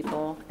to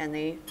people, and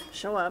they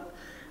show up.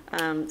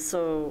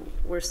 So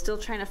we're still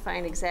trying to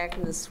find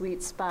exactly the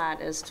sweet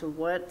spot as to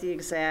what the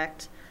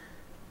exact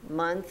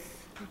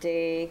month,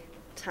 day,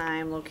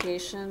 time,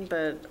 location,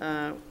 but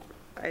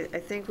I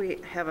think we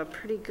have a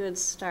pretty good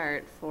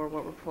start for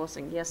what we're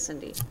proposing. Yes,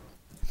 Cindy?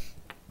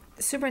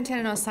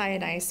 Superintendent Osai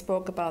and I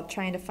spoke about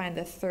trying to find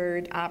the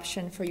 3rd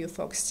option for you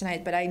folks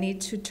tonight, but I need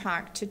to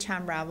talk to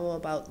Tom Bravo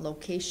about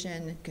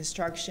location,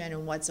 construction,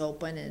 and what's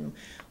open and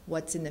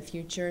what's in the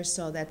future,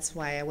 so that's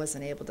why I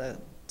wasn't able to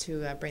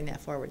bring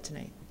that forward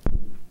tonight.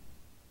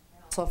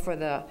 So for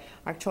the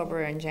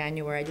October and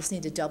January, I just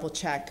need to double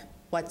check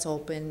what's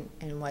open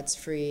and what's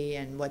free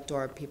and what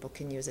door people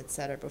can use, et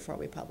cetera, before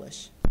we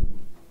publish.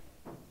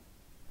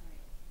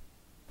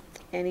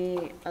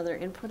 Any other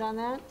input on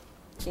that?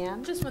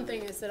 Ann? Just one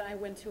thing is that I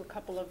went to a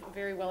couple of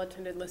very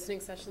well-attended listening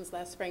sessions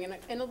last spring,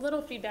 and a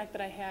little feedback that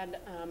I had,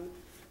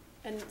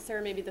 and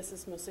Sarah, maybe this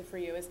is mostly for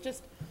you, is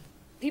just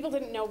people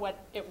didn't know what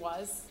it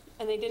was,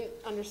 and they didn't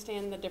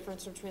understand the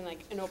difference between like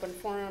an open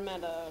forum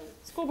at a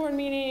school board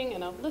meeting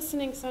and a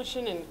listening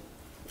session, and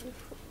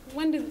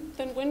when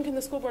can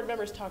the school board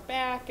members talk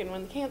back and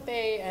when can't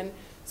they? And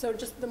so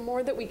just the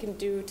more that we can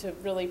do to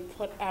really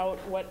put out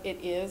what it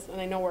is, and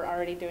I know we're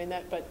already doing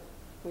that, but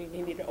we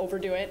need to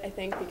overdo it, I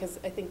think, because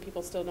I think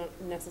people still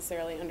don't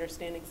necessarily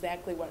understand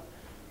exactly what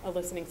a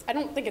listening. I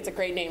don't think it's a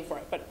great name for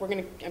it, but I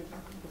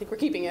think we're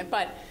keeping it.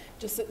 But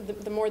just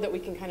the more that we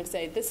can kind of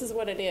say, this is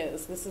what it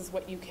is, this is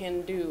what you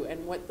can do,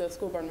 and what the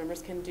school board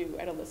members can do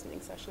at a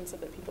listening session, so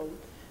that people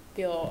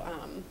feel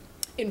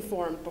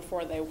informed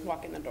before they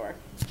walk in the door.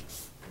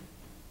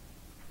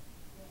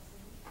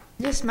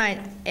 Just might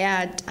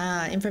add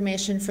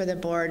information for the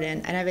board,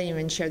 and I haven't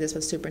even shared this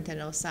with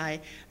Superintendent Osai.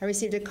 I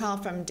received a call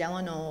from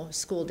Delano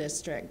School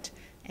District,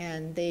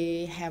 and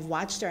they have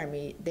watched our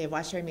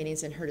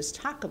meetings and heard us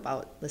talk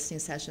about listening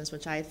sessions,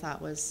 which I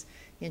thought was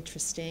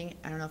interesting.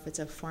 I don't know if it's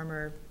a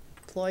former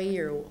employee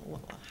or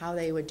how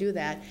they would do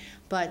that,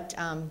 but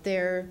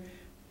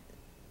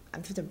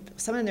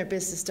someone in their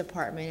business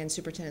department and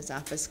superintendent's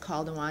office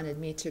called and wanted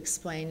me to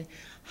explain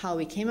how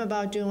we came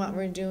about doing what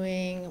we're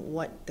doing,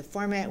 what the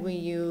format we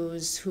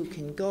use, who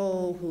can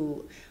go,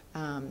 who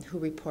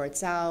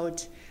reports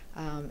out,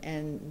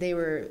 and they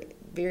were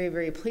very,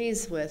 very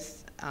pleased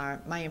with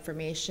my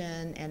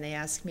information, and they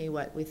asked me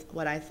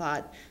what I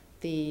thought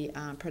the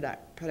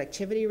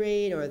productivity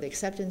rate or the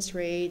acceptance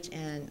rate,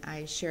 and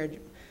I shared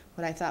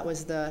what I thought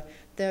was the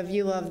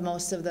view of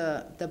most of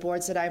the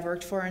boards that I've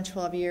worked for in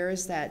 12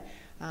 years, that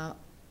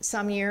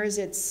some years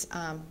it's,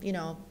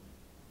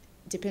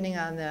 depending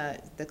on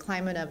the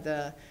climate of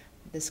the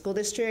school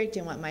district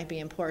and what might be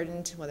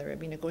important, whether it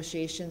be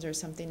negotiations or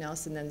something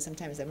else, and then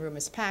sometimes the room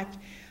is packed.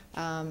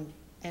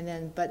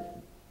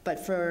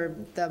 But for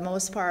the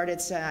most part,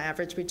 it's an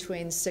average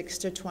between 6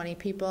 to 20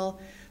 people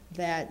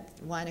that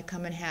want to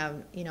come and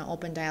have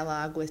open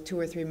dialogue with 2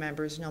 or 3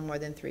 members, no more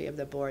than 3 of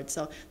the board.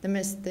 So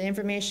the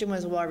information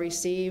was well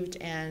received,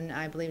 and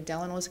I believe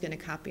Delano is going to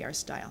copy our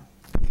style.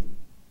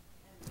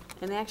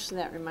 And actually,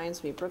 that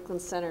reminds me, Brooklyn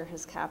Center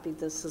has copied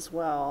this as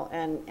well,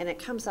 and it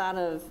comes out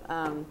of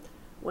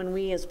when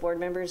we as board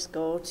members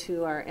go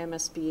to our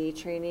MSBA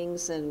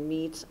trainings and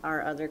meet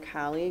our other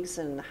colleagues,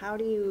 and how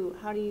do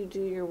you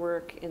do your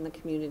work in the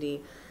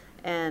community,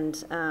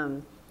 and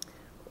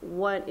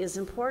what is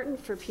important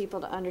for people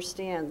to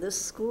understand, this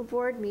school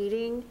board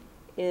meeting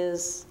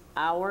is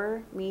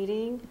our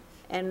meeting,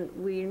 and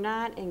we're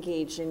not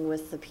engaging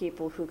with the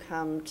people who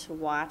come to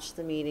watch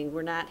the meeting.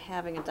 We're not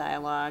having a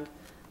dialogue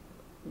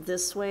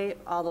this way,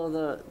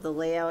 although the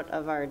layout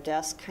of our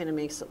desk kind of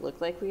makes it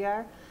look like we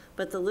are.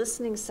 But the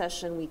listening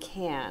session we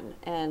can,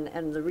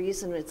 and the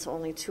reason it's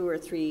only 2 or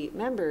 3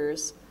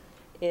 members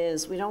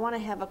is we don't want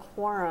to have a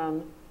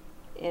quorum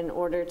in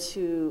order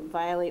to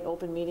violate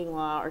open meeting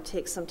law or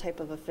take some type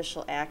of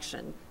official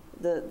action.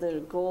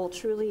 The goal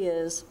truly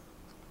is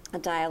a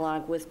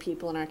dialogue with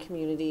people in our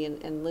community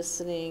and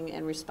listening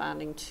and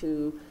responding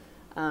to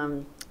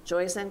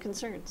joys and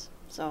concerns.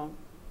 So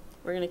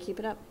we're going to keep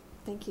it up.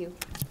 Thank you.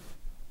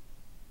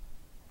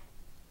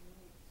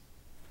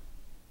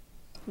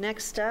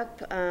 Next up,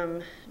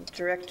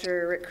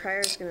 Director Rick Cryer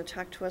is going to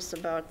talk to us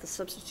about the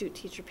substitute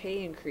teacher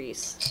pay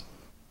increase.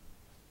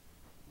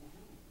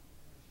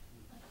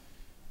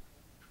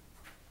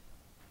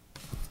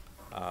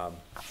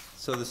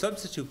 So the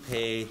substitute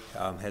pay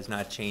has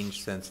not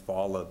changed since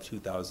fall of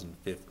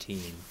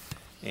 2015.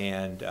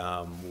 And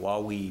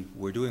while we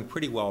were doing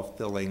pretty well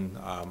filling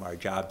our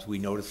jobs, we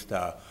noticed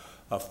a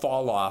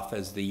fall off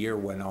as the year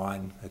went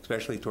on,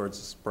 especially towards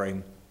the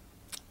spring.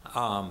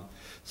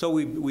 So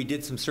we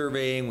did some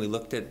surveying. We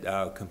looked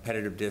at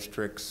competitive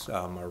districts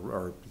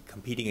or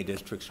competing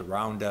districts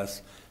around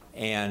us,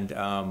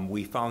 and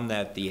we found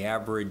that the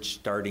average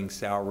starting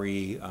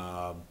salary,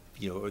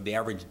 the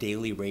average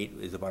daily rate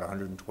is about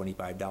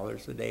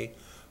 $125 a day.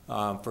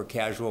 For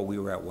casual, we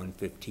were at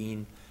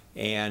 $115,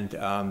 and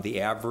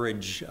the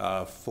average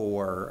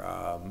for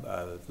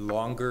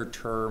longer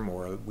term,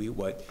 or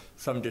what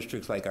some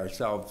districts like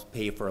ourselves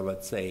pay for,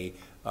 let's say,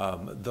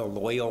 the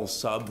loyal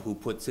sub who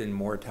puts in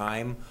more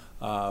time,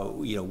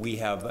 we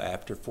have,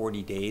 after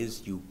 40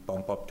 days, you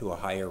bump up to a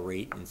higher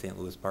rate in St.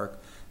 Louis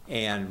Park,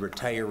 and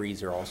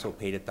retirees are also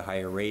paid at the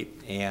higher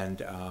rate,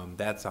 and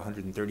that's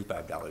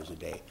 $135 a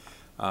day.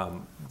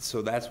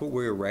 So that's what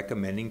we're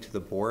recommending to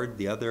the board.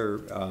 The other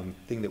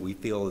thing that we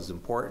feel is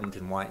important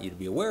and want you to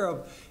be aware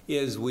of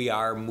is we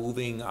are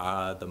moving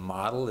the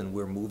model, and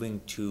we're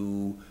moving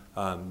to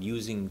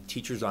using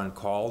teachers on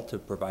call to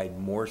provide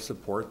more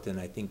support than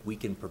I think we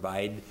can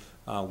provide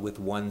with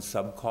one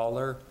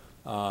sub-caller.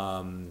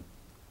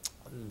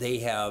 They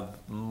have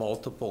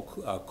multiple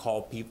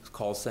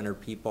call center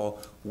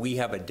people. We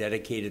have a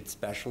dedicated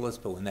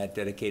specialist, but when that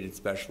dedicated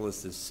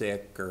specialist is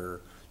sick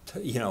or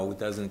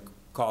doesn't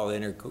call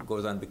in or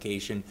goes on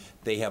vacation,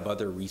 they have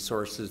other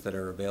resources that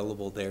are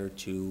available there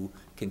to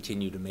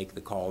continue to make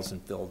the calls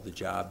and fill the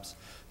jobs.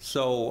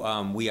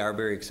 So we are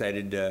very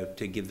excited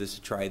to give this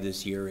a try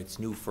this year. It's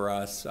new for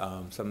us.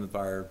 Some of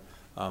our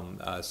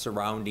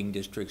surrounding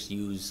districts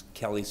use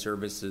Kelly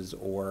Services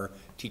or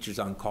Teachers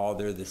on Call.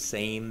 They're the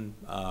same.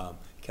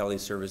 Kelly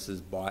Services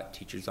bought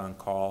Teachers on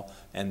Call,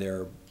 and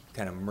they're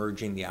kind of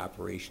merging the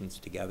operations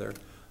together.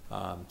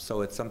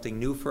 So it's something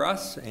new for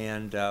us,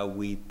 and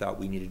we thought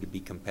we needed to be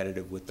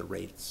competitive with the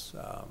rates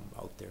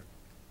out there.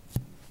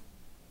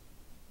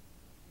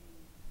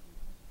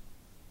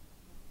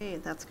 Okay,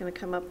 that's going to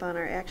come up on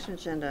our action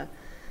agenda.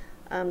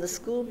 The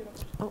school,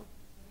 I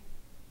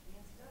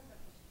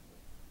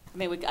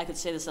mean, I could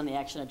say this on the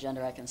action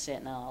agenda, I can say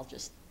it now, I'll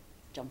just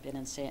jump in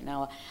and say it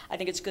now. I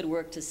think it's good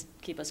work to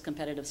keep us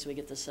competitive so we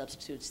get the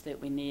substitutes that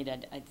we need.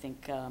 I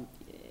think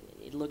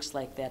it looks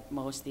like that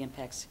most of the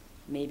impact's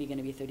maybe going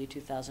to be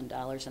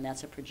 $32,000, and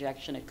that's a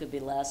projection. It could be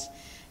less.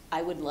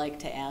 I would like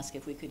to ask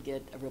if we could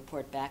get a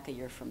report back a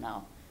year from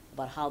now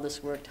about how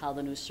this worked, how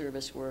the new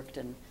service worked,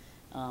 and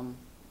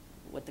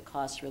what the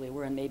costs really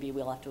were, and maybe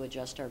we'll have to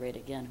adjust our rate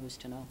again. Who's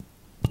to know?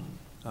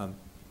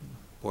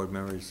 Board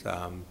members,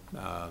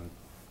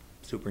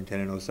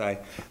 Superintendent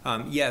Osai.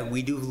 Yeah,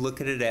 we do look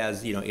at it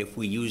as, if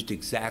we used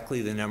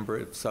exactly the number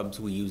of subs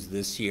we used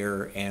this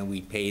year and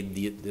we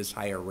paid this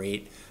higher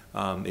rate,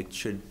 it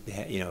should,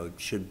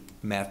 should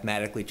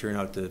mathematically turn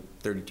out to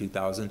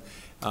 32,000.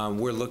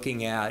 We're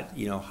looking at,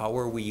 how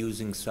are we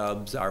using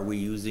subs? Are we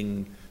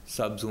using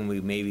subs when we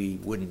maybe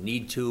wouldn't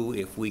need to?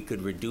 If we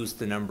could reduce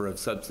the number of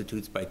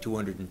substitutes by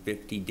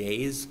 250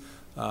 days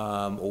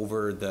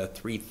over the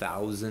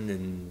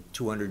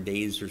 3,200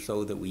 days or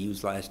so that we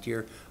used last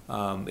year,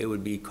 it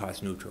would be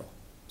cost neutral.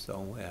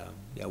 So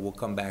yeah, we'll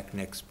come back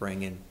next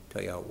spring and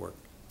tell you how it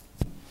worked.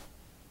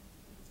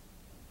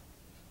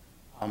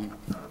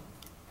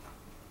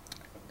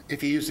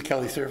 If you use the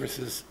Kelly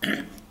services,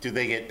 do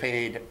they get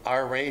paid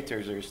our rate, or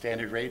is there a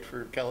standard rate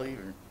for Kelly?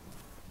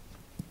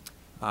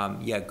 Or?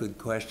 Yeah, good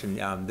question.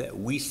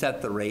 We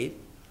set the rate.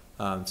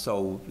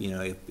 So,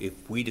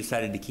 if we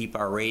decided to keep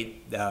our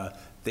rate,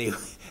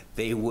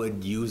 they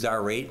would use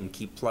our rate and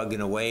keep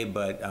plugging away.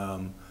 But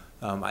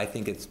I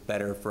think it's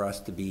better for us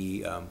to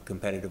be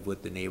competitive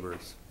with the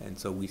neighbors, and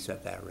so we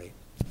set that rate.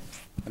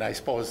 And I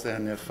suppose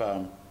then if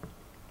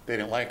they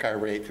didn't like our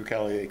rate through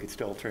Kelly, they could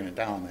still turn it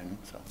down then.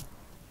 So.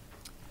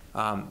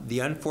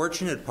 The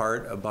unfortunate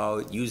part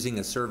about using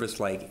a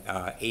service like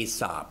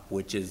ASOP,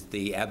 which is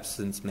the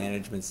absence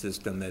management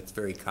system that's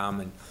very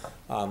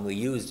commonly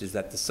used, is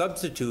that the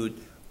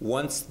substitute,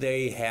 once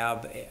they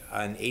have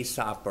an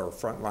ASOP or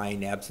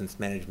frontline absence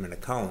management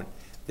account,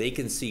 they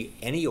can see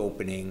any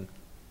opening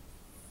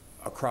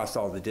across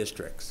all the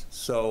districts.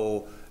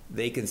 So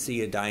they can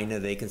see Edina,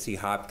 they can see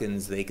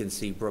Hopkins, they can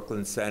see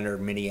Brooklyn Center,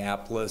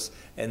 Minneapolis,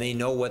 and they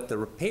know what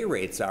the pay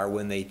rates are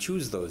when they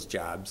choose those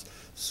jobs.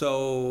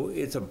 So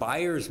it's a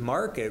buyer's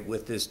market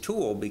with this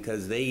tool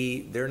because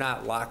they're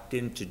not locked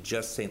into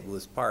just St.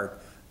 Louis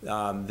Park.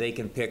 They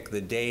can pick the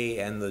day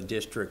and the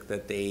district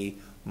that they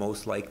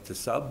most like to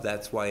sub.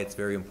 That's why it's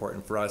very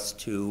important for us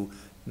to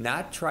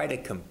not try to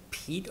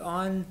compete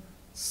on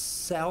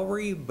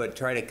salary, but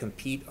try to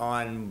compete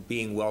on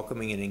being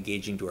welcoming and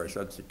engaging to our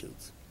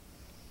substitutes.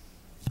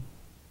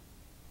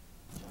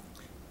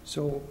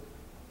 So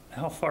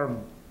how far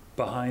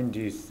behind do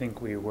you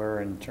think we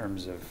were in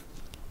terms of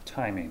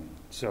timing?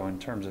 So in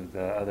terms of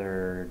the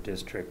other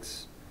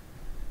districts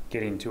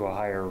getting to a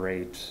higher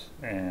rate,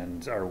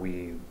 and are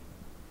we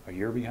a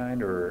year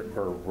behind, or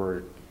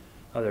were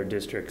other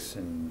districts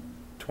in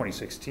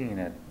 2016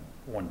 at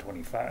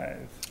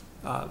 125?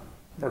 Or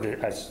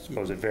I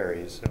suppose it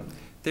varies. So.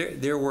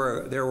 There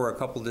were a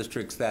couple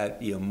districts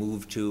that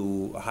moved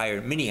to a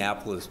higher.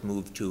 Minneapolis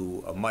moved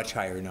to a much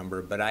higher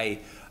number, but I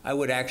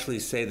would actually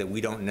say that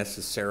we don't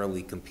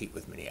necessarily compete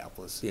with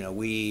Minneapolis.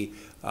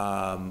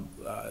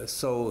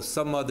 So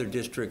some other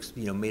districts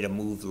made a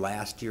move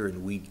last year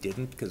and we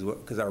didn't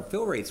because our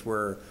fill rates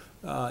were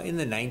in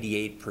the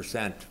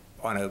 98%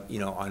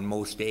 on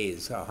most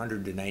days,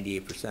 100 to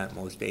 98%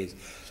 most days.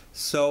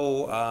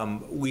 So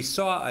we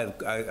saw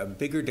a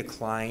bigger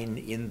decline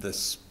in the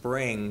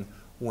spring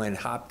when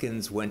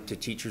Hopkins went to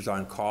teachers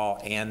on call,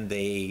 and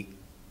they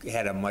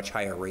had a much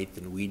higher rate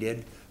than we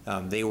did.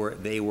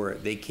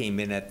 They came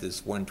in at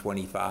this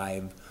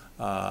 125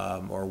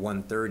 or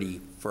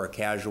 130 for a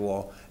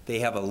casual. They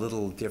have a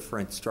little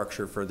different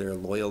structure for their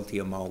loyalty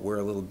amount. We're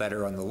a little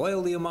better on the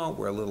loyalty amount.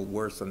 We're a little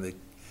worse on the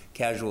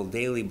casual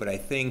daily. But I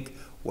think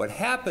what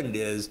happened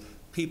is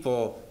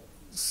people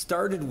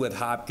started with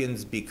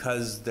Hopkins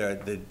because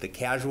the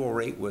casual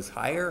rate was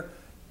higher,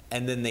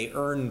 and then they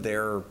earned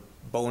their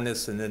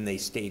bonus and then they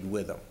stayed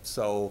with them.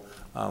 So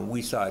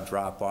we saw a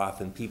drop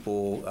off, and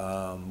people,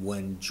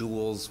 when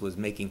Jules was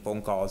making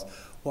phone calls,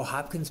 well,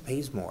 Hopkins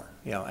pays more,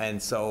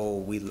 and so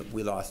we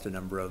lost a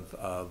number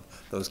of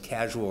those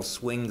casual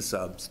swing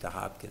subs to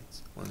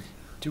Hopkins.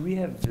 Do we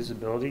have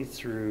visibility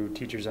through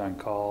teachers on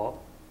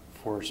call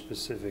for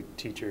specific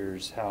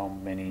teachers, how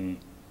many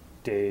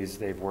days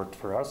they've worked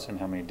for us and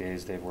how many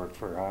days they've worked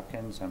for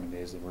Hopkins, how many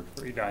days they've worked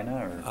for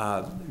Edina?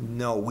 Or?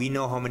 No, we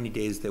know how many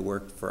days they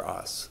worked for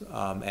us.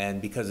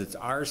 And because it's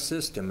our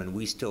system and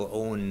we still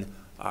own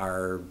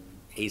our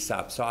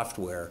ASOP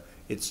software,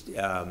 it's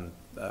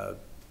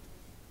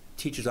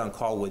teachers on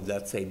call would,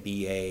 let's say,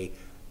 be a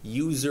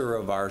user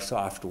of our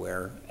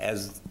software,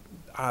 as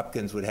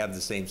Hopkins would have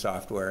the same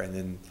software, and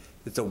then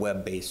it's a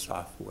web-based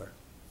software.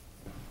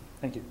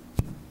 Thank you.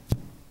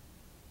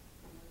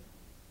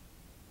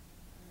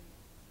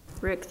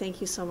 Rick, thank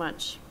you so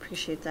much.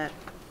 Appreciate that.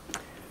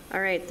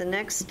 All right, the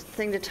next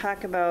thing to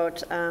talk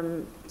about,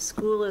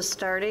 school is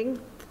starting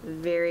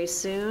very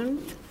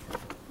soon.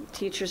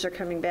 Teachers are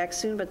coming back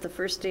soon, but the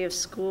first day of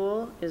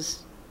school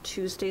is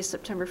Tuesday,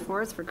 September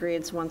 4th for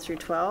grades 1 through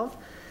 12.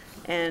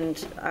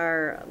 And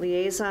our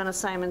liaison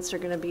assignments are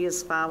going to be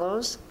as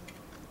follows.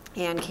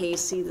 Ann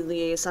Casey, the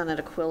liaison at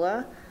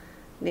Aquila,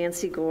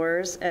 Nancy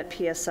Gores at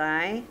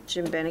PSI,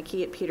 Jim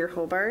Beneke at Peter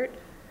Hobart,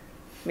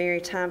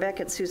 Mary Tombeck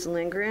at Susan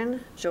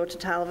Lindgren, Joe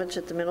Tatalovich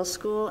at the middle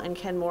school, and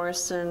Ken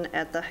Morrison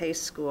at the high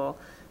school.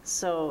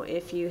 So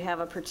if you have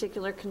a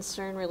particular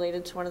concern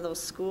related to one of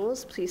those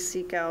schools, please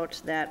seek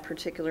out that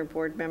particular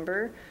board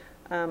member.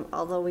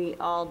 Although we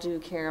all do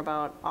care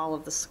about all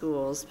of the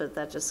schools, but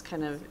that just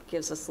kind of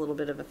gives us a little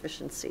bit of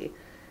efficiency.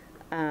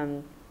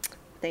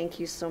 Thank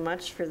you so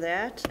much for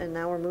that. And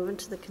now we're moving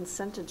to the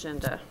consent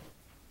agenda.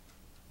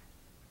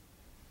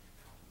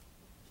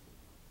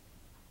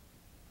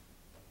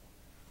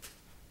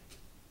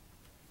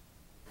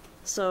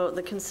 So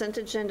the consent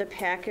agenda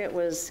packet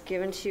was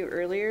given to you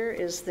earlier.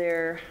 Is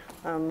there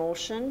a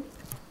motion?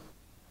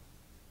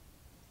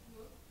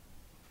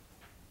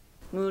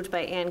 Moved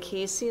by Ann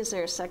Casey. Is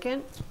there a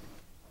second?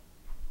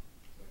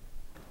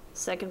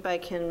 Second by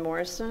Ken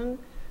Morrison.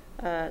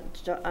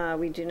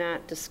 We do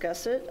not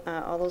discuss it.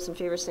 All those in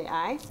favor say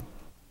aye.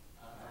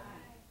 Aye.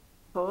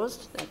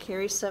 Opposed? That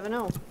carries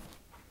 7-0.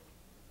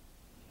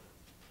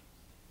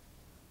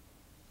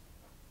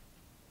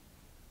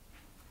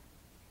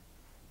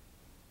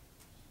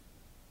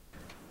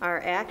 Our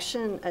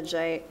action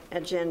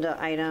agenda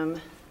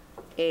item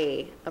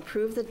A,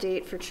 approve the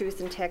date for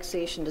Truth in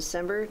Taxation,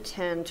 December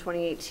 10,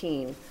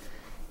 2018.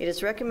 It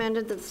is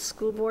recommended that the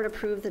school board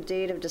approve the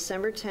date of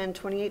December 10,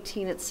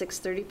 2018 at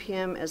 6:30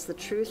 p.m. as the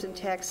Truth in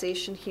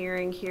Taxation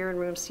hearing here in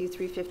room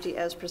C350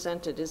 as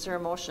presented. Is there a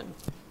motion?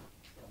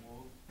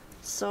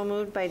 So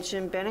moved by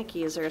Jim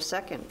Beneke. Is there a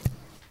second?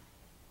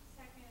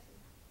 Second.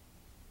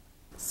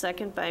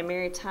 Second by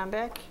Mary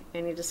Tombeck.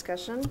 Any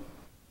discussion?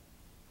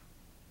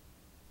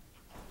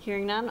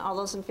 Hearing none, all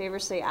those in favor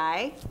say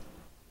aye.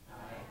 Aye.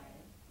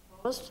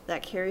 Opposed?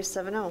 That carries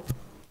 7-0.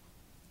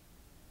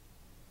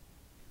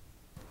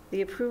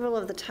 The approval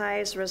of the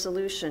ties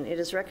resolution. It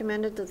is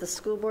recommended that the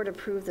school board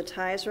approve the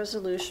ties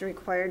resolution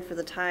required for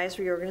the ties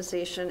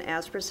reorganization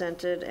as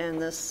presented, and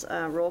this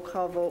roll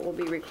call vote will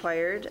be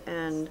required.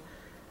 And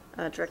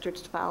Director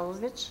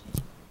Tatalovich.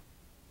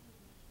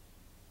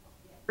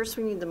 First,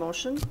 we need the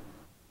motion.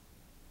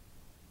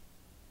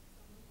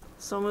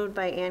 So moved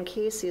by Ann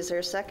Casey. Is there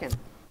a second?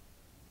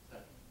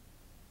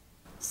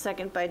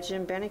 Second by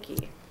Jim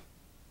Beneke.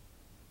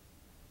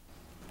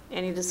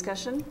 Any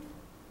discussion?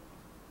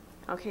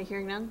 Okay,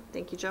 hearing none.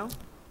 Thank you, Joe.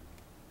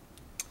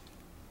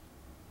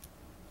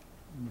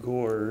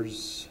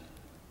 Gores.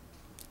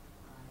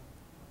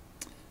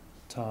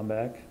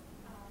 Tombeck.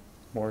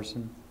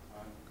 Morrison.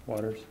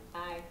 Waters.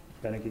 Aye.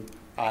 Beneke.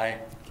 Aye.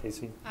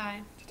 Casey.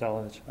 Aye.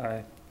 Tatalovich.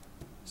 Aye.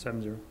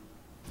 7-0.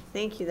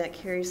 Thank you. That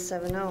carries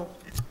 7-0.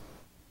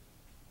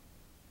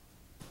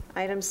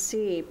 Item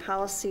C,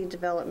 policy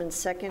development,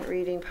 second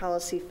reading,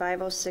 policy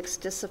 506,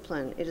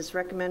 discipline. It is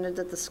recommended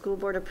that the school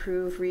board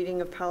approve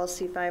reading of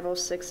policy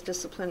 506,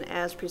 discipline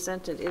as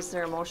presented. Is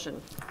there a motion?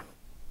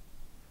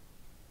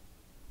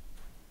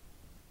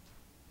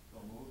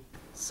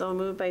 So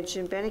moved by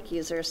Jim Beneke.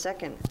 Is there a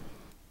second?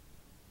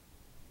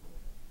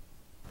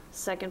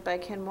 Second by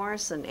Ken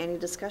Morrison. Any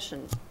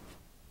discussion?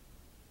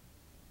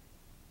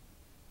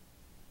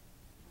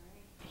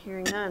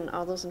 Hearing none.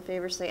 All those in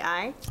favor say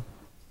aye.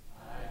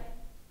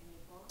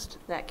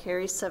 That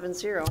carries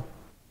 7-0.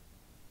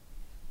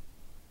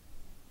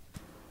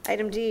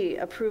 Item D,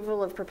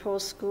 approval of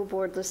proposed school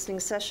board listening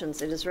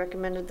sessions. It is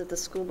recommended that the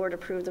school board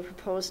approve the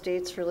proposed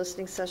dates for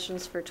listening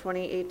sessions for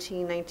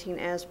 2018-19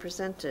 as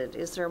presented.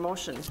 Is there a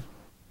motion?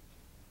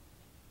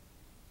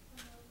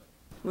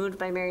 Moved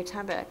by Mary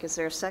Tombeck. Is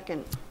there a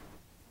second?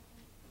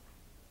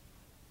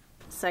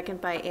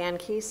 Second by Ann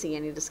Casey.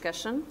 Any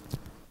discussion?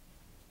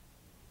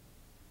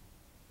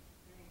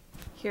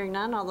 Hearing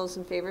none, all those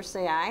in favor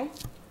say aye.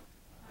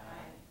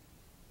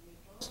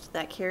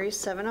 That carries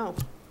 7-0.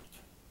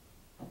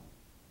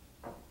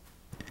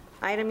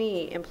 Item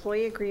E,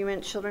 employee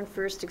agreement, Children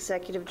First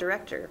Executive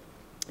Director.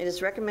 It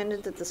is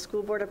recommended that the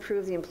school board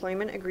approve the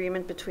employment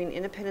agreement between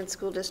Independent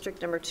School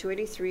District Number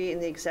 283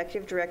 and the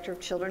Executive Director of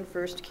Children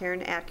First,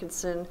 Karen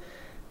Atkinson,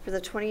 for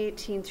the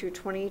 2018 through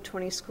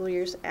 2020 school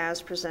years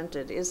as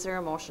presented. Is there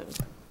a motion?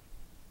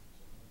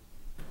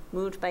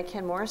 Moved by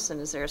Ken Morrison.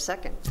 Is there a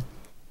second?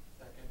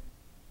 Second.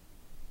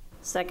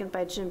 Second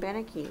by Jim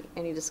Beneke.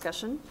 Any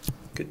discussion?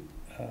 Good.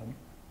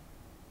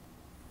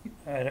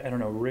 I don't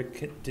know,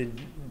 Rick, did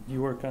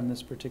you work on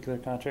this particular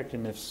contract?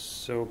 And if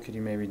so, could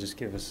you maybe just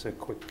give us a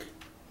quick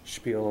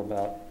spiel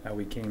about how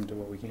we came to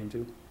what we came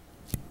to?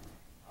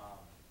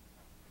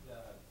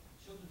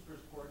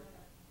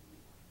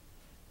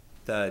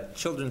 The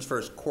Children's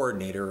First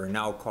Coordinator, or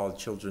now called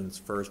Children's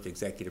First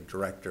Executive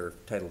Director,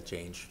 title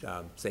change,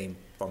 same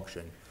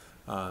function,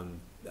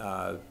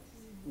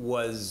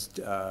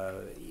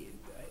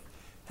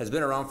 has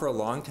been around for a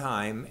long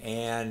time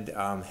and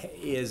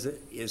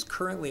is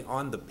currently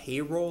on the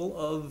payroll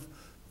of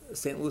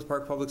St. Louis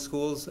Park Public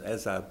Schools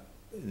as a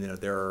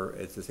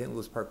it's the St.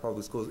 Louis Park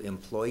Public Schools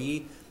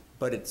employee,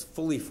 but it's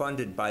fully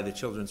funded by the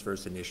Children's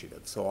First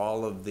Initiative. So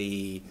all of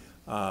the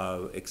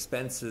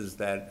expenses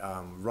that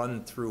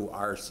run through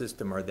our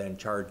system are then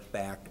charged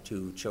back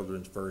to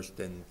Children's First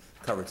and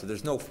covered. So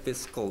there's no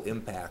fiscal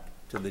impact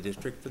to the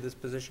district for this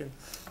position.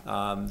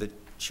 The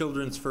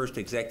Children's First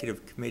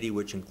Executive Committee,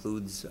 which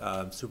includes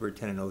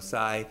Superintendent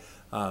Osai,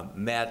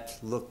 met,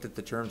 looked at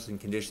the terms and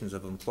conditions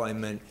of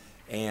employment,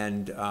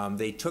 and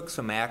they took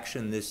some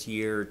action this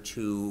year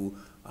to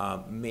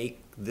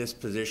make this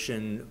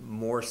position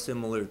more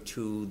similar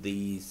to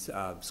the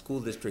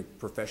school district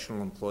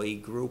professional employee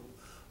group.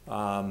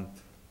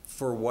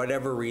 For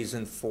whatever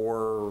reason,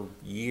 for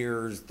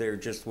years, there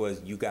just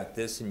was, you got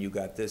this and you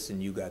got this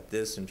and you got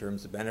this in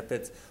terms of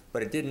benefits,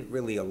 but it didn't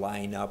really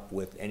align up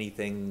with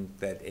anything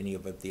that any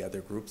of the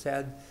other groups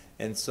had.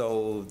 And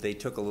so they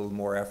took a little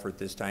more effort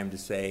this time to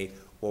say,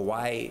 well,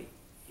 why,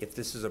 if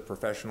this is a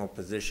professional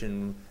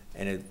position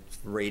and it's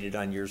rated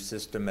on your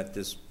system at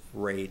this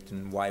rate,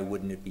 and why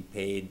wouldn't it be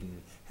paid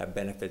and have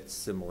benefits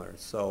similar?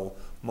 So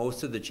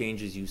most of the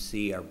changes you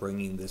see are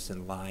bringing this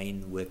in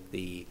line with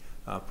the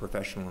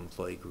professional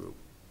employee group.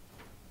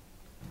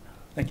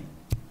 Thank you.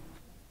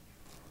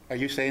 Are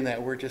you saying that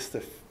we're just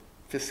the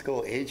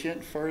fiscal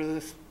agent for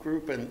this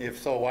group? And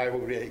if so, why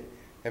would we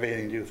have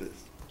anything to do with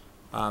this?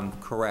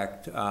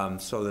 Correct.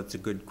 So that's a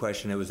good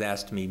question. It was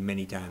asked to me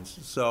many times.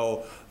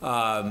 So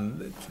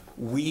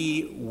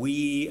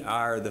we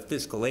are the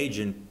fiscal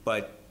agent,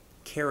 but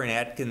Karen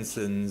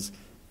Atkinson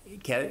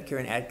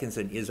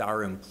is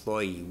our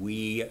employee.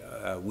 We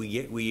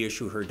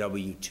issue her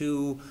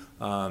W-2.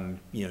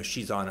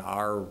 She's on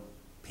our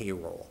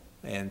payroll,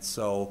 and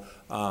so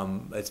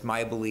it's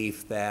my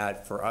belief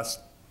that for us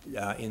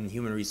in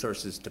human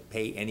resources to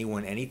pay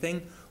anyone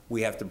anything,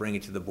 we have to bring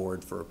it to the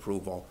board for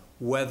approval,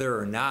 whether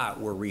or not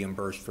we're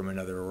reimbursed from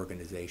another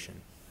organization.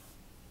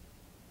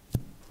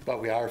 But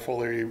we are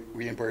fully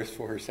reimbursed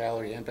for her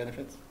salary and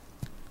benefits?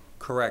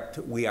 Correct.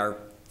 We are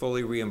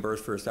fully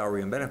reimbursed for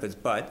salary and benefits,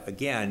 but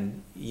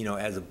again,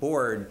 as a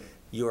board,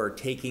 you're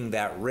taking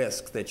that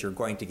risk that you're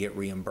going to get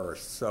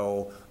reimbursed.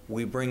 So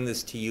we bring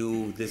this to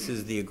you. This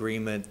is the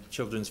agreement.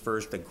 Children's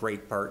First, a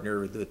great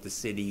partner with the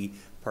city,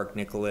 Park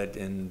Nicollet,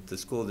 and the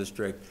school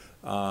district,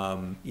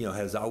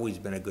 has always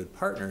been a good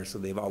partner. So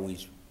they've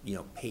always,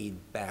 paid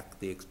back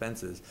the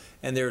expenses.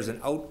 And there's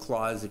an out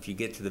clause if you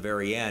get to the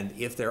very end.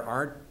 If there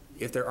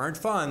aren't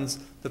funds,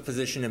 the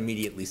position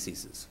immediately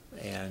ceases.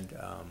 And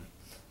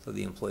so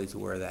the employee's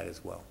aware of that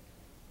as well.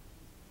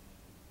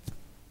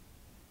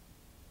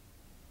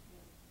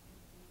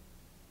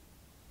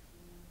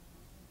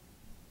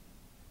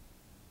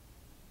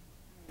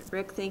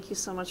 Rick, thank you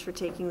so much for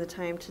taking the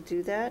time to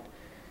do that.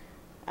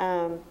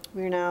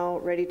 We're now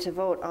ready to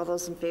vote. All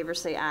those in favor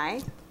say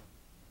aye.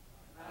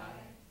 Aye.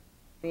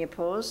 Any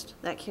opposed?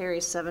 That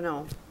carries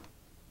 7-0.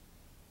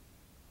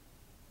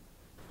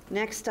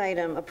 Next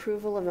item,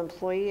 approval of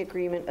employee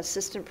agreement,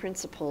 assistant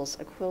principals,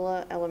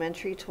 Aquila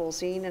Elementary,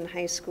 Tolzien, and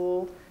High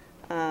School,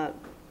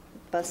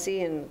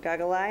 Bussey and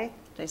Gagalai.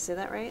 Did I say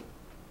that right?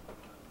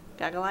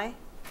 Gagalai?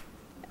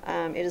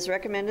 It is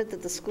recommended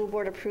that the school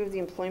board approve the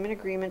employment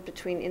agreement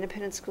between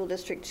Independent School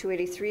District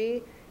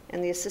 283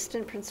 and the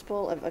assistant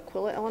principal of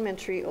Aquila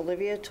Elementary,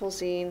 Olivia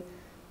Tolzien,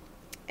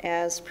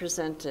 as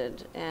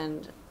presented.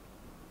 And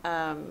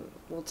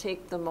we'll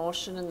take the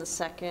motion in the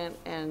second,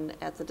 and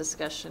at the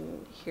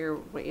discussion hear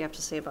what you have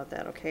to say about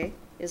that, okay?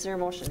 Is there a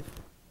motion?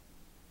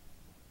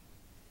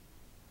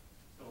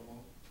 So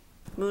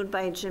moved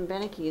by Jim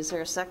Beneke. Is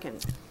there a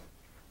second?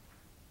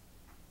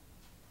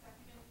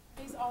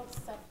 These all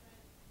separate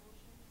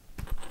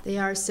motions? They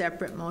are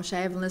separate motion.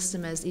 I have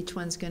listed them as each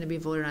one's going to be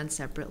voted on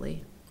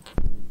separately.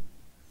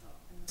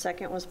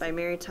 Second was by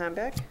Mary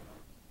Tombeck.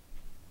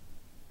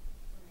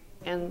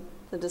 And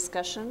the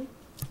discussion?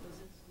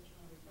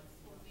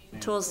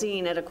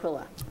 Tolzien at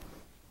Aquila.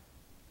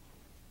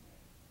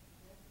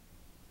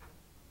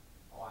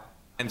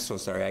 I'm so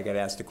sorry, I got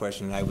asked a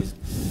question and I was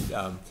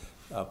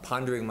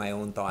pondering my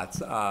own thoughts.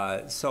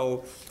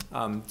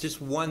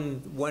 Just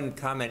one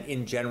comment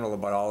in general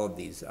about all of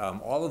these.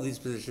 All of these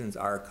positions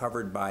are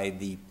covered by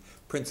the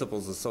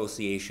Principals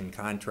Association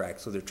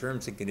contract, so their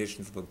terms and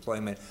conditions of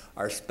employment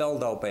are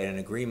spelled out by an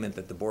agreement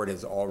that the board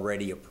has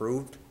already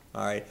approved.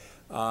 All right.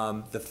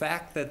 The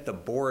fact that the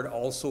board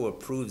also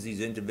approves these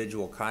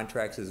individual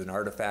contracts is an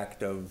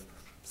artifact of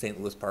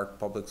St. Louis Park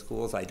Public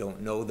Schools. I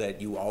don't know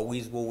that you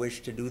always will wish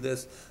to do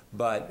this,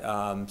 but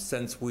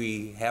since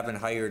we haven't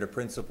hired a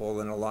principal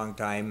in a long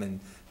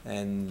time,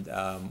 and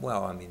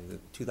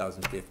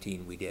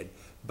 2015 we did,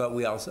 but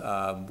we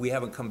also we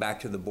haven't come back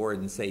to the board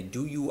and say,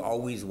 do you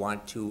always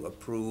want to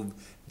approve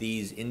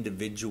these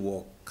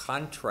individual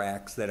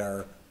contracts that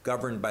are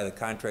governed by the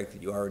contract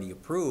that you already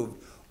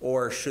approved,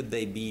 or should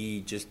they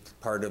be just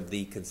part of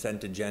the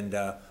consent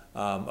agenda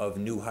of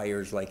new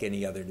hires like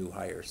any other new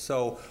hire?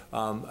 So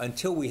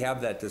until we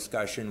have that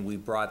discussion, we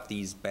brought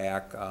these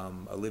back.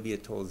 Olivia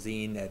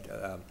Tolzien at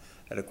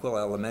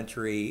Aquila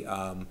Elementary.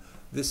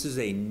 This is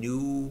a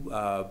new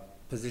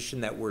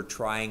position that we're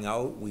trying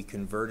out. We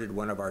converted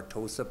one of our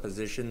TOSA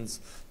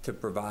positions to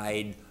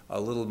provide a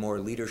little more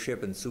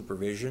leadership and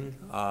supervision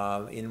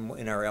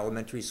in our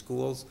elementary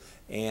schools.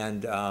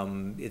 And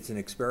it's an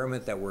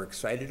experiment that we're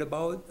excited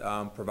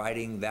about,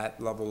 providing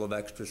that level of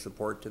extra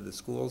support to the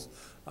schools.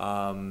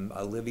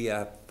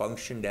 Olivia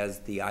functioned as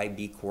the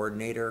IB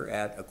coordinator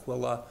at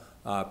Aquila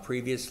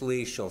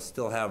previously. She'll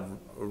still have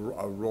a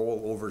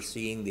role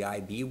overseeing the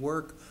IB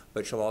work,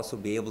 but she'll also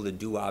be able to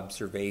do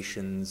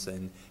observations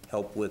and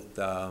help with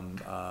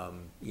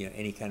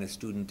any kind of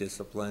student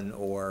discipline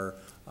or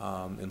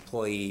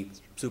employee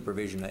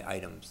supervision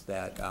items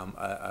that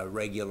a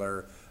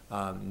regular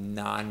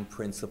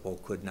non-principal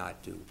could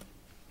not do.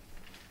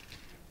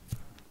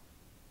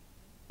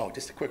 Oh,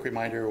 just a quick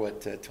reminder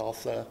what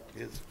TULSA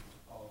is.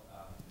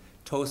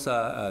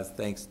 TOSA,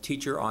 thanks,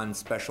 Teacher on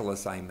Special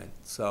Assignment.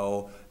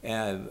 So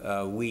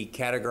we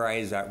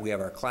categorize, we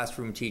have our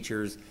classroom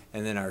teachers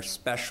and then our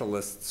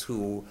specialists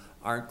who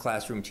aren't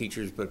classroom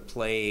teachers but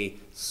play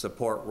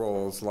support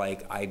roles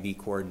like IB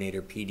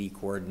coordinator, PD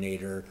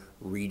coordinator,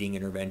 reading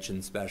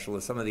intervention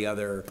specialist. Some of the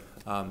other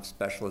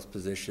specialist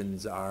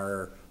positions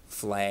are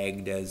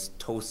flagged as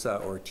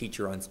TOSA or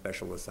Teacher on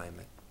Special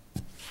Assignment.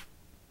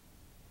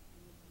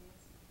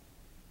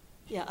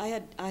 Yeah,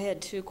 I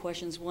had two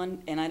questions.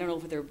 One, and I don't know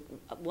if they're,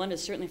 one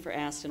is certainly for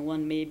Aston,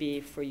 one may be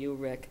for you,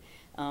 Rick.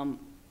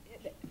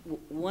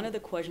 One of the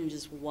questions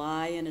is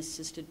why an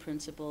assisted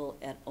principal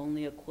at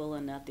only Aquila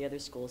and not the other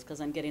schools?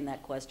 Because I'm getting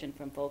that question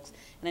from folks.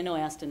 And I know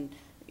Aston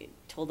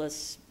told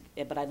us,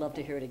 but I'd love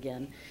to hear it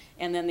again.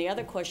 And then the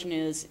other question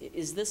is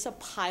this a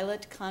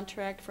pilot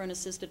contract for an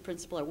assisted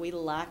principal? Are we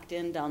locked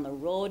in down the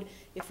road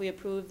if we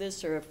approve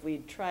this, or if we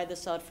try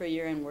this out for a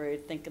year and we're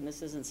thinking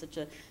this isn't such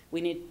a,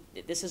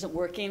 this isn't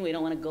working, we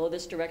don't want to go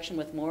this direction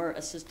with more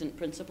assistant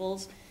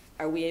principals,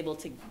 are we able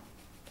to,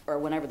 or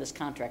whenever this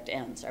contract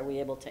ends, are we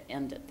able to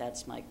end it?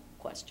 That's my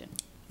question.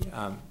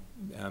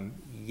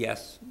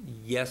 Yes,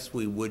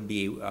 we would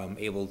be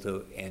able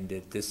to end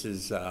it. This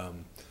is,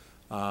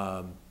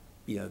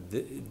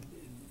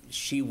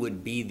 she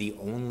would be the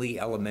only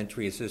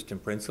elementary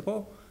assistant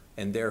principal,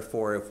 and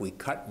therefore if we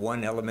cut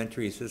one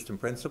elementary assistant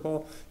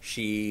principal,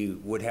 she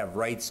would have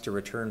rights to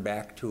return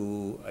back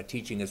to a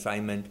teaching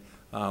assignment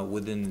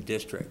within the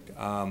district.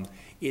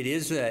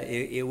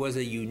 It was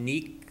a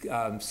unique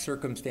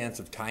circumstance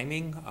of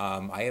timing.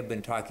 I have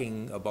been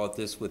talking about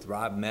this with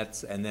Rob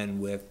Metz and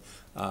then with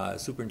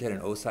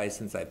Superintendent Osai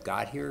since I've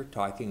got here,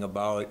 talking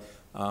about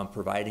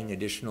providing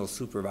additional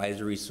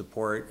supervisory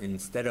support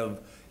instead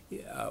of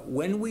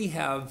when we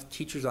have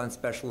teachers on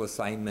special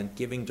assignment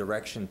giving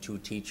direction to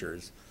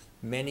teachers.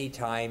 Many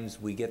times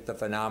we get the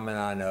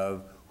phenomenon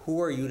of,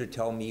 who are you to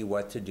tell me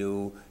what to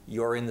do?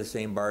 You're in the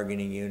same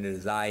bargaining unit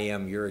as I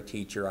am. You're a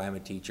teacher. I'm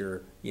a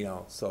teacher.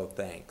 So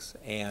thanks.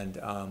 And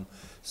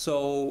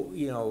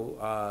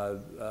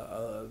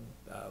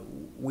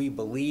we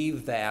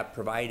believe that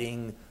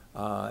providing,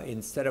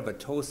 instead of a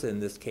TOSA in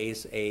this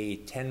case, a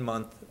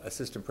 10-month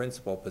assistant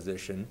principal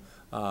position,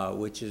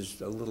 which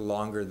is a little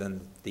longer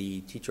than the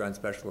teacher on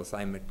special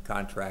assignment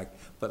contract,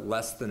 but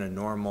less than a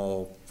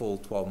normal full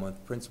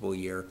 12-month principal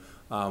year,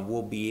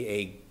 will be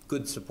a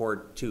good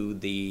support to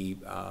the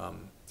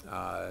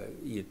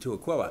to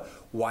Aquila.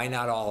 Why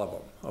not all of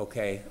them?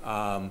 Okay,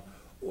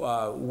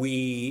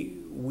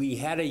 we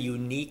had a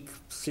unique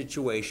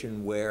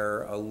situation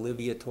where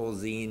Olivia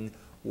Tolzien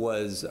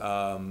was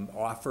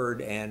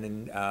offered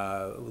and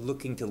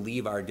looking to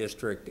leave our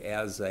district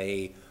as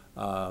a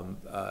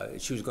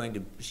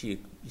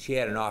she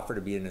had an offer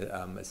to be an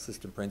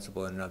assistant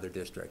principal in another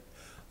district.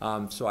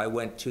 So I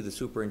went to the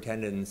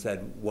superintendent and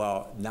said,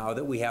 well, now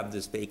that we have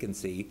this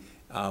vacancy,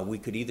 we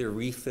could either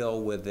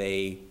refill with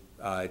a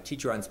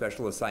teacher on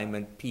special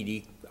assignment,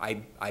 PD,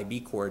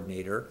 IB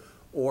coordinator,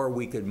 or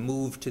we could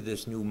move to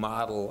this new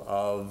model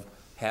of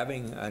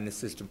having an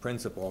assistant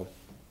principal.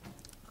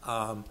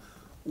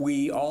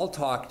 We all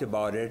talked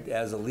about it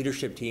as a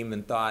leadership team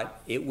and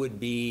thought it would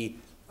be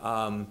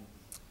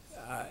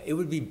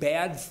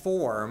bad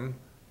form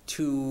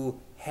to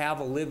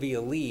have Olivia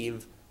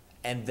leave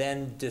and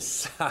then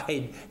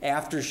decide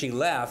after she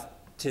left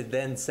to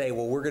then say,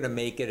 well, we're going to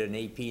make it an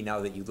AP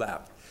now that you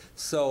left.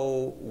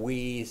 So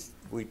we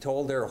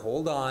told her,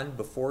 hold on,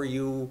 before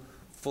you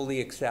fully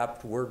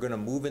accept, we're going to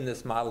move in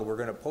this model, we're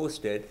going to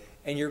post it,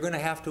 and you're going to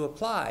have to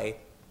apply,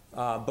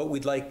 but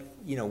we'd like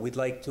you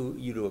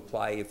to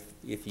apply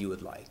if you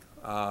would like.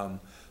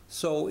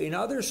 So in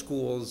other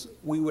schools,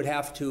 we would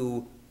have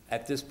to,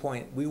 at this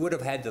point, we would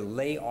have had to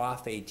lay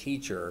off a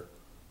teacher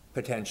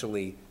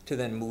potentially to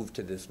then move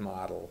to this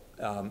model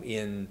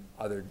in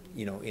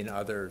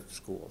other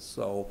schools.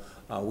 So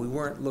we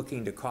weren't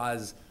looking to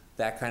cause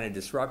that kind of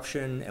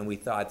disruption, and we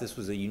thought this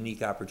was a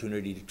unique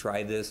opportunity to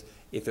try this.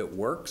 If it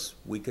works,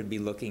 we could be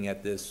looking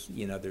at this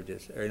in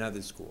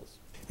other schools.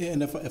 Yeah,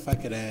 and if I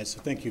could add,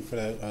 so thank you for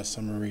that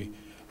summary,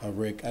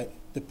 Rick.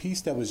 The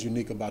piece that was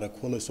unique about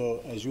Aquila,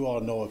 so as you all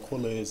know,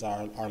 Aquila is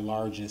our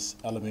largest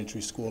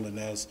elementary school, and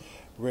as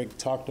Rick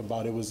talked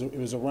about, it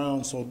was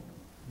around, so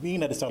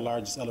being that it's our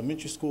largest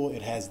elementary school,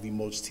 it has the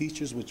most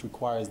teachers, which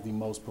requires the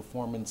most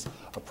performance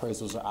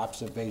appraisals or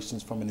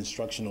observations from an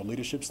instructional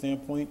leadership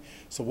standpoint.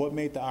 So what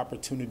made the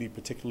opportunity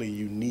particularly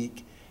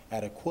unique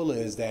at Aquila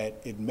is that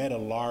it met a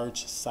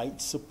large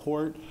site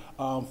support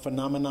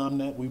phenomenon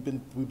that we've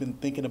been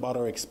thinking about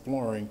or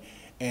exploring,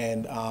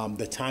 and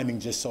the timing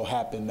just so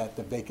happened that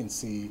the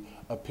vacancy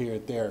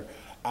appeared there.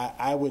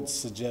 I would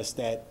suggest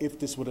that if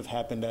this would have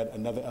happened at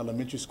another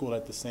elementary school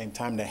at the same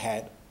time that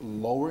had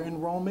lower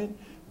enrollment,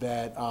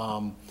 that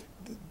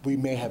we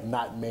may have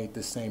not made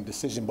the same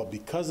decision. But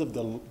because of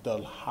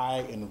the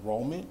high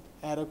enrollment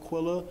at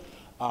Aquila,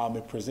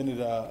 it presented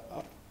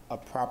a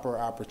proper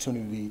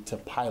opportunity to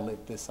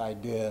pilot this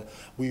idea.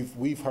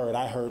 We've heard,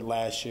 I heard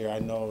last year, I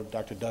know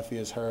Dr. Duffy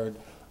has heard,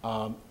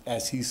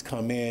 as he's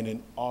come in,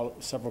 and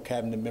several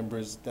cabinet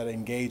members that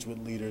engage with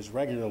leaders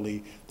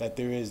regularly, that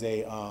there is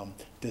a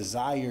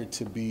desire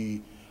to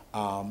be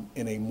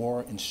in a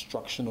more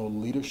instructional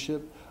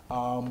leadership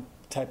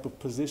type of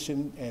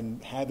position,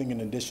 and having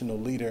an additional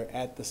leader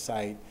at the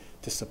site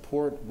to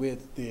support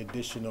with the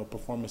additional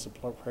performance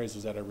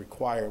appraisals that are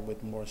required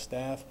with more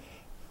staff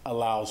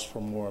allows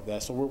for more of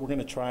that. So we're going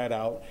to try it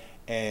out.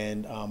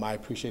 And I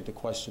appreciate the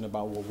question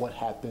about, well, what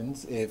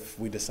happens if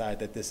we decide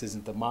that this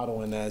isn't the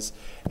model? And as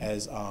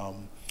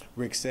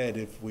Rick said,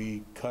 if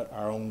we cut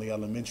our only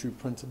elementary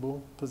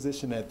principal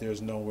position, that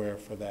there's nowhere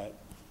for that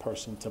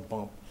person to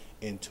bump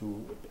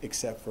into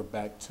except for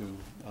back to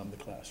the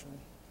classroom,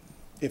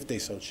 if they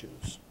so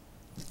choose.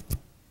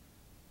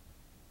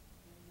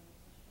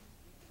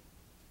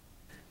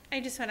 I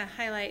just want to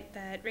highlight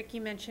that Rick,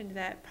 you mentioned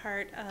that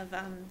part of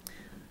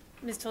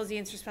Ms.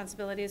 Tolzien's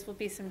responsibilities will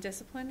be some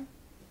discipline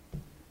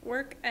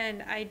work,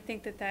 and I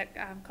think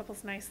that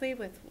couples nicely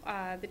with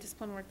the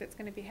discipline work that's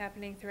going to be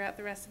happening throughout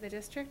the rest of the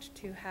district,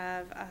 to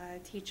have a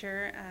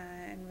teacher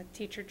and with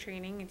teacher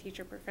training and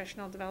teacher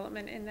professional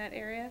development in that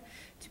area,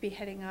 to be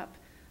heading up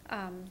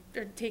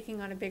or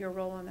taking on a bigger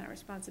role in that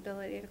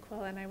responsibility at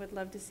Aquila, and I would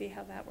love to see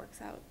how that works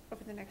out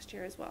over the next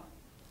year as well.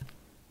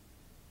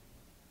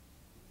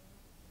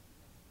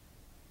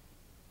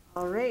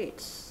 All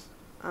right.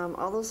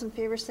 All those in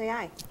favor say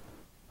aye.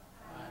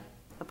 Aye.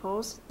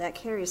 Opposed? That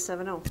carries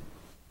 7-0.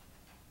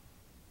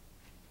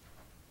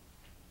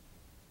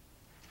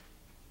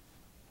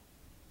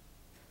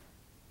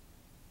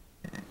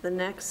 The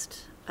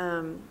next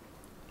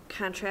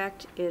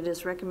contract, it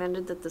is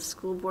recommended that the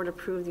school board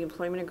approve the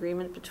employment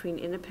agreement between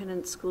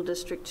Independent School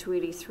District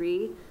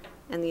 283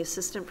 and the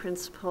assistant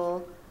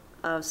principal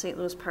of St.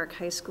 Louis Park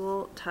High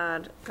School,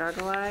 Todd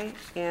Gogolai,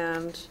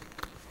 and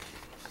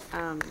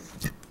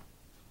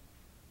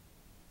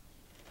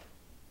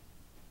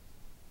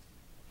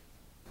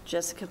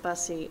Jessica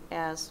Bussey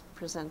as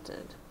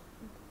presented.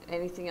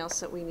 Anything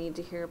else that we need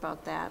to hear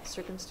about that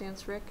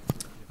circumstance, Rick?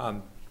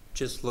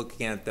 Just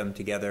looking at them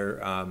together,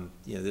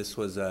 you know, this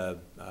was a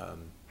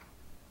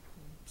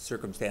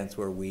circumstance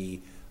where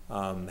we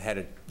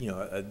had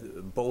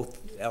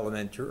both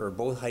elementary or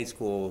both high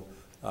school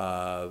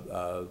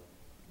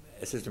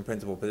assistant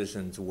principal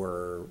positions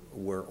were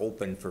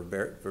open for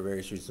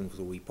various reasons.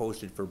 So we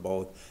posted for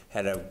both,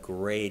 had a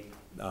great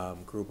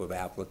group of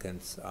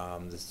applicants.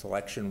 The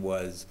selection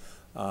was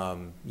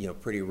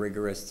pretty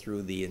rigorous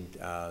through the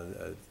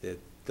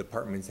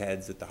department's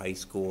heads at the high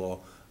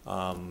school.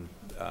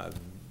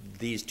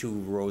 These two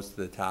rose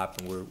to the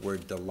top, and we're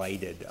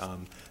delighted.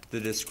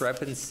 The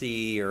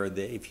discrepancy, or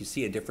if you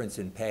see a difference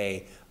in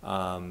pay,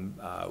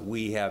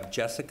 we have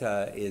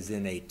Jessica is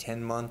in a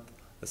 10-month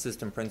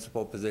assistant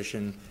principal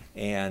position,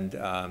 and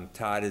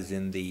Todd is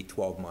in the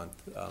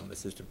 12-month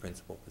assistant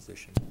principal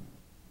position.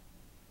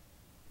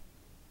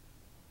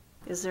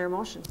 Is there a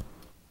motion?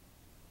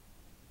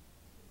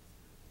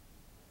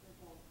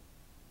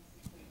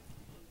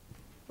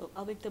 Well,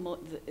 I'll make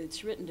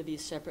it's written to be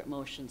separate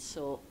motions,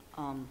 so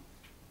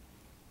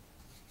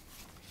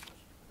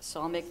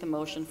I'll make the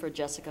motion for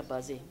Jessica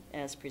Bussey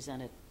as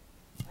presented.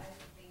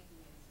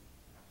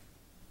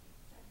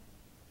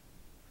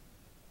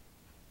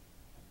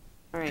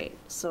 All right,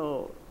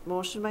 so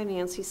motion by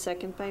Nancy,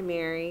 second by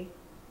Mary.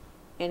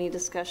 Any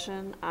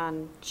discussion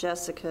on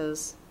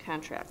Jessica's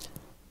contract?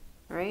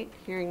 All right,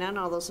 hearing none,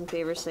 all those in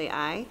favor say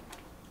aye.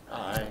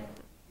 Aye.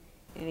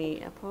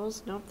 Any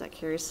opposed? Nope, that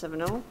carries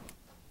 7-0.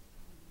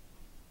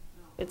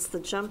 It's the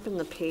jump in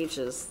the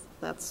pages.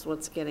 That's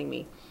what's getting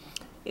me.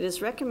 It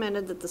is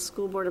recommended that the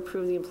school board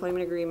approve the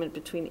employment agreement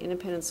between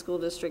Independent School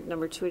District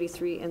number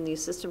 283 and the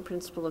assistant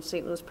principal of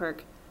St. Louis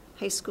Park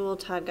High School,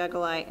 Todd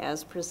Gogolai,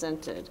 as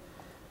presented.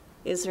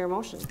 Is there a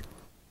motion?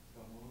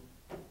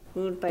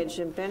 Moved by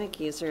Jim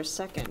Beneke. Is there a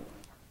second?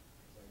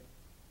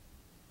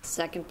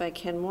 Second by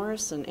Ken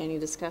Morrison. Any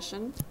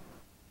discussion?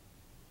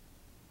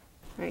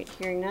 All right,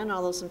 hearing none,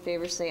 all those in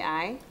favor say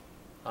aye.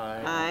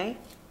 Aye. Aye.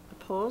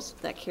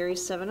 Opposed? That carries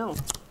 7-0.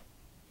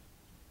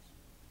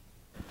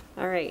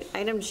 All right,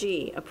 item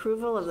G,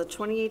 approval of the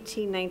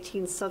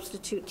 2018-19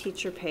 substitute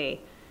teacher pay.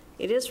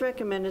 It is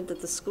recommended that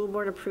the school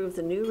board approve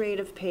the new rate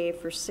of pay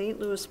for St.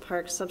 Louis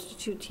Park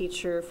substitute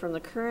teacher from the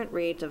current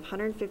rate of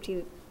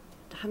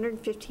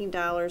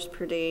 $115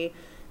 per day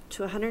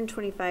to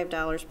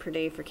 $125 per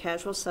day for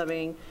casual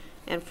subbing,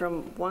 and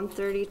from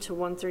 $130 to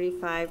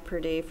 $135 per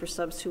day for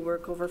subs who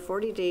work over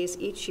 40 days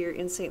each year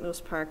in St.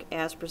 Louis Park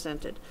as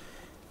presented.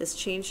 This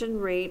change in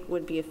rate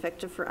would be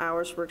effective for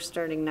hours worked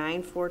starting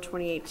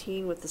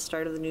 9/4/2018 with the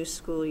start of the new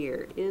school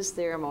year. Is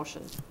there a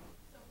motion?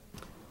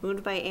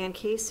 Moved by Ann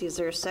Casey. Is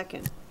there a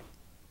second?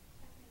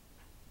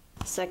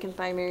 Second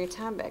by Mary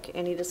Tombeck.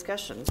 Any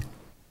discussion?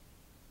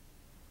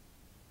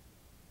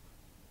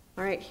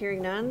 All right,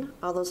 hearing none.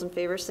 All those in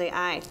favor say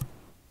aye.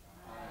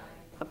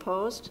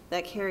 Opposed?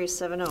 That carries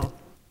 7-0.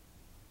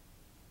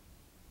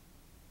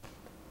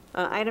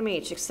 Item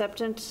H,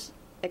 acceptance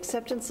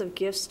of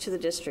gifts to the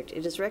district.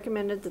 It is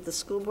recommended that the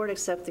school board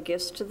accept the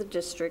gifts to the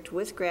district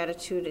with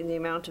gratitude in the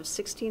amount of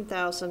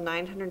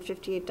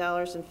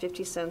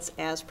 $16,958.50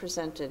 as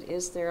presented.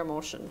 Is there a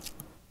motion?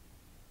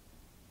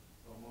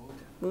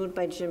 Moved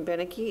by Jim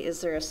Beneke. Is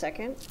there a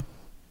second?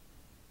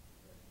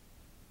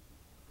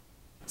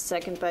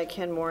 Second by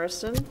Ken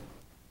Morrison.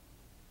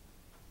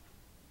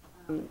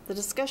 The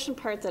discussion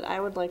part that I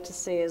would like to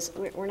say is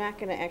we're not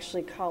going to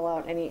actually call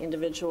out any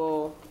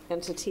individual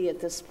entity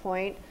at this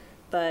point,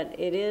 but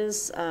it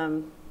is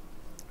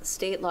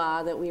state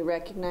law that we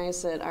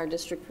recognize that our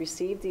district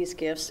received these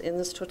gifts in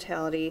this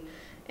totality,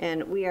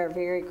 and we are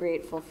very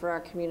grateful for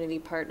our community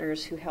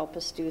partners who help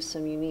us do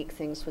some unique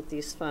things with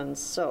these funds.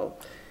 So,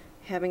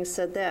 having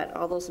said that,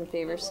 all those in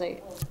favor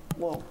say,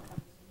 whoa.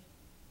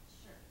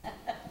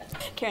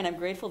 Karen, I'm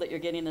grateful that you're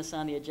getting this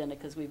on the agenda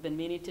because we've been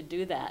meaning to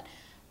do that.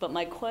 But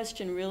my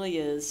question really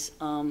is,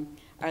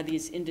 are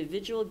these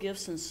individual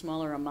gifts in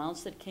smaller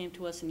amounts that came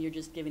to us and you're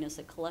just giving us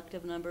a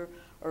collective number,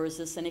 or is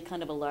this any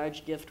kind of a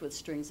large gift with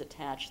strings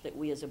attached that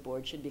we as a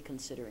board should be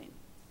considering?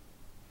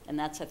 And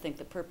that's, I think,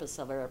 the purpose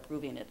of our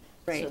approving it,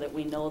 right, so that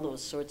we know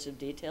those sorts of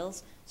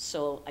details.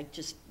 So I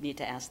just need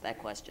to ask that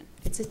question.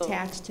 It's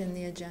attached in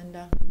the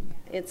agenda.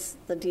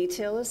 The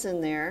detail is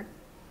in there,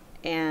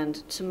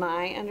 and to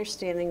my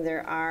understanding,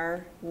 there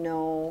are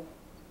no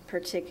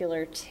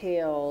particular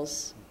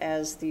tails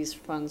as these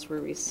funds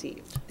were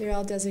received. They're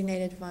all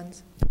designated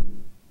funds.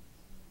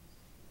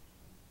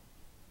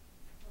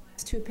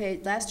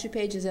 Last two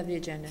pages of the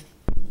agenda.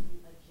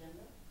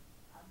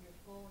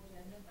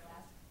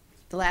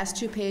 The last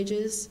two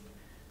pages,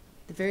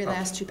 the very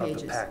last two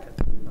pages. The packet.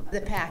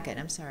 The packet,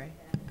 I'm sorry.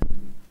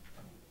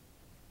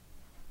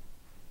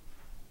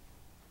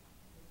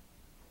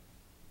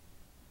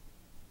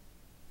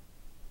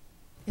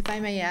 If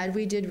I may add,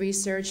 we did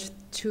research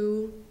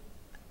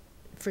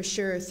for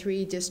sure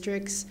 3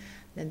 districts,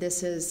 and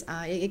this is,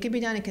 it can be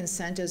done in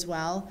consent as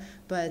well,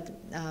 but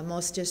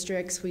most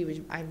districts,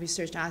 I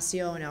researched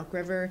Osseo and Elk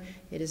River,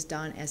 it is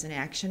done as an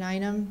action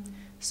item,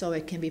 so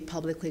it can be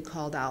publicly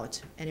called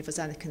out. And if it's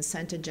on the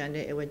consent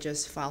agenda, it would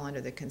just fall under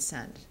the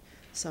consent.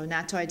 So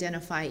not to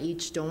identify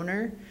each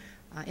donor.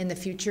 In the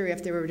future,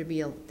 if there were to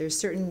be, there's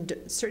certain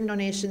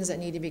donations that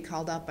need to be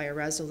called out by a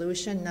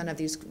resolution, none of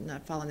these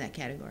not fall in that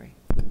category.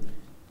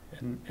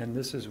 And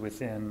this is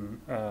within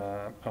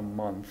a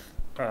month.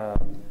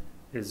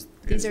 These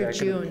are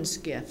June's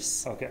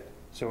gifts. Okay,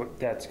 so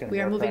that's going to be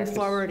we are moving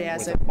forward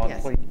as a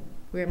monthly. Yes,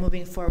 we are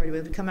moving forward.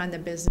 We'll come on the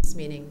business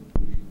meeting.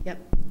 Yep.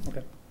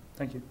 Okay,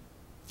 thank you.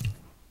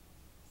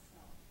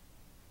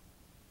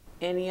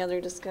 Any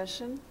other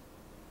discussion?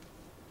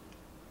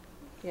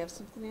 Do you have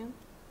something, Ann?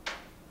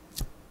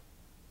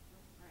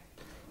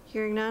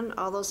 Hearing none,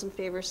 all those in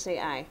favor say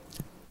aye.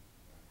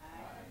 Aye.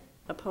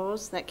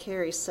 Opposed? That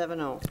carries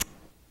 7-0.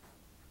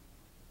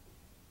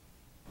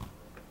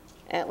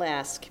 At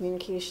last,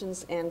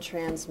 communications and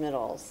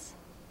transmittals.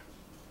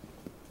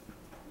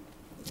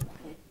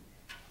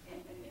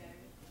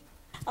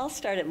 I'll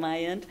start at my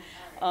end.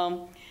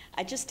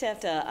 I just have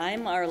to,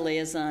 I'm our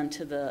liaison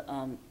to the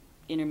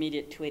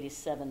Intermediate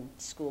 287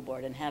 School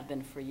Board and have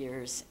been for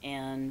years.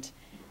 And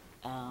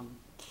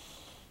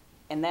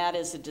that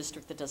is a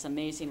district that does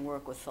amazing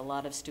work with a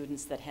lot of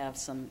students that have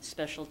some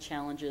special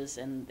challenges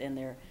and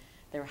their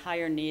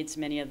higher needs,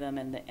 many of them,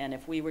 and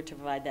if we were to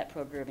provide that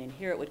programming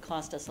here, it would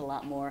cost us a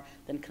lot more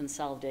than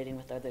consolidating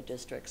with other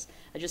districts.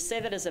 I just say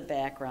that as a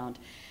background.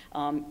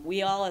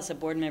 We all, as a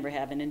board member,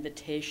 have an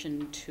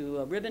invitation to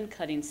a ribbon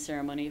cutting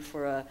ceremony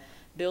for a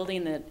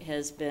building that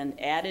has been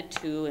added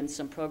to, and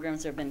some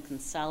programs have been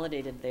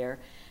consolidated there,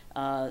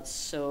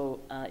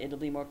 so it'll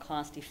be more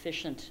cost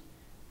efficient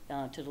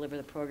to deliver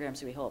the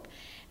programs we hope.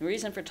 And the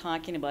reason for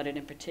talking about it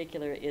in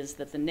particular is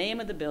that the name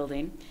of the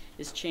building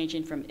is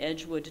changing from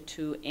Edgewood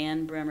to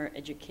Ann Bremer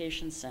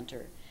Education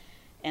Center.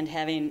 And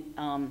having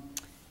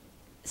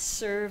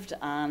served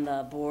on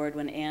the board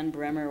when Ann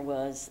Bremer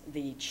was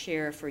the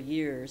chair for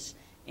years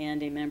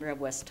and a member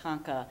of West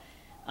Tonka,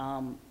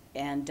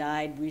 and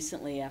died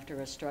recently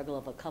after a struggle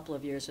of a couple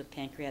of years with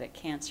pancreatic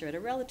cancer at a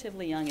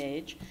relatively young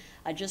age,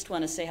 I just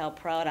want to say how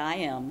proud I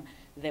am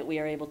that we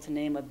are able to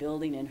name a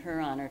building in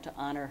her honor to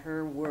honor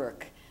her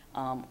work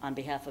on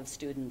behalf of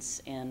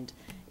students, and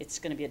it's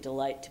going to be a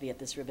delight to be at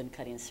this ribbon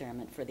cutting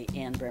ceremony for the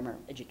Ann Bremer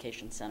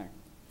Education Center.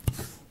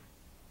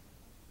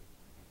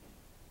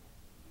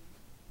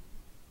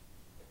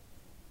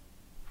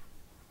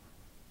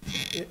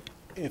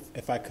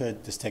 if I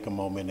could just take a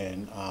moment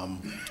and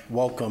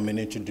welcome and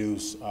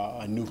introduce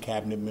a new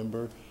cabinet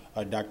member.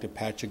 Dr.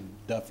 Patrick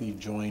Duffy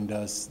joined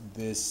us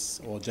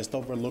just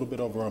over a little bit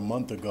over a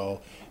month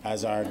ago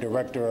as our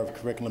Director of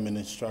Curriculum and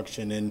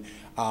Instruction, and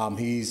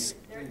he's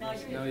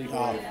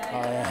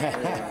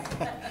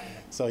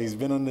so he's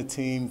been on the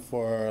team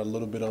for a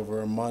little bit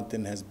over a month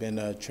and has been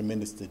a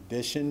tremendous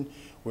addition.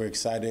 We're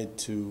excited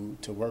to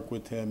work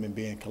with him and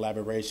be in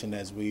collaboration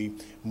as we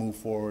move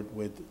forward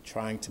with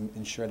trying to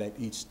ensure that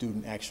each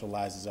student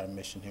actualizes our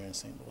mission here in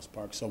St. Louis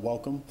Park. So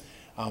welcome.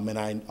 And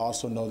I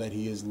also know that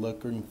he is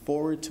looking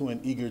forward to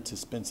and eager to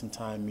spend some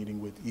time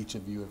meeting with each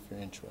of you if you're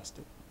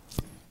interested.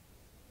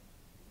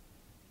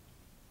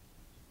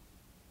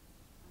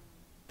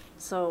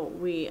 So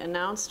we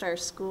announced our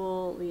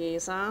school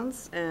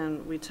liaisons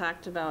and we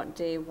talked about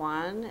day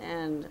one,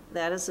 and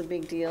that is a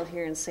big deal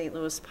here in St.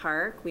 Louis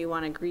Park. We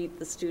want to greet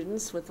the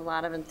students with a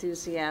lot of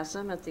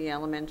enthusiasm at the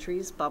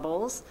elementaries,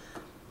 bubbles,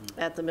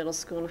 at the middle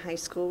school and high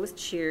school with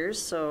cheers.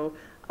 So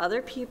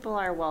other people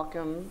are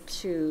welcome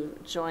to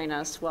join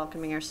us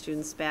welcoming our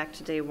students back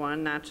to day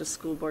one, not just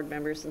school board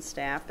members and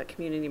staff, but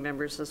community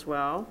members as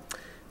well.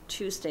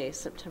 Tuesday,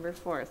 September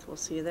 4th. We'll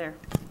see you there.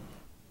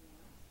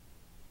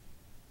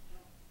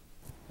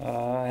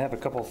 I have a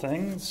couple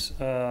things.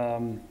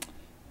 The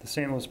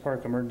St. Louis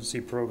Park Emergency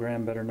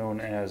Program, better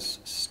known as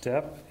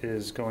STEP,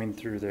 is going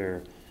through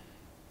their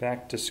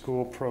back to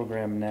school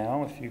program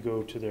now. If you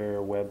go to their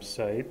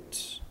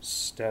website,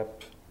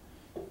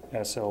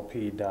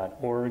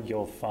 stepslp.org,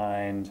 you'll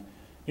find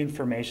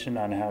information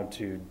on how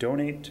to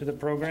donate to the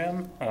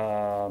program.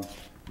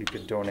 You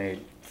could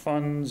donate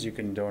funds, you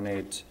can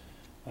donate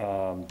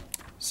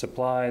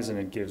supplies, and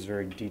it gives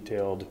very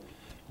detailed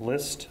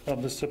list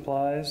of the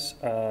supplies.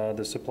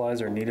 The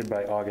supplies are needed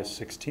by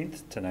August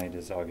 16th. Tonight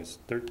is August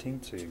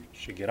 13th, so you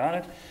should get on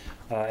it.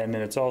 And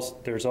then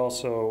there's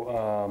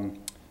also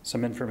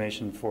some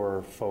information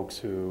for folks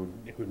who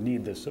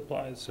need the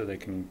supplies, so they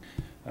can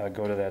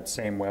go to that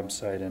same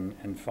website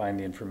and find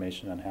the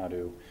information on how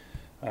to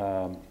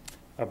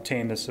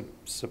obtain the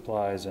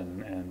supplies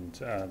and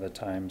the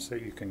times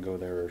that you can go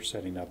there, or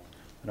setting up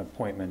an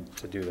appointment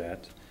to do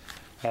that.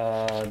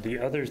 The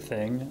other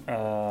thing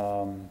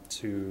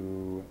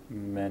to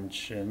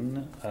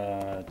mention,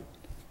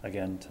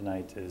 again,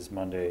 tonight is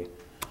Monday,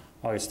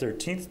 August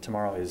 13th.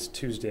 Tomorrow is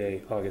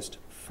Tuesday, August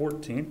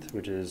 14th,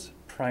 which is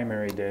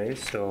primary day.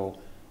 So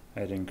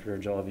I'd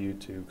encourage all of you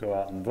to go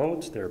out and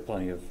vote. There are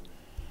plenty of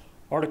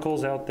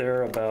articles out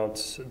there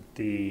about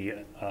the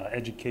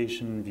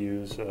education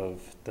views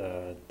of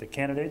the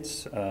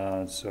candidates.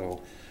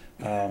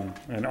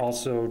 And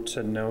also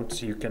to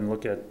note, you can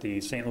look at the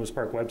St. Louis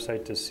Park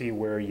website to see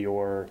where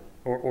your,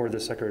 or the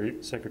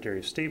Secretary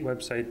of State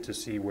website to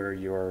see where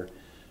your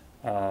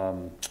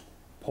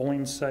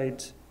polling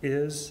site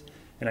is.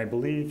 And I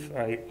believe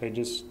I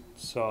just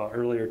saw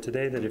earlier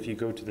today that if you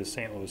go to the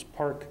St. Louis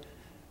Park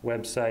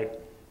website,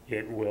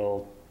 it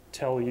will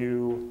tell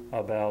you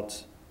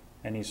about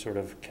any sort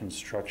of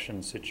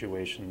construction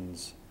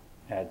situations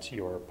at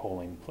your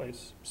polling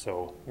place.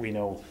 So we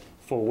know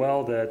full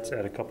well that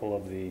at a couple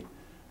of the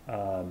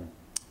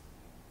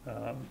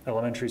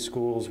elementary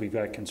schools we've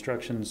got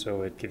construction,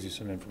 so it gives you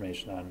some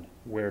information on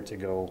where to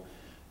go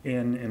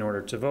in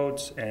order to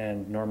vote.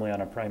 And normally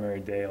on a primary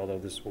day, although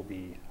this will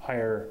be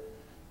higher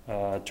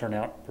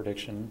turnout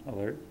prediction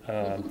alert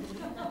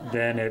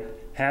than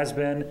it has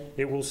been,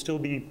 it will still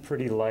be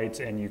pretty light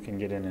and you can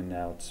get in and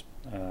out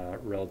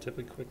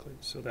relatively quickly.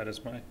 So that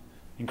is my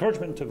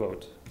encouragement to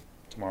vote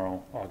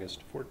tomorrow,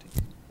 August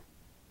 14th.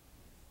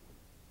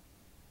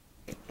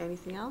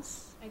 Anything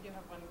else? I do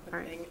have one quick All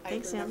right. thing.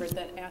 Thanks, I remembered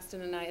Sam. that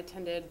Aston and I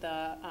attended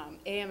the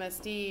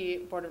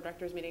AMSD Board of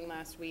Directors meeting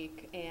last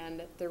week,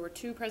 and there were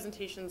two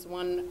presentations,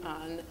 one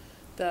on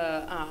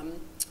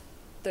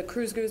the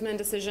Cruz Guzman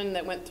decision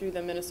that went through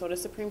the Minnesota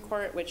Supreme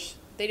Court, which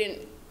they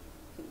didn't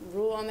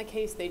rule on the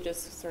case, they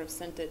just sort of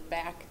sent it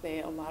back.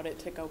 They allowed it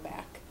to go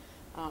back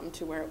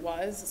to where it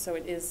was, so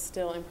it is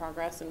still in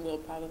progress and will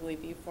probably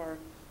be for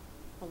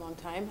a long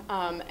time.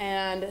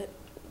 And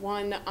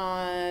one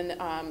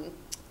on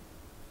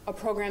a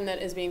program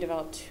that is being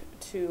developed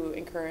to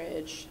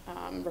encourage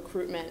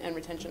recruitment and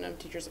retention of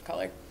teachers of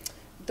color.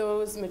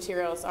 Those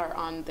materials are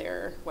on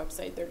their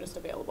website. They're just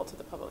available to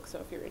the public, so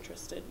if you're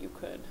interested, you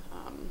could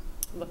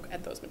look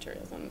at those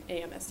materials on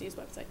AMSD's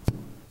website.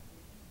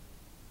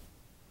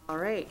 All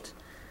right.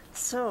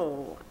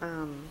 So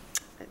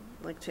I'd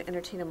like to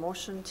entertain a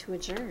motion to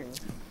adjourn.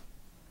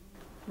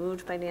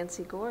 Moved by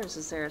Nancy Gores.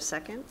 Is there a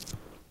second?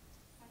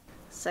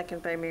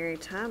 Second by Mary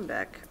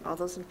Tombeck. All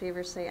those in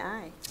favor say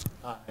aye.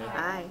 Aye.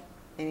 Aye.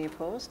 Any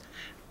opposed?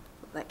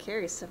 That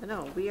carries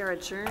 7-0. We are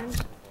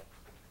adjourned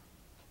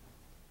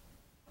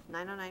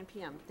 9:09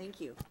 p.m. Thank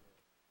you.